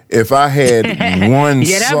want to, if I had one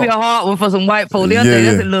song. That'd be a hard one for some white folks. They'll say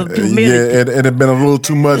that's a little too many. Yeah, it'd have been a little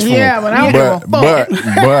too much for them. But I don't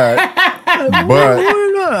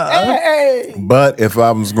But if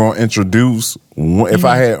I was going to introduce, if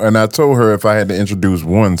I had, and I told her if I had to introduce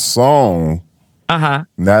one song, not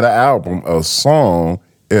an album, a song,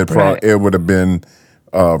 it would have been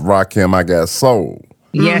Rock Him, I Got Soul.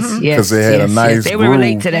 Yes, because it had a nice They groove. would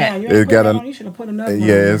relate to that. It got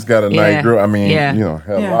it's got a nice groove. I mean, you know,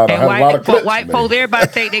 had a lot of clips, white folks, everybody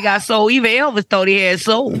think they got soul. Even Elvis thought he had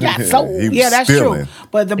soul. He got soul. That's true.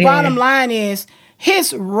 But the bottom line is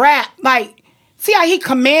his rap, like, see how he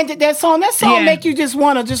commanded that song? That song make you just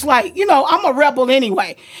want to just like, you know, I'm a rebel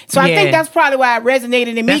anyway. So I think that's probably why it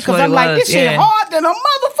resonated in me, because I'm like, this shit hard than a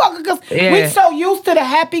motherfucker, because we so used to the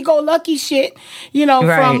happy-go-lucky shit, you know,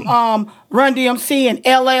 from Run DMC and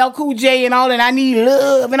LL Cool J and all that. I need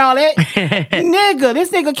love and all that.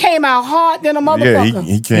 This nigga came out hard than a motherfucker. Yeah,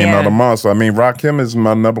 he came out of monster. I mean, Rakim is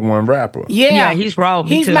my #1 rapper. Yeah, he's raw.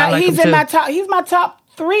 He's my top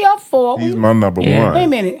 3 or 4. He's my #1. Wait a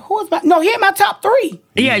minute. He in my top 3.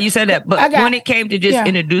 Yeah, you said that. But when it came to just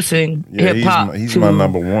introducing hip hop, he's my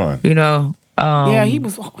 #1. You know, he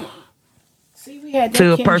was. See, we had that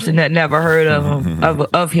to a person that never heard of him,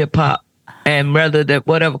 of hip hop, and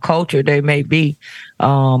whatever culture they may be.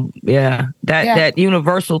 That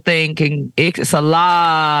universal thing it's a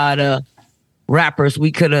lot of rappers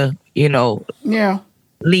we could have, you know. Yeah.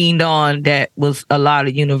 Leaned on that was a lot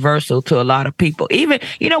of universal to a lot of people. Even,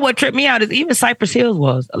 you know what tripped me out is even Cypress Hill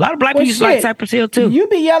was. A lot of black people used to like Cypress Hill too. You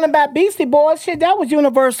be yelling about Beastie Boys, shit, that was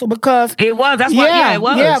universal because... It was, that's why, it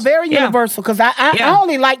was. Yeah, very universal, because I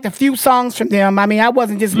only liked a few songs from them. I mean, I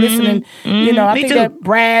wasn't just listening, you know, I think that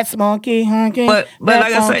Brass Monkey, Hunky, but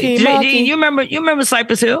like I say, you remember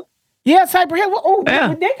Cypress Hill? Yeah, Cypress Hill,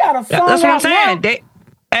 they got a song. That's what I'm saying.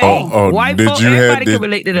 White folks, everybody can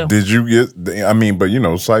relate to them. Did you get? I mean, but you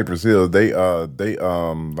know, Cypress Hill, they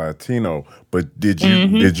Latino. But did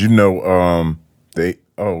you know they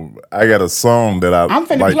I got a song that I'm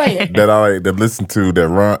finna play it. That I like to listen to that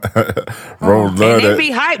Roll Love. And they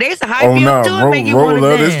be hype. They used to hype you up too and make you Roll want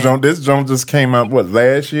Love. to This joint just came out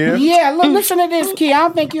last year? Yeah, look, listen to this, Key. I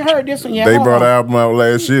don't think you heard this one yet. They brought the album out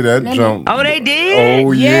last year. That joint. Oh, they did?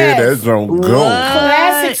 Oh yeah, that joint go.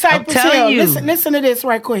 Classic Cypress Hill. Listen to this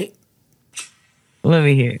right quick. Let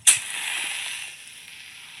me hear.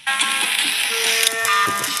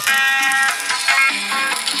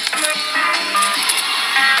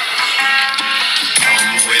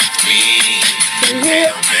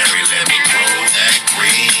 Hail Mary, let me grow that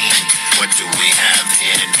green. What do we have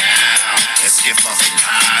here now? Let's get fucking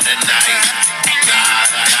high tonight. La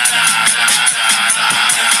la la la la la la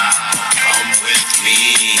la. Come with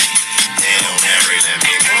me. Hail Mary, let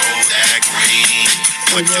me grow that green.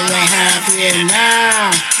 What do we have here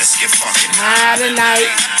now? Let's get fucking high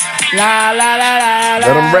tonight. La la la la la.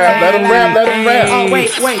 Let him rap. Let him rap. Let him rap. Oh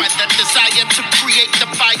wait. The desire to create the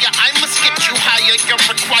fire. I must get you higher. You're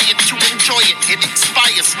required to enjoy it. It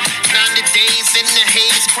expires. 90 days in the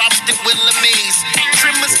haze. Crops that will amaze.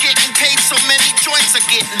 Trimmers getting paid. So many joints are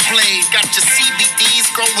getting played. Got your CBDs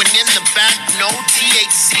growing in the back. No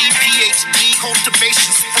THC, PhD,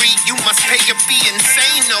 cultivation spree. You must pay a fee.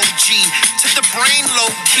 Insane OG. To the brain low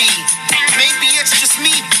key. Maybe it's just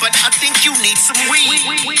me, but I think you need some weed.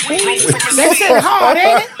 That shit hard,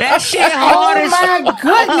 ain't it? That shit hard as Oh my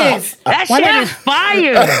goodness. That shit is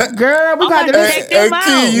fire. Girl, we got to check them out.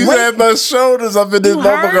 Key, you had my shoulders up in this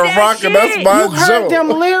motherfucker rocking. That's my You heard joke. them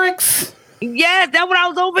lyrics? Yes, that's what I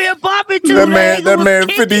was over here bopping to. That man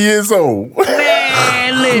 50 years old.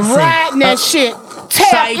 Man, listen. Riding that shit. Tell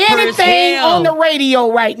Cypress anything Hill. on the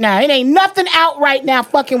radio right now. It ain't nothing out right now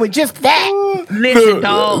fucking with just that. Listen,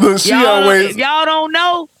 dog. Look, she always- if y'all don't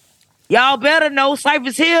know, y'all better know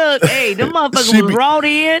Cypress Hill. Hey, them motherfuckers was raw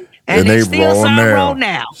then, and they still raw sound now. raw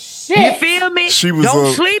now. Shit. You feel me?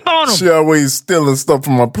 Don't sleep on them. She always stealing stuff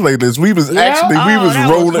from my playlist. We was that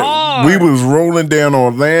was we was rolling down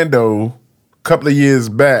Orlando a couple of years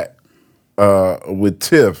back with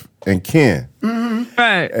Tiff and Ken.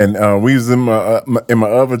 Right. And we was in my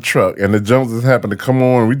other truck, and the Joneses happened to come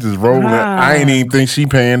on. And we just rolling. I ain't even think she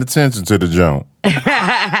paying attention to the Jones.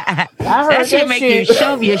 That shit make you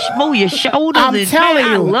move your shoulders. I'm telling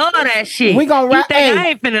you, I love that shit. We gonna you think I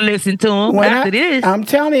ain't finna listen to them after this? I'm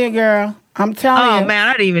telling you, girl. I'm telling you. Oh man,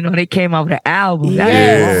 I didn't even know they came out with an album.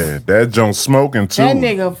 Yeah, that Jones smoking too. That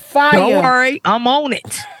nigga fire. Don't worry, I'm on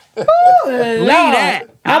it. Leave that.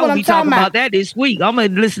 I will be talking about that this week. I'm gonna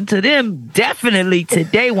listen to them definitely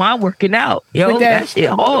today while I'm working out. Yo, that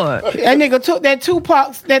shit hard. That nigga took that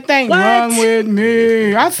Tupac, that thing. What? Run with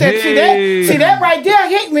me. I said, see that right there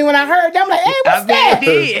hit me when I heard that. I'm like, hey, what's that?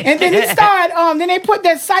 And then he started. Then they put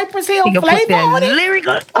that Cypress Hill flavor on it.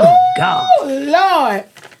 Lyrical. Oh God, Lord.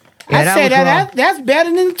 Yeah, I said that's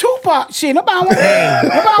better than Tupac shit. Nobody want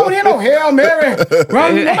to hear no Hail Mary.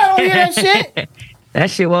 Nobody want to hear that shit. That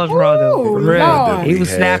shit was wrong though. For real. Lord. He was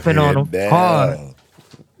snapping on them hard.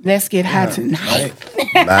 Let's get high tonight.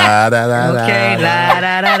 La, da, da, da, okay, la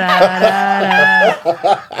da da da da da.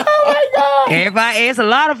 Oh my God! Everybody, it's a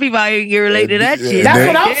lot of people out here get related to that shit. That's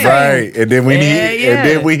what I'm saying. Right, and then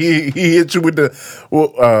when he hit you with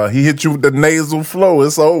the nasal flow,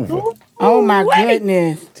 it's over. Oh my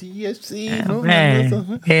goodness! TFC,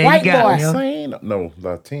 white boy. No,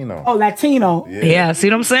 Latino. Oh, Latino. Yeah, see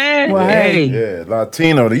what I'm saying? Well, hey. Yeah,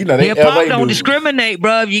 Latino. You know, Hip hop don't discriminate,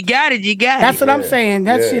 bro. If you got it, you got it. That's what I'm saying.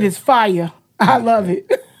 That shit is fire. I love it.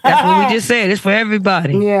 That's what we just said. It's for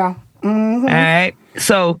everybody. Yeah. Mm-hmm. All right.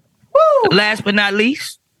 So, last but not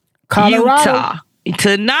least, Colorado. Utah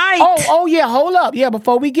tonight. Oh yeah. Hold up. Yeah,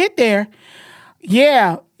 before we get there,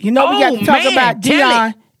 yeah, we got to talk about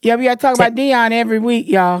Dion. Yeah, we got to talk about Dion every week,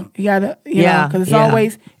 y'all. You got to, because it's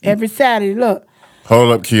always every Saturday. Look.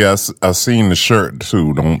 Hold up, Key. I seen the shirt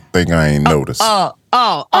too. Don't think I ain't noticed. Yes.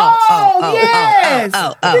 We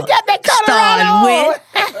got that Colorado.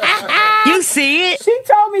 You see it? She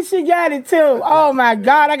told me she got it too. Oh my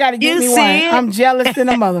God, I got to get me one. I'm jealous in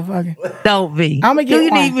a motherfucker. Don't be. I'm gonna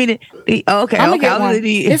get one. Need me to? Okay. I'm gonna get one.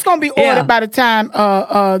 It's gonna be ordered by the time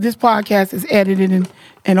this podcast is edited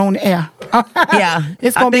and on the air.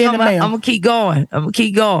 It's gonna be in the mail. I'm gonna keep going.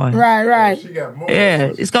 Right.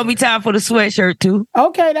 Yeah, it's gonna be time for the sweatshirt too.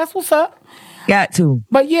 Okay, that's what's up. Got to.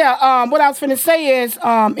 But yeah, what I was finna say is,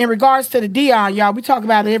 in regards to the Dion, y'all, we talk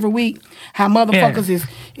about it every week. How motherfuckers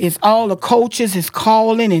is all the coaches is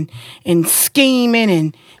calling and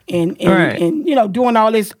scheming and doing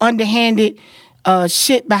all this underhanded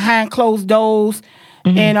shit behind closed doors,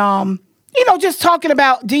 and just talking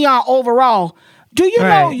about Dion overall. Do you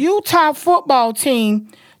know Utah football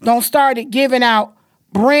team started giving out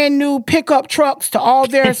brand new pickup trucks to all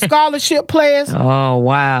their scholarship players. Oh,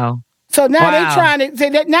 wow. So now they trying to say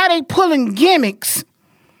that now they pulling gimmicks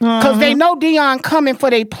because they know Deion coming for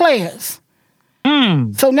their players.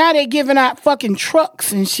 So now they giving out fucking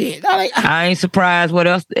trucks and shit. I ain't surprised. What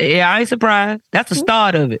else? Yeah, I ain't surprised. That's the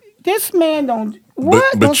start of it. This man don't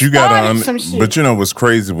what? But you gotta. But you know what's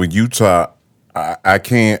crazy with Utah? I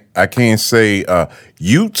can't say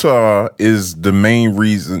Utah is the main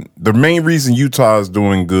reason. The main reason Utah is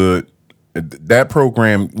doing good. That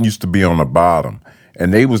program used to be on the bottom,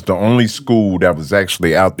 and they was the only school that was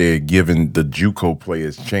actually out there giving the JUCO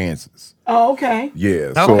players chances. Oh, okay.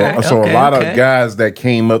 Yeah. So a lot of guys that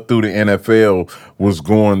came up through the NFL was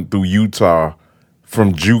going through Utah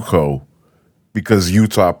from JUCO because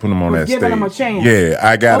Utah put them on that stage. Them a chance. Yeah,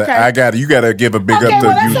 I got you got to give a big up to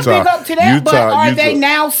Utah. That's a big up to that. But are they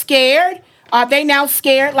now scared? Are they now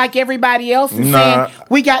scared like everybody else and saying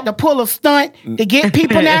we got to pull a stunt to get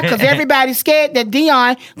people now because everybody's scared that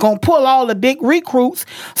Deion gonna pull all the big recruits.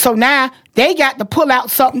 So now they got to pull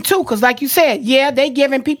out something too because like you said, they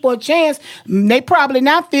giving people a chance. They probably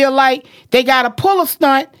now feel like they got to pull a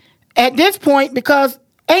stunt at this point because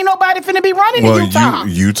ain't nobody finna be running in Utah.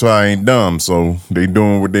 Utah ain't dumb, so they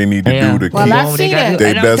doing what they need to do to keep their best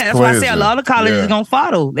players. That's why I say a lot of colleges is gonna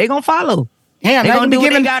follow. They gonna follow. Yeah, they're going to do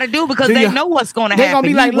what they got to do because they know what's going to happen. They're going to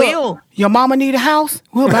be like, look, your mama need a house?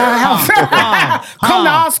 We'll buy a house. Come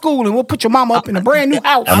to our school and we'll put your mama up in a brand new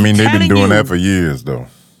house. I mean, they've been doing that for years, though.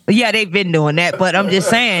 Yeah, they've been doing that, but I'm just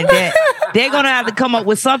saying that they're going to have to come up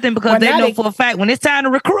with something because they know for a fact when it's time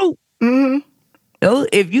to recruit,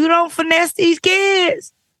 if you don't finesse these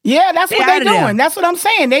kids. Yeah, that's what they're doing. That's what I'm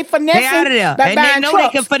saying. They finessing. They're out of there. And they know they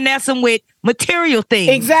can finesse them with material things.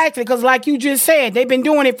 Exactly, because like you just said, they've been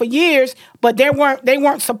doing it for years, but they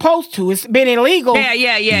weren't supposed to. It's been illegal.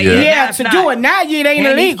 Yeah. To do it now, it ain't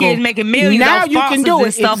illegal. These kids making millions. Now you can do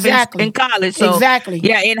it. Stuff in college. So,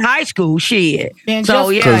 in high school, shit. So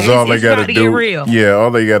because all they got to do, all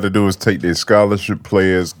they got to do is take their scholarship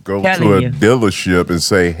players, go to a dealership, and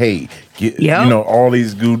say, hey. All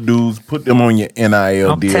these good dudes, put them on your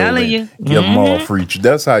NIL deal. Telling you. Give them all free.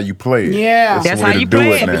 That's how you play it. Yeah. That's how you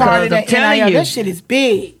play it. Part of that NIL. That shit is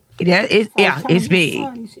big. It's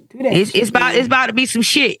big. It's about to be some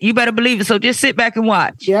shit. You better believe it. So just sit back and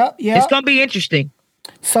watch. Yep. It's gonna be interesting.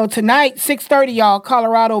 So tonight, 6:30, y'all,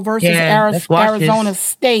 Colorado versus Arizona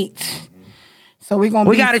State. So we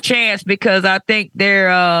got a chance because I think they're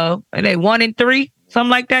 1-3,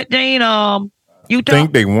 something like that, Jane. Utah? I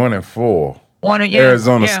think they 1-4.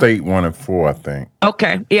 Arizona State 1-4, I think.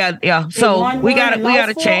 Okay, yeah. So we got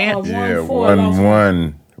a chance. Yeah,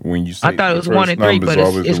 1-1. When you say I thought it was 1-3, but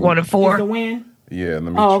it's 1-4. The win. Yeah, let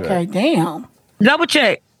me check. Okay, damn. Double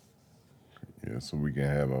check. Yeah, so we can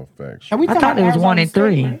have our facts. I thought it was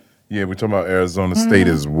 1-3. Right? Yeah, we're talking about Arizona State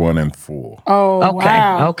is 1-4. Oh, okay,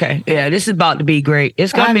 wow. Okay. Yeah, this is about to be great.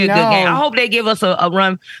 It's gonna be a good game. I hope they give us a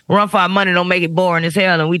run for our money. Don't make it boring as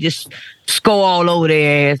hell, and we just score all over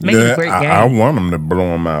their ass. Make it a great game. I want them to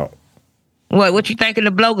blow them out. What you thinking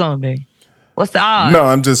the blow gonna be? What's the odds? No,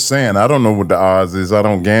 I'm just saying. I don't know what the odds is. I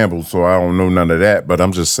don't gamble, so I don't know none of that. But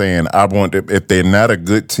I'm just saying, I want them, if they're not a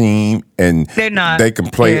good team and they're not, they can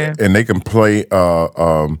play and they can play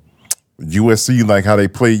USC like how they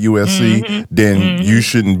play USC, then you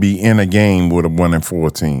shouldn't be in a game with a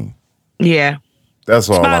 1-4 team. Yeah, that's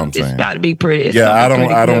all I'm saying. It's got to be pretty. I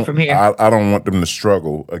don't want them to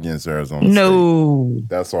struggle against Arizona State.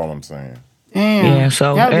 That's all I'm saying. Damn. Yeah,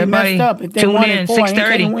 so everybody tune in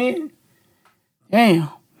 6:30. Damn.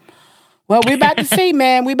 Well, we about to see,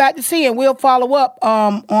 man. We about to see, and we'll follow up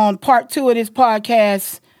on part 2 of this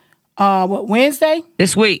podcast. Wednesday?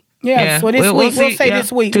 This week. Yeah. So this week we'll say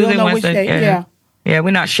this week. Tuesday, we'll know Wednesday. which day. Yeah,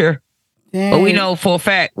 we're not sure, but we know for a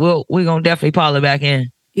fact we're gonna definitely follow back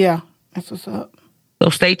in. Yeah, that's what's up. So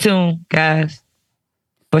stay tuned, guys.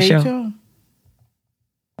 For sure. Stay tuned.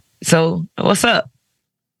 So what's up?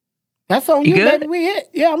 That's on you, baby. We hit.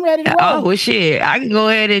 Yeah, I'm ready to roll. Oh, well, shit. I can go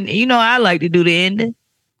ahead and, I like to do the ending.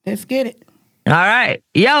 Let's get it. All right.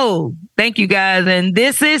 Yo, thank you, guys. And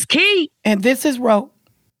this is Key. And this is Ro.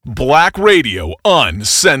 Black Radio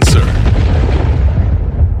Uncensored.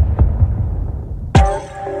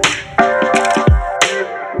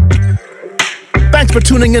 Thanks for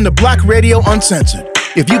tuning in to Black Radio Uncensored.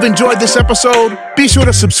 If you've enjoyed this episode, be sure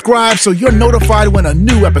to subscribe so you're notified when a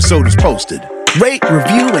new episode is posted. Rate,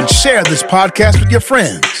 review, and share this podcast with your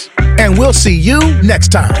friends. And we'll see you next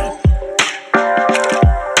time.